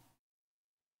year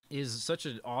is such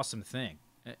an awesome thing.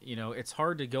 It's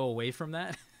hard to go away from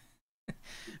that.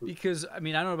 Because I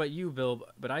mean, I don't know about you, Bill,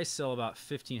 but I sell about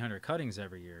 1,500 cuttings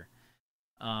every year,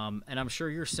 and I'm sure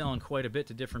you're selling quite a bit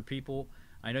to different people.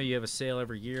 I know you have a sale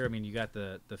every year. I mean, you got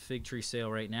the fig tree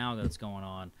sale right now that's going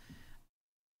on.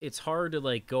 It's hard to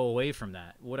like go away from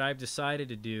that. What I've decided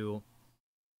to do,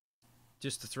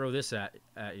 just to throw this at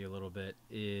you a little bit,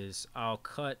 is I'll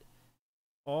cut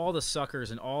all the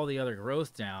suckers and all the other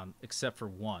growth down except for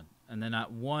one, and then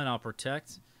that one I'll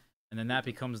protect, and then that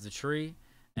becomes the tree,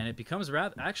 and it becomes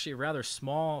actually a rather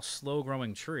small,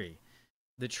 slow-growing tree.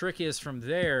 The trick is from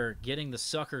there getting the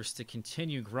suckers to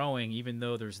continue growing, even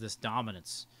though there's this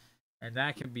dominance, and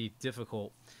that can be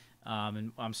difficult.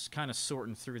 And I'm kind of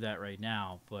sorting through that right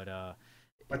now, but I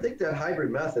think that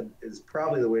hybrid method is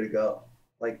probably the way to go.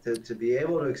 Like to be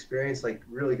able to experience like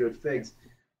really good figs,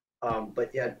 but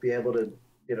yet be able to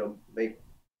make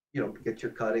get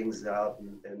your cuttings out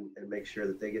and make sure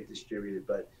that they get distributed.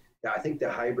 But yeah, I think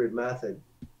the hybrid method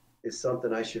is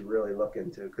something I should really look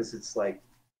into because it's like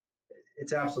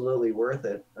it's absolutely worth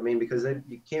it. I mean, because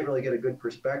you can't really get a good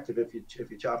perspective if you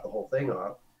chop the whole thing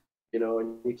off, and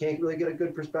you can't really get a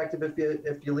good perspective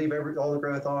if you leave all the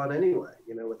growth on anyway,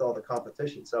 with all the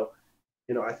competition. So,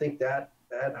 I think that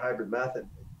hybrid method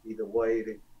would be the way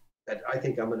that I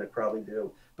think I'm going to probably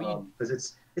do but you because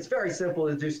it's very simple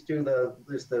to just do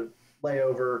the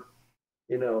layover,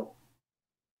 you know,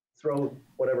 throw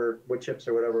whatever wood chips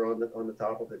or whatever on the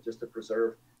top of it just to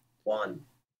preserve one.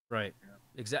 right. Yeah.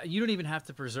 Exactly. You don't even have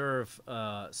to preserve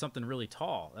something really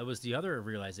tall. That was the other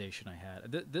realization I had.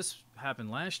 This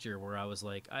happened last year where I was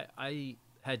like, I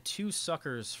had two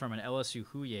suckers from an LSU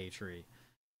Huye tree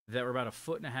that were about a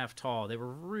foot and a half tall. They were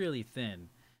really thin,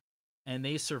 and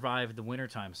they survived the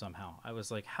wintertime somehow. I was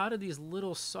like, how did these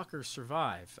little suckers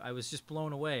survive? I was just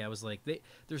blown away. I was like,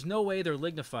 there's no way they're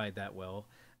lignified that well.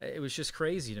 It was just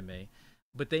crazy to me.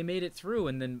 But they made it through,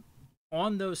 and then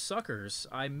on those suckers,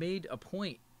 I made a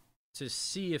point to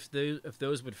see if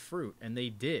those would fruit, and they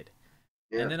did.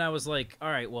 And Yeah. then I was like, all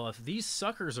right, well, if these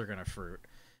suckers are gonna fruit,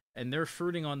 and they're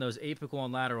fruiting on those apical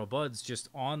and lateral buds just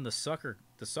on the sucker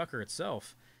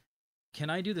itself, can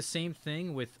I do the same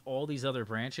thing with all these other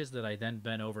branches that I then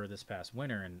bent over this past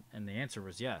winter? And the answer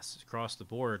was yes, across the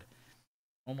board.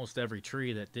 Almost every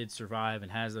tree that did survive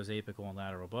and has those apical and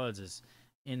lateral buds is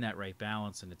in that right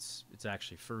balance, and it's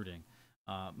actually fruiting.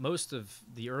 Most of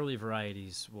the early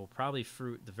varieties will probably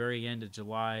fruit the very end of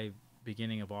July,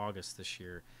 beginning of August this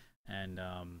year, and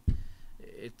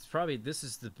it's probably this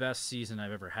is the best season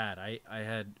I've ever had. I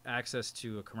had access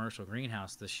to a commercial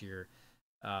greenhouse this year,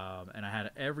 and I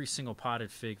had every single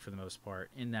potted fig for the most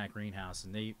part in that greenhouse,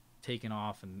 and they taken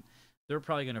off, and they're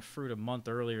probably going to fruit a month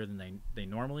earlier than they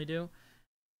normally do.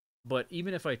 But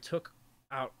even if I took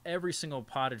out every single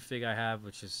potted fig I have,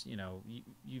 which is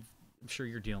you've I'm sure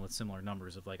you're dealing with similar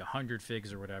numbers of like 100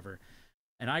 figs or whatever,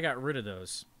 and I got rid of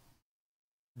those,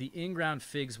 the in-ground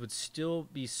figs would still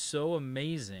be so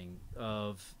amazing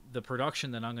of the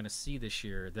production that I'm going to see this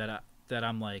year that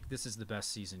I'm like, this is the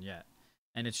best season yet.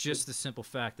 And it's just the simple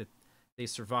fact that they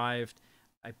survived.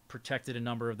 I protected a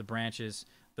number of the branches.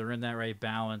 They're in that right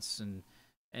balance, and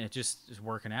it just is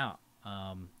working out.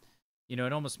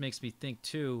 It almost makes me think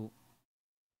too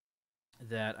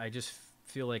that I just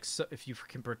feel like if you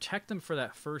can protect them for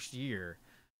that first year,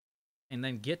 and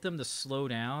then get them to slow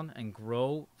down and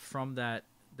grow from that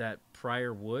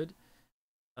prior wood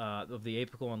of the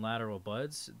apical and lateral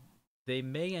buds, they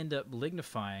may end up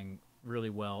lignifying really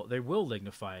well. They will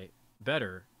lignify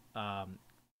better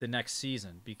the next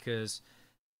season because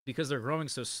they're growing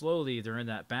so slowly. They're in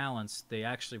that balance. They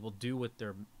actually will do what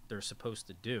they're supposed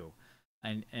to do.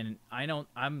 And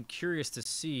I'm curious to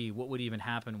see what would even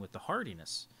happen with the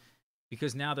hardiness,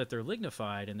 because now that they're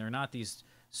lignified and they're not these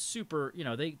super,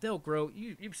 they'll grow.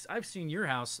 I've seen your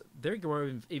house; they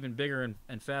grow even bigger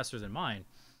and faster than mine.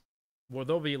 Well,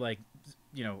 they'll be like,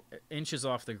 inches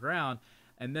off the ground,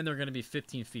 and then they're going to be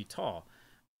 15 feet tall.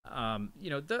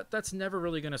 That's never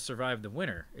really going to survive the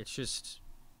winter. It's just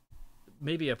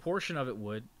maybe a portion of it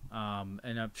would,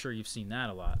 and I'm sure you've seen that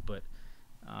a lot. But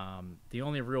the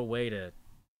only real way to,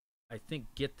 I think,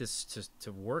 get this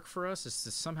to work for us is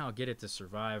to somehow get it to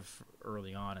survive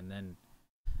early on, and then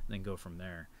go from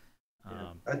there.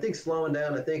 I think slowing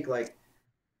down. I think like,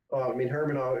 oh, I mean,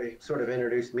 Hormonal sort of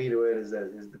introduced me to it as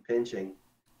the pinching,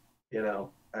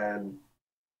 and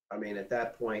I mean at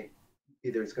that point,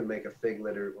 either it's going to make a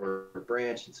figlet or a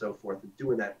branch and so forth. And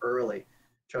doing that early,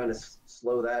 trying to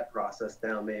slow that process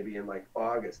down maybe in like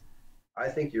August. I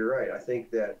think you're right. I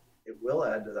think that it will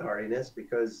add to the hardiness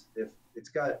because if it's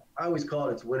got, I always call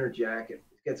it its winter jacket.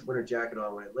 It gets winter jacket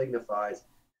on when it lignifies.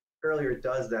 Earlier it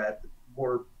does that,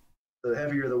 the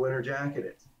heavier the winter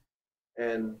jacket is.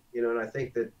 And and I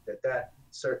think that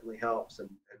certainly helps. And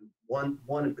one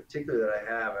in particular that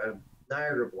I have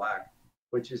Niagara Black,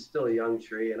 which is still a young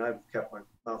tree, and I've kept my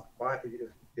mouth quiet,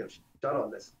 shut on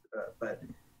this. But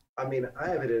I mean, I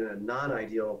have it in a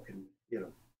non-ideal,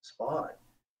 spot,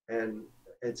 and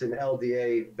it's an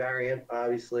LDA variant,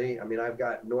 obviously. I mean, I've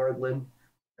got Nordland,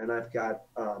 and I've got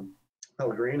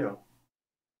Pellegrino,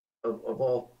 of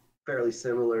all fairly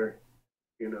similar,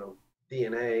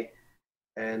 DNA,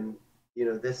 and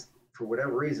this, for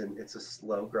whatever reason, it's a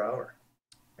slow grower,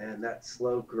 and that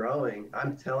slow growing,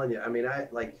 I'm telling you, I mean,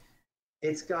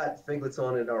 it's got figlets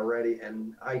on it already,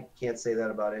 and I can't say that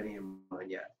about any of mine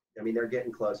yet. I mean, they're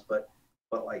getting close, but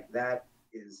like that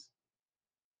is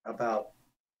about,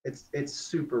 it's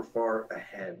super far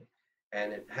ahead,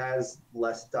 and it has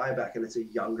less dieback, and it's a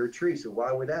younger tree. So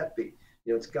why would that be?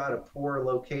 It's got a poor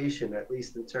location, at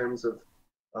least in terms of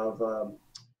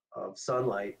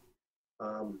sunlight.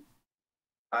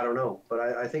 I don't know, but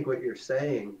I think what you're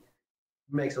saying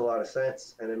makes a lot of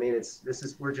sense. And I mean,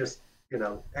 we're just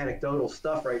anecdotal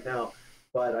stuff right now,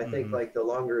 but I think like the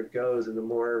longer it goes and the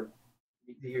more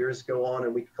the years go on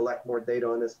and we collect more data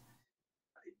on this,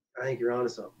 I think you're onto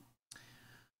something.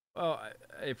 Well,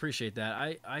 I appreciate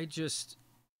that. I just,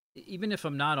 even if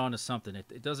I'm not onto something,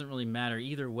 it doesn't really matter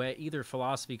either way, either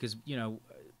philosophy, because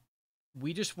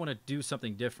we just want to do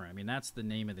something different. I mean, that's the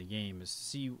name of the game, is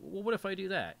see, well, what if I do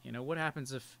that? What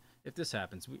happens if this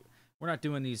happens? We're not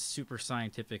doing these super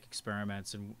scientific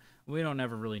experiments, and we don't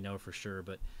ever really know for sure.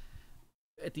 But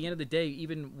at the end of the day,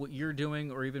 even what you're doing,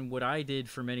 or even what I did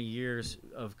for many years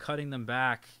of cutting them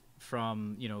back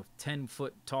from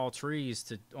 10-foot tall trees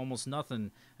to almost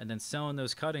nothing, and then selling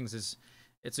those cuttings,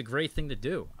 it's a great thing to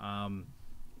do.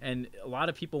 And a lot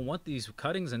of people want these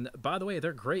cuttings, and by the way,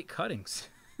 they're great cuttings.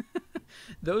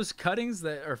 Those cuttings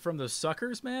that are from those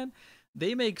suckers, man,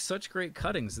 they make such great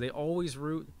cuttings. They always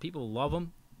root. People love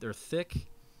them. They're thick.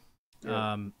 Yeah.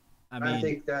 I mean, I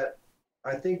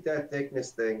think that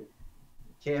thickness thing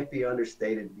can't be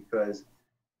understated, because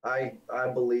I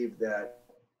believe that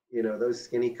those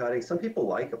skinny cuttings, some people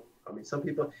like them. I mean, some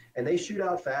people, and they shoot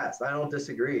out fast. I don't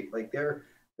disagree. Like their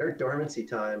dormancy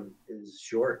time is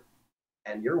short,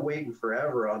 and you're waiting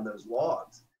forever on those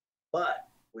logs. But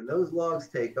when those logs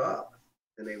take off,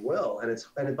 and they will,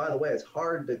 and by the way, it's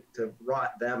hard to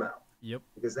rot them out. Yep.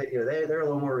 because they're a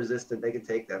little more resistant. They can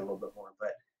take that a little bit more.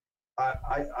 But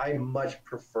I much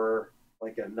prefer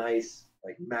like a nice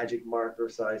like magic marker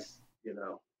size,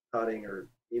 cutting, or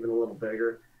even a little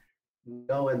bigger,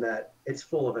 knowing that it's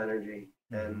full of energy.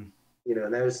 Mm-hmm. And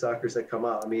and those suckers that come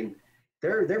out, I mean,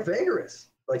 they're vigorous.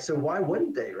 Like, so why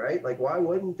wouldn't they, right? Like, why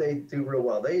wouldn't they do real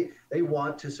well? They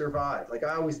want to survive. Like,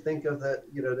 I always think of that,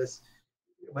 this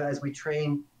as we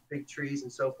train big trees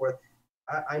and so forth.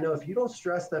 I know if you don't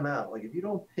stress them out, like if you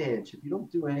don't pinch, if you don't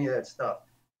do any of that stuff,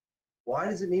 why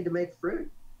does it need to make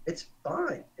fruit? It's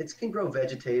fine. It can grow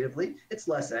vegetatively. It's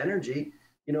less energy.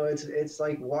 It's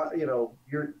like what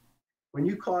you're when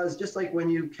you cause, just like when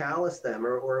you callus them,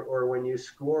 or when you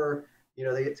score,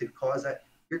 they get to cause that,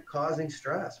 you're causing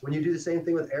stress. When you do the same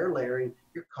thing with air layering,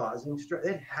 you're causing stress.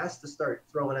 It has to start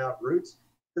throwing out roots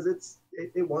because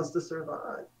it wants to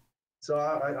survive. So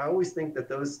I always think that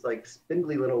those like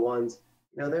spindly little ones,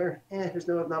 there's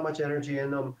not much energy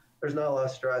in them. There's not a lot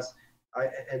of stress.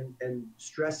 And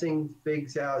stressing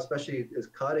figs out, especially as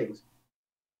cuttings,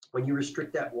 when you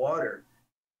restrict that water,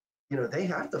 they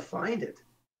have to find it.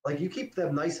 Like, you keep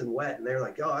them nice and wet, and they're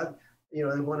like, oh, they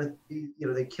want to be,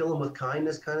 they kill them with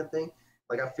kindness, kind of thing.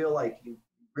 Like, I feel like you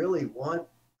really want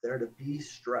there to be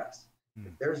stress.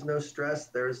 If there's no stress,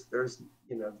 there's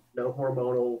no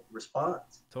hormonal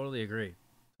response. Totally agree.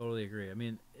 Totally agree. I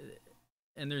mean,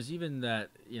 and there's even that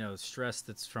stress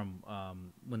that's from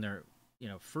when they're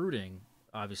fruiting.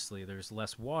 Obviously, there's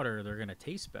less water. They're going to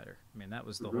taste better. I mean, that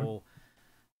was the Mm-hmm. whole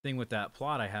thing with that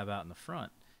plot I have out in the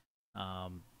front.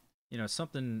 Um,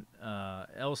 something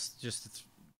else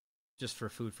just for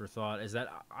food for thought is that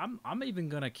I'm even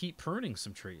gonna keep pruning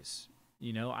some trees.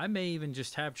 I may even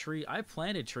just have I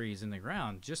planted trees in the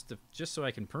ground just so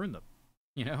I can prune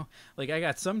them. Like I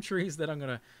got some trees that I'm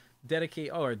gonna dedicate.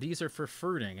 Oh, these are for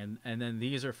fruiting, and then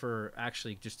these are for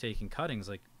actually just taking cuttings,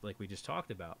 like we just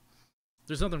talked about.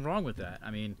 There's nothing wrong with that.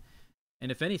 I mean,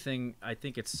 and if anything, I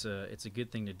think it's a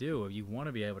good thing to do. You want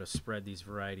to be able to spread these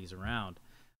varieties around,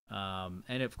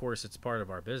 and of course, it's part of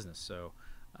our business. So,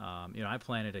 I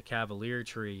planted a Cavalier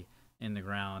tree in the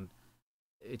ground.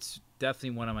 It's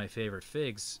definitely one of my favorite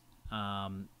figs.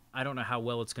 I don't know how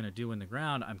well it's going to do in the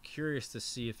ground. I'm curious to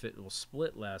see if it will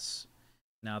split less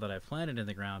now that I've planted in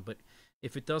the ground. But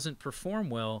if it doesn't perform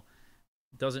well,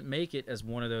 doesn't make it as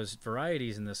one of those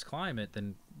varieties in this climate,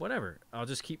 then whatever. I'll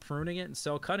just keep pruning it and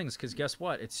sell cuttings because guess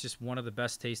what? It's just one of the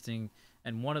best tasting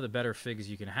and one of the better figs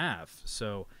you can have.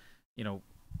 So,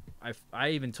 I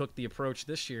even took the approach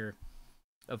this year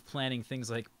of planting things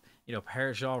like,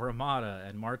 Parajal Ramada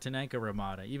and Martinenca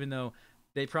Ramada, even though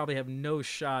they probably have no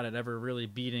shot at ever really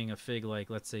beating a fig like,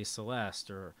 let's say, Celeste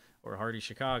or Hardy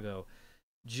Chicago,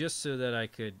 just so that I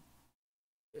could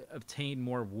obtain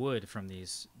more wood from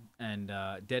these and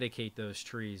dedicate those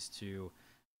trees to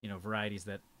varieties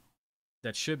that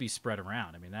should be spread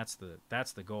around. I mean, that's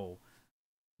the goal.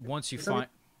 Once you find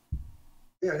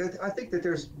Yeah, I think that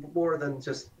there's more than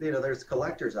just, there's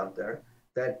collectors out there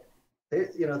that they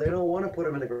don't want to put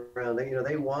them in the ground.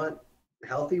 They want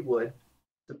healthy wood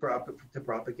to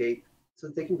propagate so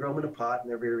that they can grow them in a pot, and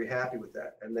they're very happy with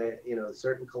that. And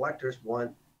certain collectors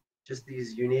want just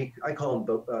these unique, I call them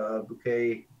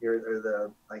bouquet, or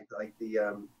the like the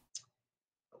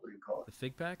what do you call the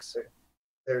fig packs,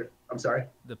 it? I'm sorry.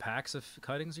 the packs of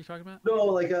cuttings you're talking about, No,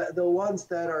 like the ones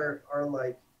that are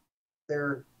like,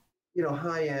 they're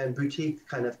high end boutique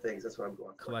kind of things. That's what I'm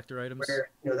going for. collector items.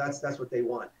 Where that's what they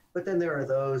want. But then there are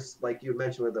those, like you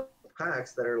mentioned with the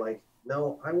packs, that are like,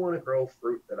 no, I want to grow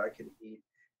fruit that I can eat,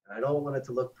 and I don't want it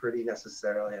to look pretty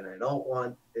necessarily, and I don't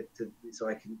want it to, so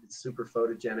I can, it's super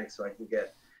photogenic, so I can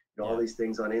get all Yeah. these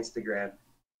things on Instagram.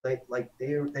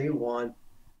 They want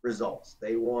results.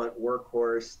 They want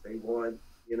workhorse. They want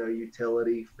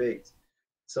utility figs.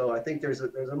 So I think there's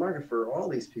a market for all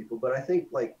these people. But I think,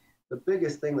 like, the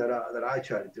biggest thing that I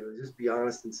try to do is just be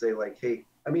honest and say, like, hey,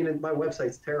 I mean, my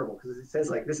website's terrible because it says,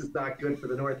 like, this is not good for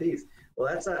the Northeast. Well,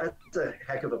 that's a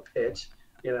heck of a pitch,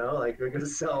 like, we're going to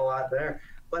sell a lot there.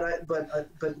 But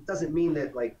it doesn't mean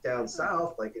that, like, down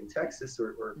south, like in Texas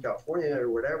or California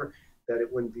or whatever, that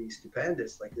it wouldn't be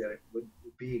stupendous, like that it would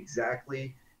be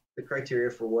exactly the criteria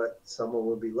for what someone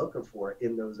would be looking for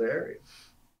in those areas.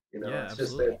 Yeah, It's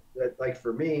just absolutely. that like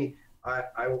for me, I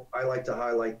like to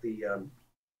highlight the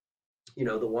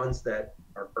ones that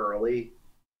are early,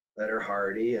 that are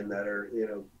hardy, and that are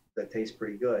that taste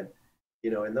pretty good,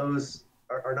 and those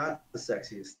are not the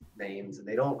sexiest names, and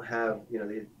they don't have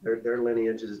their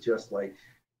lineage is just like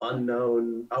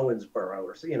unknown Owensboro,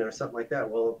 or something like that.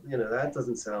 Well, that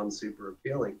doesn't sound super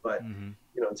appealing, but Mm-hmm.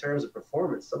 in terms of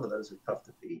performance, some of those are tough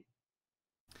to beat.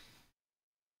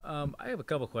 I have a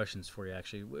couple questions for you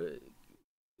actually.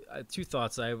 Two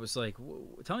thoughts. I was like,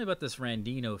 tell me about this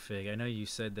Randino fig. I know you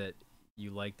said that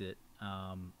you liked it,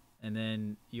 and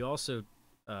then you also,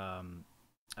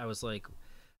 I was like,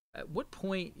 at what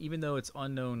point, even though it's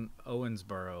unknown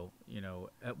Owensboro,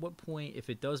 at what point, if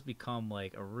it does become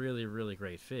like a really, really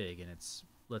great fig and it's,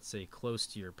 let's say, close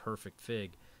to your perfect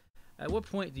fig, at what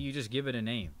point do you just give it a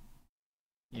name?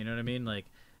 You know what I mean? Like,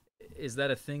 is that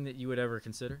a thing that you would ever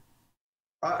consider?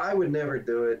 I would never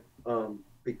do it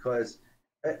because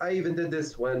I even did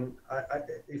this when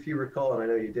if you recall, and I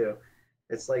know you do,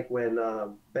 it's like when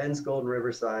Ben's Golden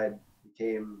Riverside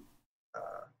became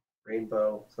uh,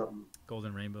 Rainbow something.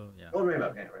 Golden Rainbow, yeah. Golden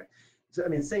Rainbow, yeah, right. So I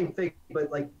mean, same thing,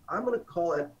 but like I'm gonna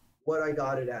call it what I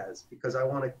got it as because I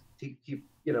want to keep,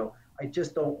 I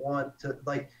just don't want to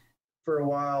like for a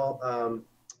while.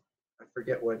 I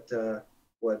forget what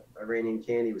Iranian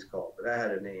candy was called, but that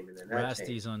had a name, and then that Rasty's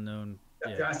changed. unknown.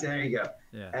 Yeah, There you go.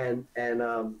 yeah, And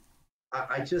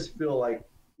I just feel like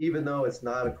even though it's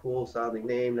not a cool sounding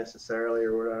name necessarily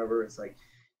or whatever, it's like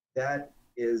that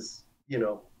is,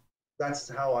 that's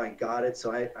how I got it.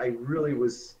 So I really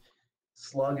was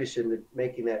sluggish in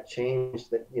making that change,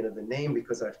 that the name,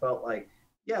 because I felt like,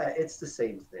 yeah, it's the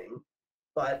same thing,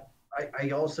 but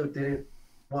I also didn't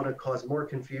want to cause more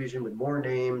confusion with more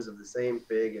names of the same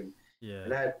fig, and yeah,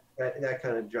 that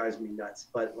kind of drives me nuts.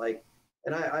 But like,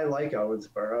 and I like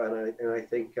Owensboro, and I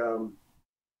think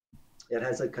it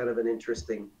has a kind of an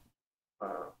interesting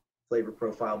uh, flavor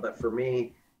profile. But for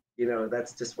me,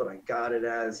 that's just what I got it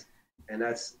as, and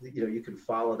that's you can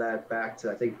follow that back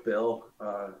to I think Bill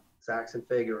Saxon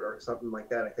Fig or something like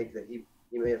that. I think that he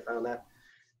may have found that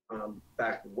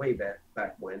back way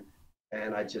back when,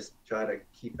 and I just try to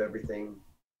keep everything.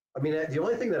 I mean, the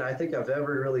only thing that I think I've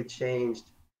ever really changed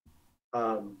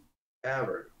um,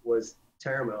 ever was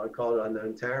Teramo. I called it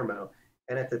unknown Teramo,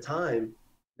 and at the time,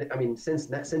 I mean, since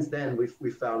then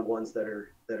we've found ones that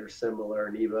are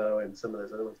similar, Nevo and some of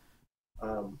those other ones.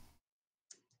 Um,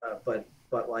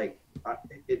 but like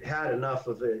it had enough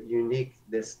of a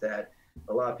uniqueness that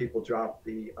a lot of people dropped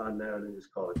the unknown and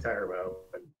just call it Teramo,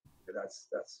 and that's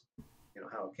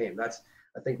how it came. That's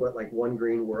I think what like One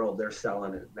Green World they're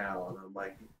selling it now, and I'm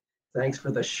like, thanks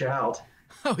for the shout.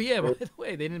 Oh yeah, by the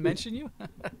way, they didn't mention you.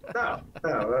 No.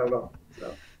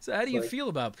 So So how do it's you like feel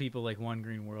about people like One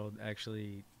Green World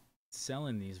actually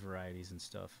selling these varieties and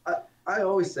stuff? I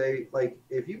always say, like,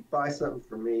 if you buy something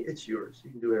from me, it's yours. You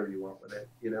can do whatever you want with it.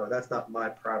 That's not my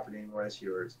property anymore. It's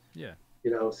yours. Yeah,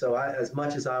 So as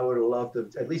much as I would have loved to,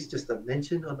 at least just a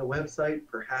mention on the website,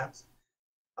 perhaps,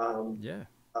 um, yeah,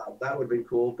 that would have been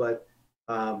cool. But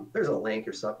there's a link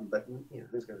or something, but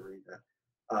who's going to read that?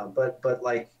 But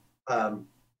like, um,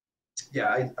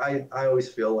 yeah, I always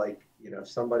feel like, if you know,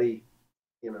 somebody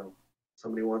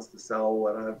wants to sell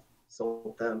what I've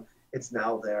sold them, it's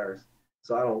now theirs.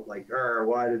 So I don't like,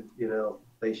 why did,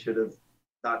 they should have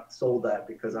not sold that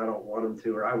because I don't want them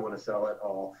to, or I want to sell it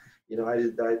all.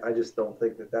 I just don't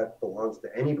think that belongs to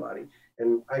anybody.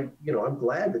 And I'm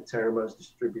glad that Teramo is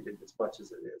distributed as much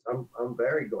as it is. I'm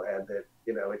very glad that,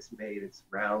 it's made its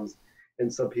rounds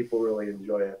and some people really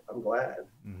enjoy it. I'm glad.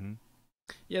 hmm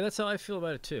yeah. That's how I feel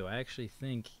about it too. I actually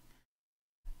think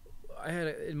I had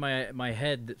it in my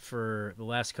head for the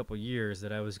last couple years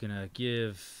that I was gonna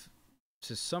give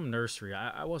to some nursery.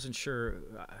 I wasn't sure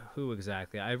who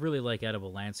exactly. I really like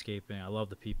Edible Landscaping. I love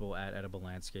the people at Edible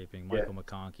Landscaping. Yeah. Michael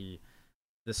McConkey,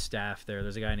 the staff there.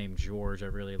 There's a guy named George I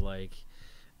really like.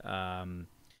 And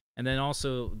then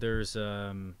also there's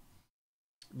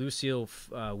Lucille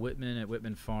Whitman at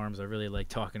Whitman Farms. I really like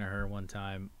talking to her one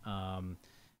time.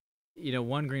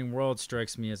 One Green World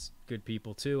strikes me as good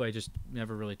people too. I just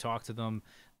never really talked to them.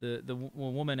 The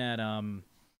woman at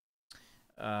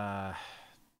uh,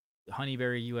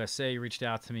 Honeyberry USA reached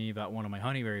out to me about one of my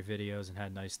Honeyberry videos and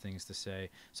had nice things to say.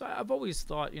 So I've always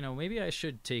thought, maybe I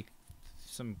should take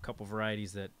some couple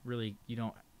varieties that really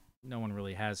no one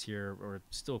really has here or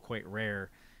still quite rare,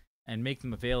 and make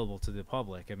them available to the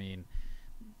public. I mean,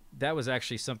 that was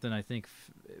actually something I think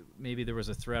maybe there was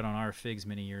a thread on our figs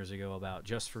many years ago about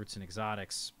Just Fruits and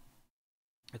Exotics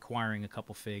acquiring a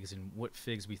couple figs and what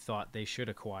figs we thought they should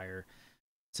acquire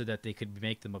so that they could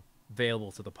make them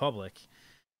available to the public.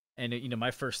 And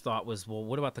my first thought was, well,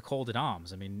 what about the Col de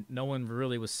Doms? I mean, no one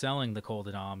really was selling the Col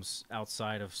de Doms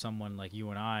outside of someone like you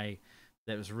and I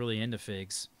that was really into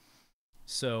figs.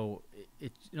 So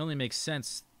it only makes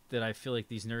sense that I feel like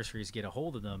these nurseries get a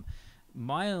hold of them.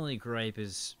 My only gripe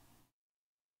is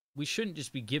we shouldn't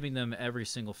just be giving them every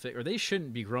single fig, or they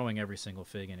shouldn't be growing every single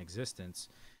fig in existence.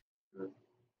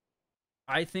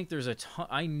 I think there's a ton.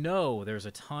 I know there's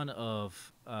a ton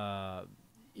of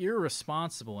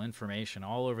irresponsible information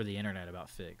all over the internet about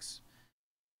figs.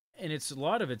 And it's a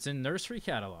lot of it's in nursery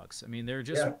catalogs. I mean, they're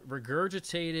just Yeah.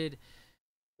 regurgitated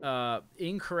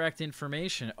incorrect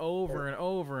information over and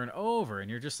over and over, and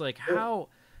you're just like, Yeah.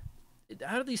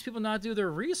 how do these people not do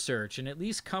their research and at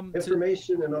least come to?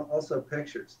 Information and also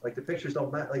pictures. Like the pictures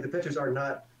don't matter. Like the pictures are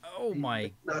not Oh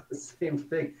my. not the same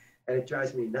thing, and it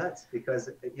drives me nuts because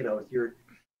you're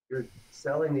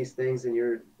selling these things and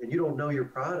you don't know your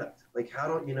product. Like how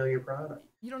don't you know your product?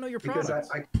 You don't know your Because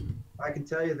product. I can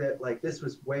tell you that like this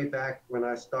was way back when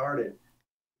I started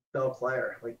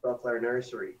Belclair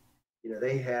Nursery.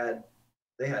 They had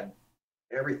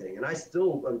everything, and I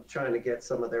still am trying to get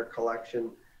some of their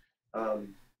collection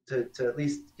to at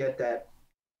least get that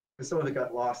because some of it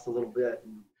got lost a little bit,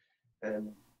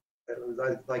 and it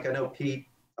was, like I know Pete.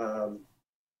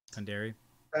 Kandari.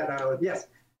 Yes,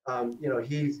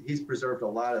 he's preserved a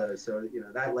lot of those, so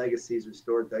that legacy is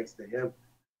restored thanks to him,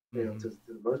 to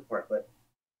the most part. But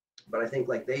I think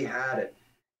like they had it,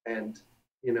 and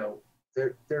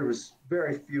there was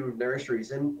very few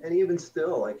nurseries, and even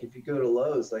still, like if you go to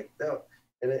Lowe's, like they'll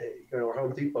or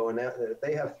Home Depot, and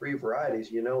they have three varieties,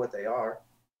 you know what they are,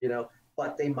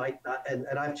 but they might not. And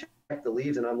I've checked the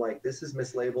leaves, and I'm like, this is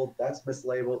mislabeled, that's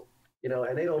mislabeled,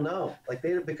 and they don't know, like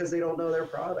because they don't know their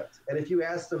product. And if you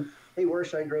ask them, hey, where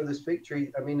should I grow this fig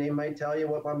tree? I mean, they might tell you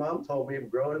what my mom told me: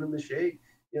 grow it in the shade,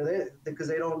 because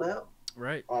they don't know.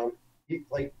 Right.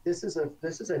 Like this is a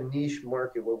niche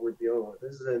market what we're dealing with.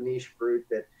 This is a niche fruit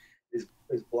that is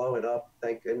blowing up,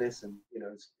 thank goodness, and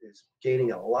is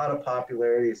gaining a lot of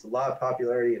popularity. It's a lot of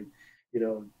popularity, and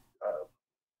uh,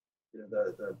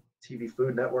 the TV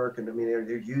Food Network, and I mean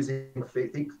they're using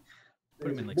fig. Put them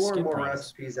There's in like more and skin more products.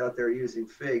 recipes out there using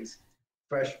figs,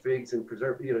 fresh figs and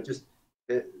preserved. Just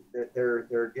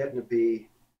they're getting to be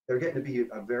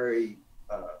a very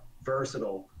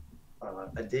versatile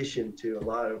addition to a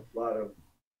lot of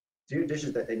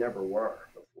dishes that they never were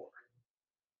before.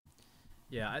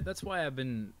 Yeah, that's why I've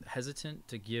been hesitant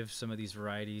to give some of these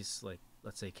varieties, like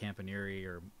let's say Campaneri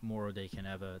or Moro de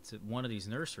Caneva, to one of these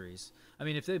nurseries. I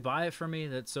mean, if they buy it from me,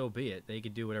 that's so be it. They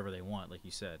could do whatever they want, like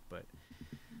you said. But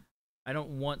I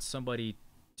don't want somebody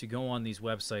to go on these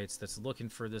websites that's looking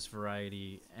for this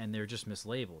variety and they're just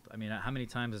mislabeled. I mean, how many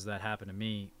times has that happened to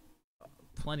me?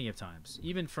 Plenty of times.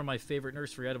 Even from my favorite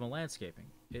nursery item of landscaping,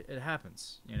 it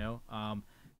happens.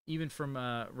 Even from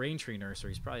Rain Tree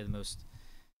Nursery is probably the most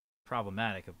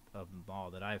problematic of them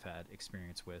all that I've had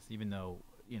experience with. Even though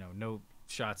no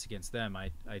shots against them,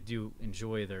 I do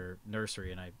enjoy their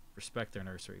nursery and I respect their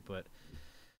nursery, but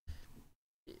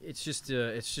it's just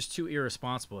too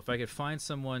irresponsible. If I could find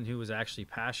someone who was actually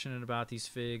passionate about these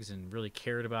figs and really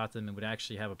cared about them and would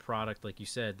actually have a product, like you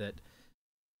said, that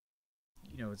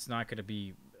it's not going to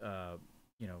be the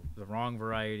wrong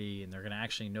variety, and they're going to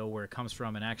actually know where it comes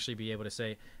from and actually be able to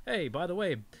say, hey, by the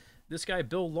way, this guy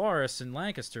Bill Lauris in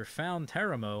Lancaster found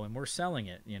Teramo and we're selling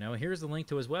it. Here's the link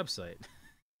to his website.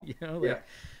 Yeah.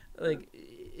 Like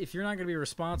if you're not going to be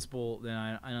responsible, then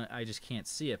I just can't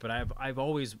see it. But I've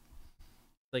always,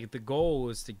 like, the goal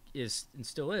is and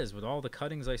still is, with all the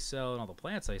cuttings I sell and all the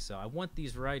plants I sell, I want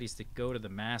these varieties to go to the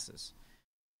masses.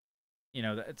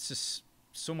 It's just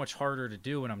so much harder to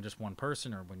do when I'm just one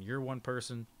person or when you're one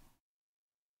person.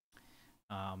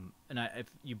 And if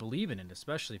you believe in it,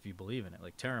 especially if you believe in it,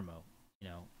 like Teramo,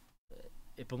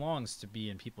 it belongs to be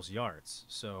in people's yards.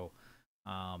 So,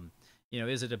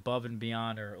 is it above and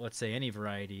beyond, or let's say any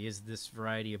variety, is this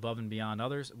variety above and beyond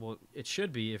others? Well, it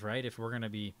should be, if we're going to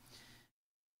be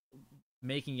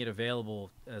making it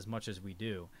available as much as we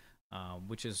do,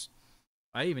 which is,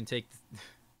 I even take a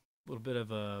little bit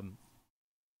of a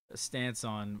stance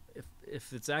on,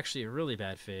 if it's actually a really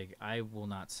bad fig, I will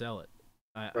not sell it.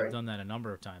 I've done that a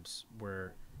number of times,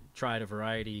 where tried a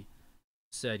variety,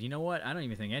 said, you know what, I don't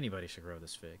even think anybody should grow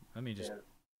this fig. Let me just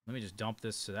dump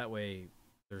this, so that way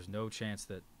there's no chance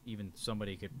that even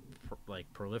somebody could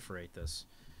proliferate this.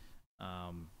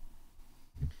 Yeah,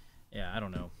 I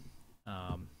don't know.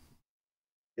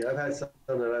 Yeah, I've had some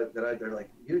they're like,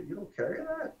 you don't carry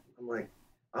that. I'm like,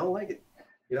 I don't like it.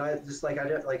 I just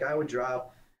I would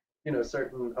drop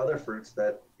certain other fruits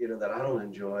that that I don't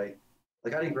enjoy.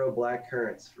 Like I didn't grow black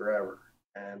currants forever,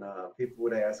 and people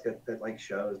would ask at like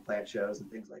plant shows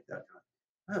and things like that.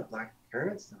 Oh, black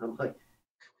currants, and I'm like,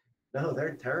 no,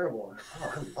 they're terrible.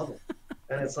 Oh, I love them.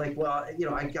 And it's like, well,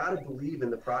 I gotta believe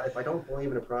in the product. If I don't believe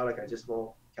in a product, I just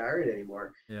won't carry it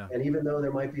anymore. Yeah. And even though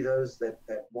there might be those that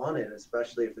want it,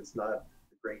 especially if it's not a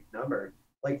great number,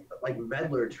 like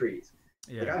medlar trees.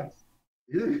 Yeah.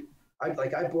 I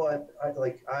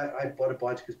bought a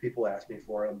bunch because people asked me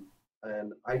for them,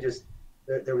 and I just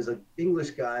there was an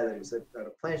English guy that was at a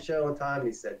plant show one time, and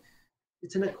he said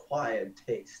it's an acquired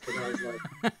taste, and I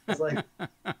was like,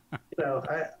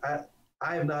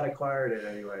 I have not acquired it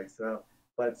anyway. So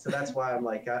that's why I'm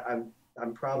like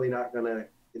I'm probably not gonna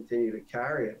continue to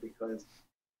carry it because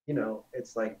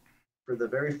it's like for the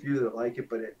very few that like it,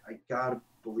 but I gotta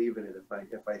believe in it.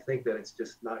 If I think that it's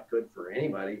just not good for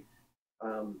anybody,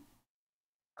 um,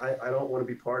 I don't want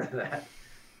to be part of that.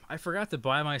 I forgot to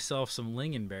buy myself some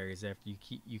lingonberries after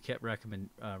you kept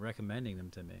recommending them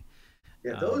to me.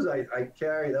 Yeah, Um, those I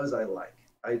carry. Those I like.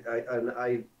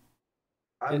 it,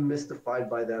 I'm mystified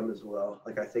by them as well.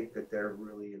 Like I think that they're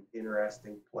really an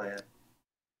interesting plant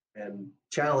and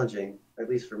challenging, at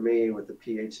least for me, with the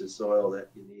pH of soil that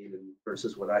you need, and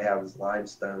versus what I have is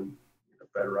limestone,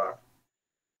 bedrock.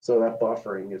 So that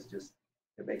buffering is just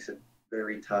it makes it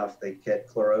very tough. They get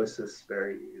chlorosis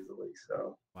very easily.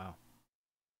 So wow.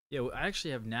 Yeah, well, I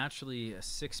actually have naturally a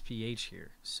 6 pH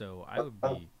here, so I would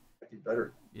oh, be. be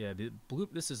better. Yeah,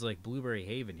 this is like blueberry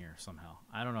haven here somehow.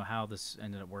 I don't know how this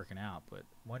ended up working out, but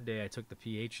one day I took the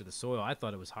pH of the soil. I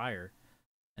thought it was higher,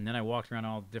 and then I walked around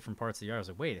all the different parts of the yard. I was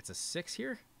like, wait, it's a 6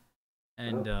 here,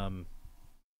 and Oh,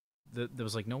 there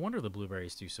was like no wonder the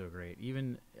blueberries do so great.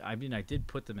 Even I mean, I did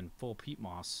put them in full peat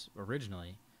moss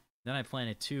originally. Then I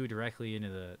planted two directly into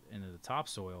the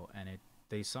topsoil, and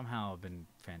they somehow have been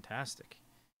fantastic.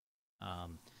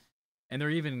 Um, and they're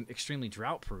even extremely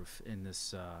drought proof in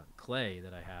this clay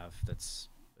that I have. That's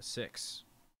a 6.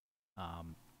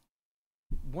 Um,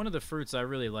 One of the fruits I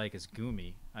really like is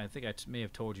gumi. I think may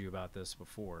have told you about this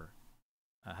before.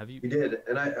 Have you? you did,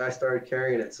 and I started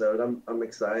carrying it, so I'm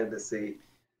excited to see.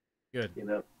 Good. You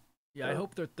know, Yeah, I so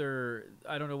hope that they're.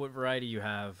 I don't know what variety you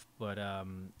have, but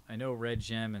I know Red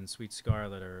Gem and Sweet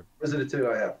Scarlet are those are the two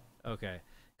I have. okay.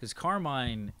 Because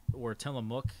Carmine or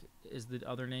Tillamook is the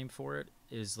other name for it,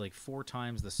 is like 4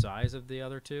 times the size of the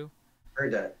other two.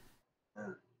 Heard that.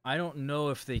 Yeah. I don't know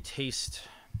if they taste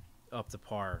up to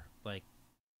par. Like,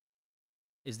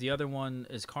 is the other one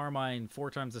is Carmine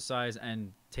 4 times the size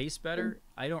and tastes better?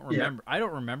 I don't Yeah. remember. I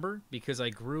don't remember because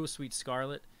I grew Sweet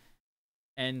Scarlet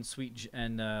and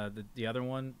the other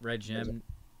one Red Gem,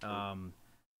 and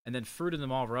then fruited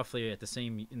them all roughly at the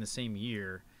same in the same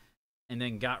year, and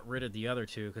then got rid of the other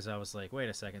two because I was like, wait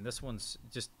a second, this one's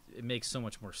just it makes so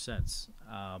much more sense.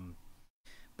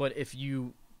 But if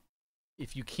you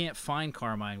can't find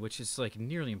Carmine, which is like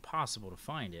nearly impossible to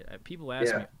find it, people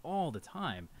ask me Yeah. all the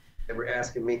time. They were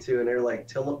asking me too, and they're like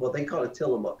well, they call it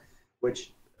Tillamook,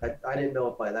 which I didn't know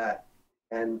it by that.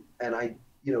 And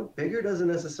bigger doesn't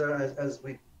necessarily, as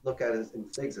we look at it in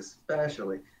figs,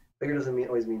 especially, bigger doesn't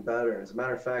always mean better. As a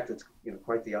matter of fact, it's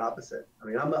quite the opposite. I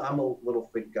mean, I'm a little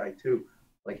fig guy too,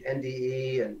 like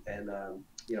NDE and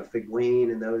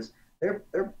figween and those.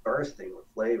 They're bursting with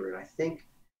flavor, and I think,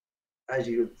 as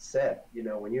you said,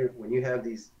 when you have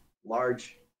these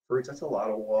large fruits, that's a lot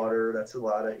of water. That's a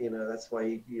lot of that's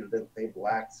why that they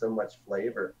lack so much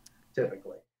flavor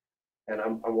typically. And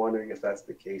I'm wondering if that's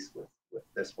the case with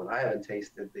this one. I haven't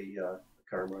tasted the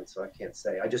Carmine, so I can't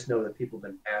say. I just know that people have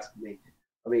been asking me.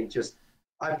 I mean, just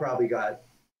I probably got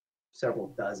several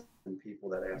dozen people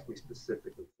that asked me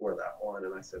specifically for that one,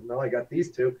 and I said, no, I got these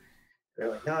two. They're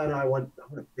like, no, no, I want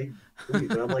a big gumi,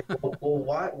 but I'm like, well,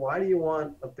 why do you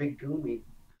want a big gumi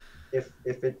if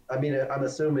it? I mean, I'm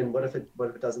assuming what if it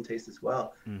doesn't taste as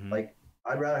well? Mm-hmm. Like,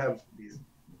 I'd rather have these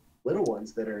little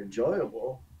ones that are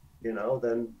enjoyable,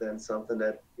 than something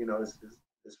that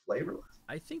is flavorless.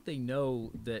 I think they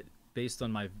know that based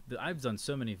on I've done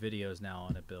so many videos now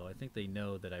on it, Bill. I think they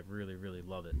know that I really, really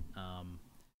love it.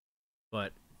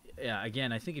 But yeah,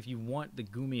 again, I think if you want the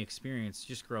Gumi experience,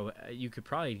 just grow. You could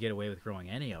probably get away with growing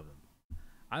any of them.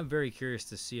 I'm very curious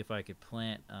to see if I could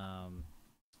plant some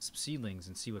seedlings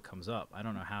and see what comes up. I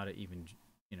don't know how to even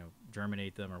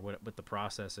germinate them or what the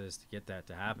process is to get that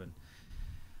to happen.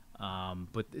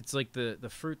 But it's like the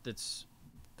fruit that's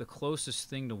the closest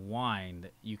thing to wine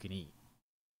that you can eat.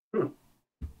 Hmm.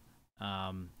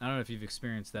 I don't know if you've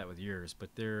experienced that with yours, but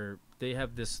they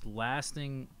have this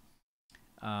lasting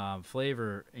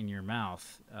flavor in your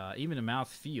mouth, even a mouth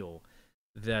feel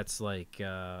that's like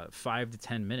 5 to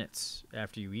 10 minutes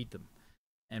after you eat them.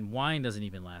 And wine doesn't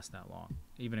even last that long,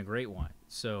 even a great wine.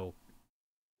 So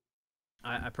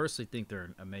I personally think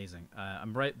they're amazing.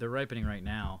 They're ripening right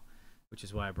now, which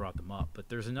is why I brought them up. But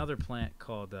there's another plant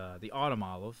called the autumn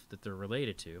olive that they're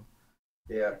related to.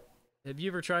 Yeah, Have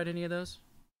you ever tried any of those?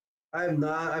 I am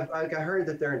not. I heard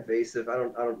that they're invasive. I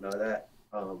don't know that.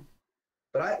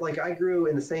 But I grew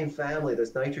in the same family.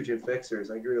 Those nitrogen fixers.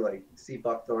 I grew like sea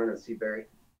buckthorn and sea berry,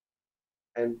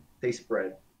 and they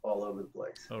spread. all over the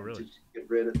place. Oh, And really?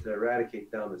 to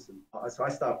eradicate them is so I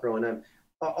stopped growing them.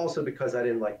 Also because I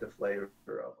didn't like the flavor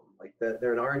of them. Like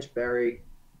they're an orange berry.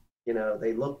 You know,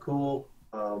 they look cool.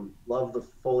 Love the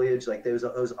foliage, like those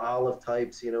olive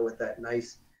types. You know, with that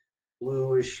nice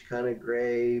bluish kind of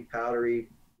gray, powdery.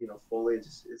 You know, foliage.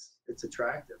 It's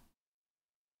attractive.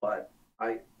 But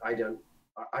I don't.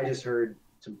 I just heard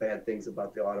some bad things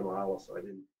about the autumn olive, so I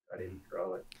Mhm. didn't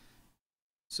grow it.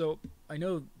 So I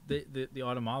know the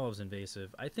autumn olive's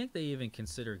invasive. I think they even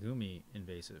consider gumi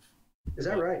invasive. Is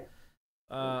that But right?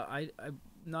 I'm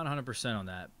not 100% on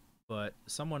that. But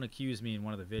someone accused me in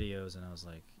one of the videos, and I was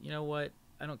like, you know what?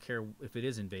 I don't care if it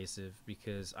is invasive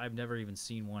because I've never even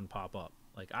seen one pop up.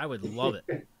 Like I would love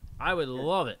it. I would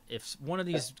love it if one of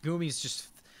these goomies just.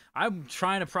 I'm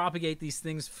trying to propagate these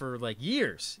things for like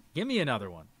years. Give me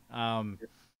another one.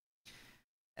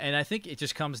 And I think it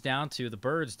just comes down to the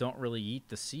birds don't really eat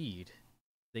the seed.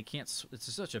 They can't.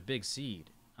 It's such a big seed.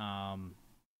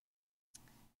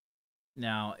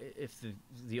 Now, if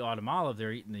the autumn olive,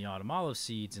 they're eating the autumn olive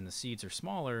seeds, and the seeds are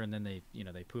smaller, and then they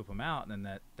poop them out, and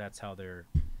then that's how they're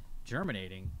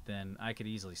germinating. Then I could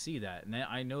easily see that, and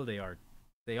I know they are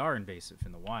invasive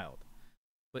in the wild.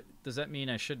 But does that mean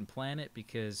I shouldn't plant it?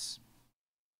 Because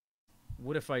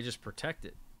what if I just protect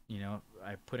it?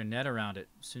 I put a net around it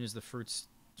as soon as the fruits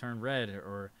turn red,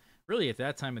 or really at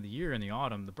that time of the year in the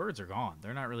autumn, the birds are gone.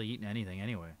 They're not really eating anything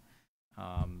anyway.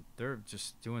 They're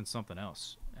just doing something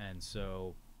else. And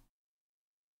so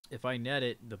if I net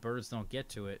it, the birds don't get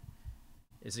to it.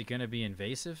 Is it going to be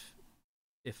invasive?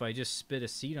 If I just spit a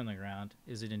seed on the ground,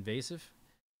 is it invasive?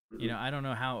 Mhm. I don't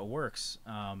know how it works.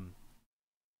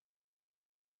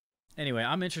 Anyway,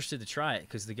 I'm interested to try it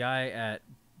because the guy at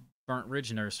Burnt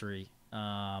Ridge Nursery,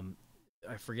 I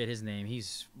forget his name.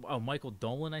 Michael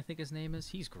Dolan, I think his name is.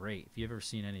 He's great. If you've ever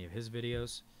seen any of his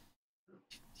videos,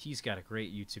 he's got a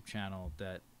great YouTube channel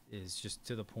that is just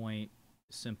to the point,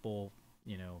 simple,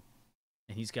 and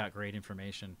he's got great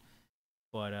information.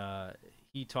 But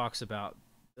he talks about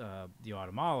the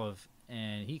autumn olive,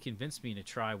 and he convinced me to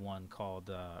try one called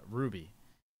Ruby.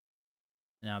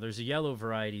 Now, there's the yellow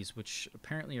varieties, which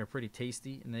apparently are pretty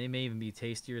tasty, and they may even be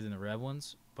tastier than the red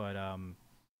ones. But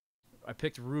I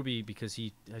picked Ruby because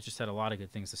he has just had a lot of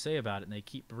good things to say about it, and they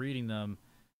keep breeding them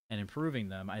and improving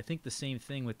them. I think the same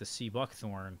thing with the sea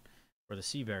buckthorn or the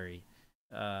sea berry,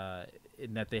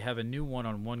 in that they have a new one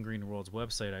on One Green World's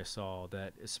website I saw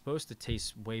that is supposed to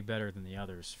taste way better than the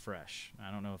others fresh. I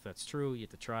don't know if that's true. You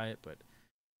have to try it, but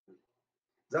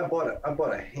 'Cause I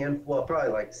bought a handful,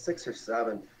 probably like six or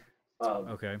seven, um,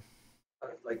 okay.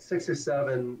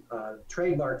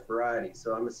 trademarked varieties.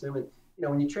 So I'm assuming,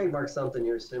 when you trademark something,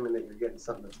 you're assuming that you're getting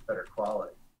something that's better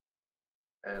quality.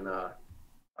 And I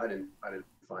didn't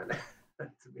find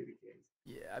that to be the case.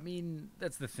 Yeah, I mean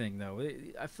that's the thing though.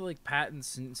 I feel like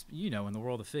patents, and in the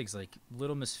world of figs, like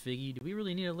Little Miss Figgy. Do we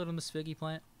really need a Little Miss Figgy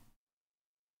plant?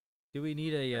 Do we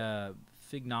need a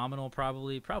fig nominal?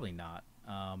 Probably not.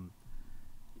 I'm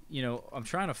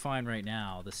trying to find right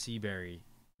now the sea berry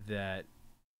that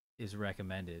is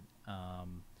recommended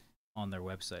on their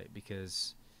website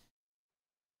because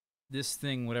this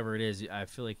thing, whatever it is, I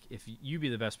feel like if you be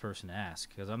the best person to ask,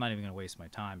 because I'm not even going to waste my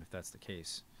time if that's the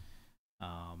case.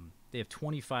 They have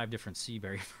 25 different sea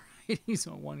berry varieties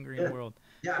on One Green Yeah, World.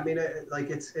 yeah. I mean, like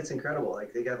it's incredible.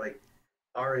 Like they got like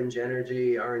orange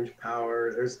energy, orange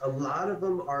power. There's a lot of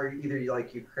them are either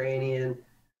like Ukrainian,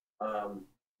 um,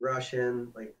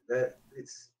 Russian, like that.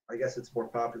 I guess it's more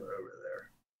popular over there.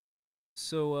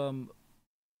 So,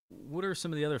 what are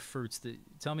some of the other fruits that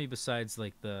tell me besides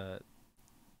like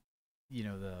you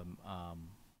know, the um,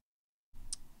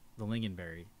 the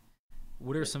lingonberry?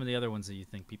 What are some of the other ones that you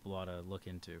think people ought to look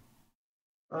into?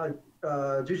 Uh,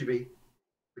 Jujube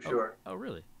for Oh, sure. oh,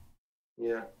 really?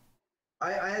 Yeah,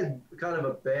 I had kind of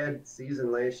a bad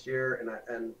season last year,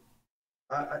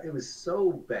 it was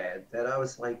so bad that I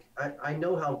was like, I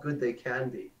know how good they can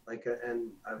be, like,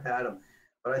 and I've had them,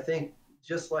 but I think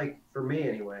just like for me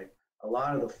anyway, a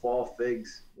lot of the fall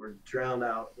figs were drowned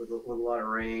out with a lot of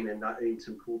rain and not needing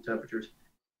some cool temperatures,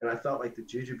 and I felt like the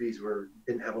jujubes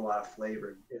didn't have a lot of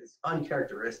flavor. It's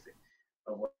uncharacteristic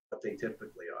of what they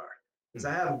typically are. Because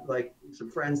Hmm. I have like some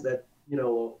friends that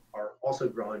are also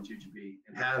growing jujube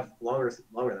and have longer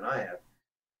than I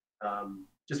have,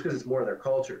 just because it's more of their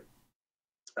culture,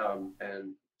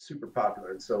 and super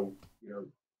popular. And so,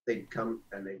 they come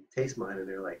and they taste mine and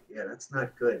they're like, yeah, that's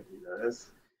not good.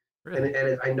 That's and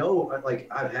Really? I know like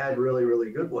I've had really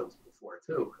really good ones before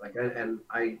too. Like and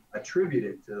I attribute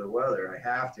it to the weather. I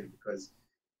have to because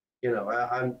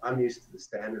I'm used to the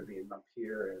standard being up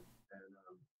here and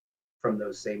from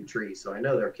those same trees, so I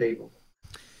know they're capable.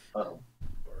 Um,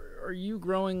 are you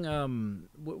growing?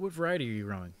 What variety are you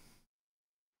growing?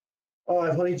 Oh, I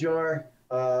have honey jar,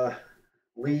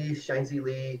 Lee, Shanxi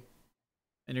Lee.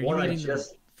 And are One you I eating them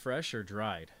just fresh or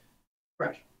dried?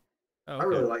 fresh. Oh, I okay.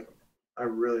 really like them. I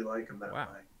really like them that Wow,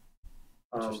 way.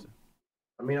 Um, interesting.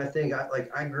 I mean, I think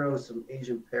I grow some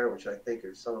Asian pear, which I think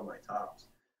are some of my tops.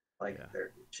 Like Yeah.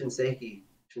 their Shinseki.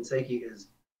 Shinseki is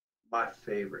my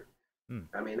favorite. Hmm.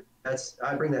 I mean, that's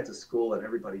I bring that to school and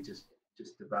everybody just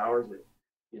devours it,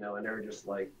 and they're just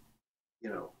like,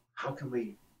 how can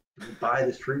we buy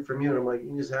this fruit from you? And I'm like, you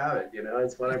can just have it,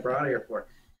 it's what I brought it here for.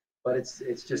 But it's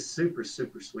just super,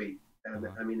 super sweet. And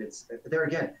Uh-huh. I mean, it's there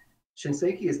again,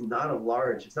 Shinseki is not a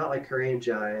large, it's not like Korean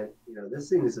giant. This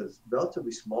thing is a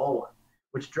relatively small one,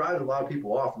 which drives a lot of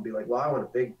people off and be like, well, I want a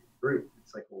big fruit.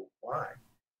 It's like, well, why?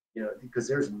 Because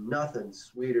there's nothing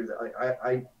sweeter that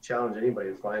I challenge anybody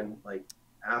to find like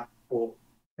apple,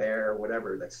 pear,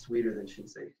 whatever that's sweeter than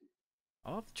Shinseki.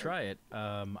 I'll have to Like try it.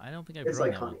 I don't think I've it's grown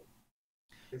like that one. honey.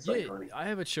 It's like Yeah, honey. I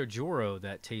have a Chojoro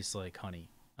that tastes like honey.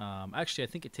 Actually, I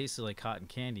think it tasted like cotton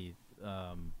candy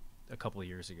a couple of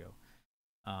years ago.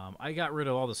 I got rid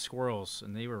of all the squirrels,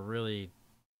 and they were really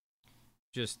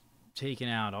just taking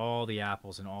out all the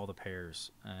apples and all the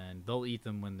pears, and they'll eat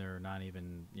them when they're not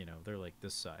even, they're like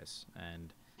this size.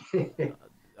 And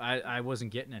I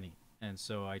wasn't getting any, and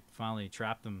so I finally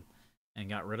trapped them and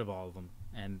got rid of all of them.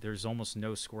 And there's almost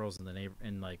no squirrels in the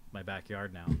in like my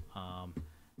backyard now.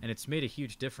 And it's made a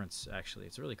huge difference. Actually,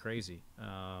 it's really crazy.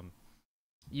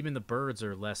 Even the birds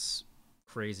are less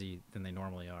crazy than they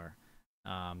normally are.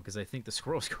 Because I think the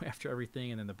squirrels go after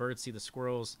everything, and then the birds see the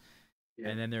squirrels, Yeah,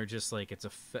 and then they're just like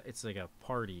it's like a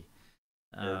party.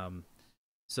 yeah. Um,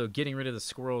 so getting rid of the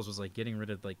squirrels was like getting rid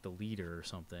of like the leader or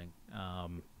something.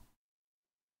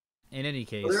 In any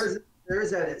Well, case, there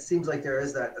is that. It seems like there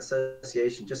is that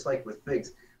association, just like with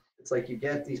figs. It's like you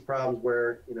get these problems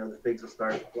where the figs will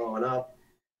start blowing up,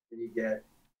 and you get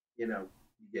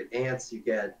ants, you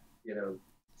get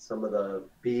some of the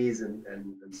bees and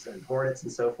hornets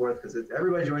and so forth because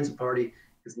everybody joins the party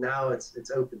because now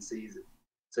it's open season.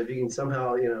 So if you can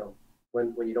somehow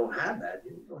when you don't have that,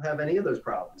 you don't have any of those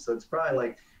problems. So it's probably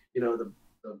like the,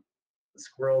 the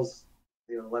squirrels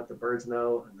let the birds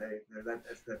know, and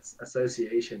that's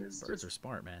association is birds are just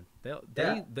smart, man. They'll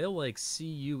yeah. they'll like see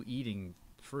you eating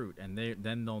fruit, and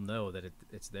they'll know that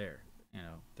it's there.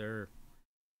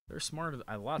 They're smarter,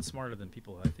 a lot smarter than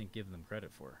people I think give them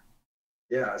credit for.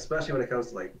 Yeah, especially when it comes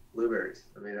to like blueberries.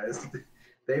 I mean,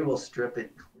 they will strip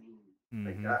it clean.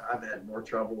 Like Mm-hmm. I've had more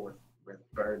trouble with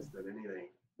birds than anything,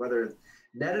 whether it's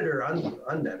netted or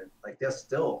unnetted. Like they'll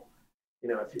still,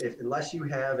 if unless you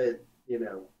have it,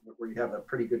 where you have a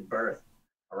pretty good berth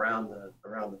around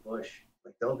the bush,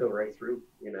 like they'll go right through.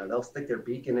 They'll stick their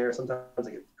beak in there. Sometimes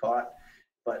they get caught,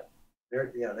 but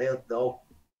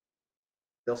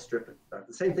they'll strip it.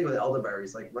 The same thing with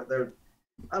elderberries. Like they're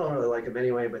I don't really like them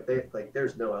anyway, but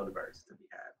there's no elderberries to be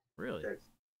had. Like Really?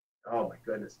 there's oh my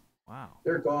goodness, Wow.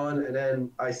 they're gone. And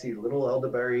then I see little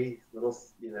elderberry, little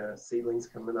seedlings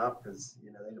coming up because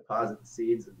they deposit the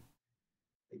seeds and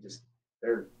they just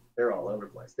they're they're all over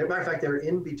the place. Matter of fact, they're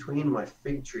in between my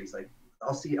fig trees. Like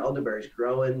I'll see elderberries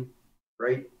growing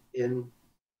right in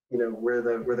where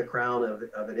the crown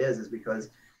of it is because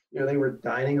they were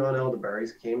dining on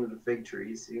elderberries, came to the fig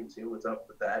trees, see what's up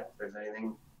with that. If there's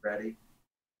anything ready,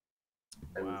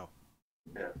 and Wow.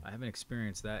 yeah. I haven't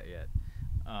experienced that yet.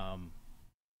 Um,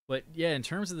 but yeah, in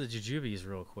terms of the jujubes,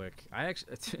 real quick, I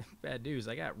actually bad news.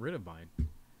 I got rid of mine,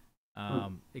 Hmm.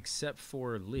 except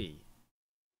for Lee,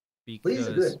 Lee's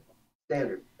a because good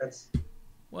standard. That's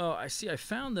well, I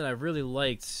found that I really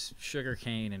liked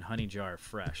sugarcane and honey jar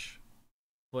fresh,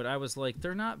 but I was like,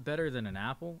 they're not better than an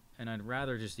apple, and I'd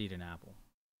rather just eat an apple.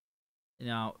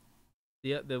 Now,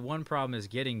 the one problem is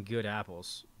getting good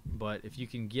apples, but if you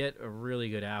can get a really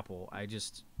good apple, I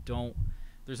just don't.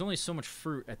 There's only so much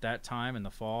fruit at that time in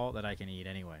the fall that I can eat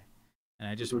anyway, and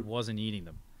I just mhm, wasn't eating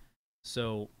them.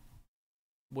 So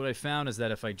what I found is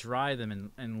that if I dry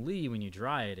them, and Lee, when you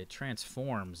dry it, it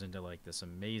transforms into like this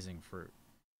amazing fruit.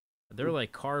 They're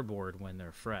like cardboard when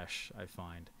they're fresh, I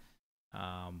find,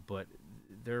 but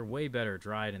they're way better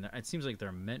dried, and it seems like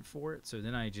they're meant for it. So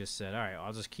then I just said, all right,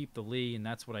 I'll just keep the Lee, and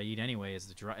that's what I eat anyway, is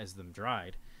them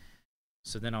dried.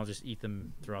 So then I'll just eat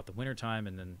them throughout the wintertime,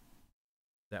 and then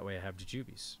that way I have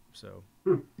jujubes. So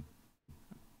hmm.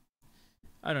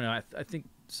 I don't know. I think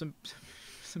some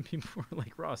some people were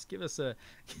like, Ross, give us a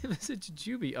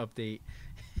jujube update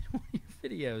in one of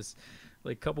your videos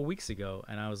like a couple weeks ago,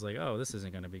 and I was like, oh, this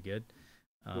isn't going to be good.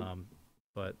 Um,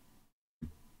 but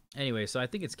anyway, so I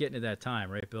think it's getting to that time,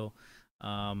 right, Bill?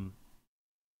 Um,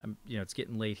 it's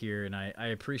getting late here, and I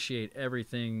appreciate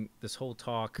everything. This whole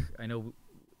talk. I know,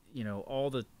 all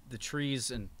the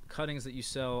trees and cuttings that you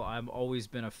sell. I've always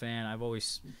been a fan. I've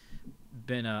always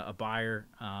been a buyer.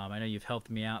 I know you've helped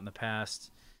me out in the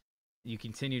past. You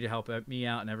continue to help me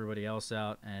out and everybody else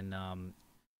out, and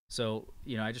so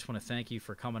I just want to thank you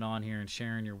for coming on here and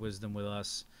sharing your wisdom with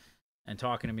us, and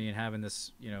talking to me and having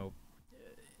this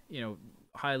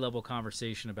high level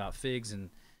conversation about figs. And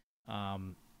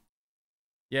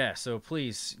yeah, so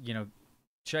please,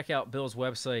 check out Bill's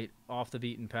website, Off the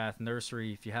Beaten Path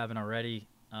Nursery, if you haven't already.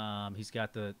 He's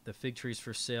got the fig trees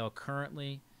for sale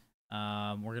currently.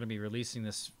 We're going to be releasing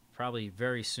this probably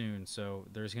very soon, so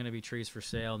there's going to be trees for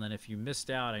sale. And then if you missed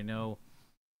out, I know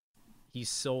he's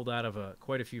sold out of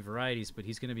quite a few varieties, but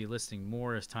he's going to be listing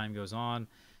more as time goes on,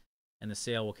 and the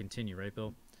sale will continue, right,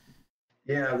 Bill?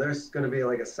 Yeah, there's going to be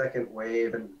like a second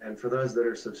wave, and for those that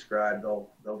are subscribed,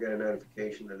 they'll get a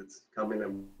notification that it's coming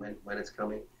and when it's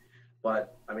coming.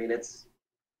 But I mean, it's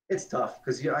tough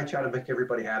because I try to make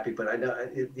everybody happy, but I know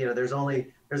there's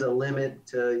a limit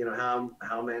to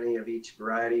how many of each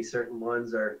variety. Certain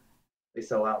ones they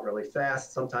sell out really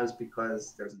fast. Sometimes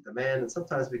because there's a demand, and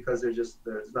sometimes because there's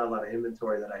not a lot of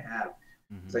inventory that I have.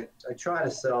 Mm-hmm. So I try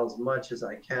to sell as much as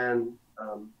I can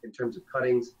in terms of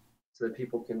cuttings, so that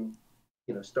people can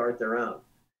start their own.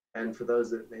 And for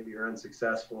those that maybe are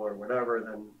unsuccessful or whatever,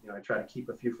 then I try to keep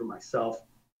a few for myself,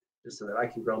 just so that I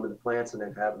can grow them into plants and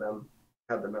then have them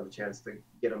have a chance to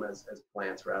get them as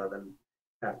plants, rather than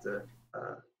have to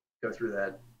go through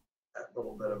that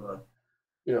little bit of a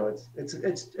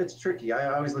it's tricky.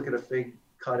 I always look at a fig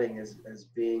cutting as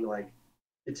being like,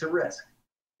 it's a risk.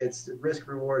 It's risk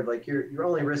reward. Like you're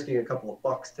only risking a couple of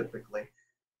bucks typically,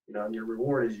 and your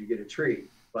reward is you get a tree.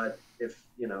 But if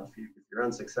you're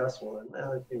unsuccessful,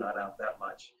 then you're not out that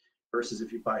much. Versus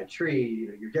if you buy a tree,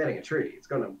 you're getting a tree. It's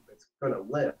gonna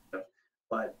live,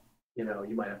 but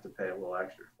you might have to pay a little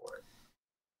extra for it.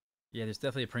 Yeah, there's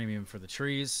definitely a premium for the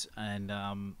trees,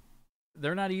 and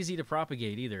they're not easy to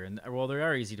propagate either. And well, they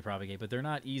are easy to propagate, but they're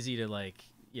not easy to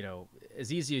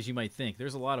as easy as you might think.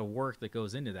 There's a lot of work that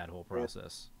goes into that whole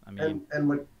process. I mean,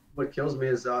 and what kills me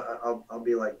is I'll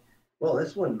be like, well,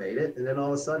 this one made it, and then all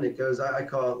of a sudden it goes. I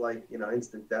call it like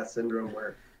instant death syndrome,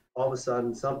 where all of a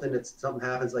sudden something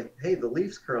happens, like, hey, the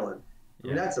leaf's curling. I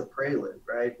mean, that's a prelude,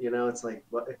 right? It's like,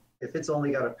 what if it's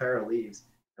only got a pair of leaves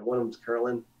and one of them's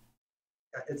curling?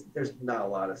 There's not a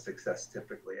lot of success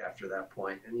typically after that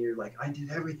point, and you're like, I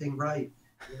did everything right,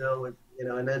 and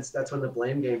that's when the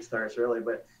blame game starts, really.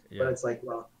 But it's like,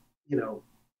 well,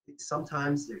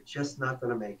 sometimes they're just not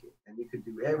going to make it, and you could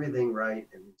do everything right,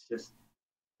 and it's just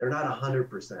they're not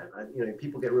 100%.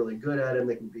 People get really good at them.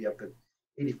 They can be up at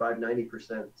 85,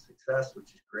 90% success,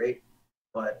 which is great.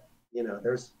 But,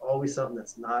 there's always something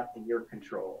that's not in your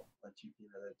control, that's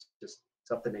just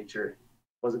something nature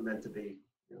wasn't meant to be.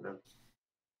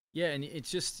 Yeah, and it's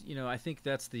just, I think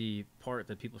that's the part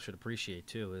that people should appreciate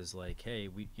too, is like, hey,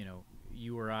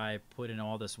 you or I put in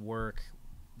all this work.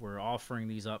 We're offering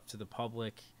these up to the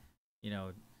public.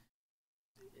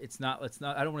 It's not,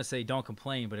 I don't want to say don't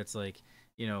complain, but it's like,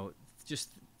 just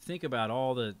think about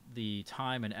all the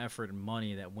time and effort and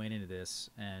money that went into this,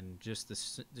 and just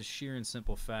the sheer and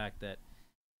simple fact that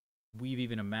we've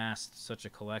even amassed such a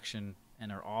collection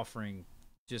and are offering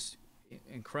just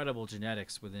incredible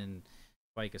genetics within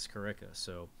Ficus carica.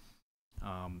 So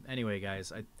anyway,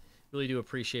 guys, I really do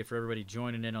appreciate for everybody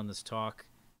joining in on this talk.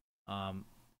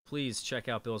 Please check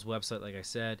out Bill's website. Like I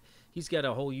said, he's got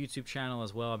a whole YouTube channel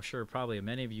as well. I'm sure probably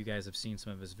many of you guys have seen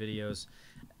some of his videos,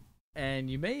 and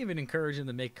you may even encourage him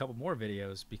to make a couple more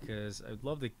videos, because I'd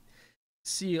love to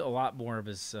see a lot more of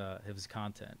his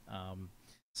content.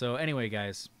 So anyway,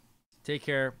 guys, take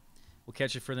care. We'll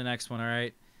catch you for the next one. All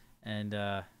right, and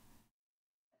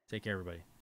take care, everybody.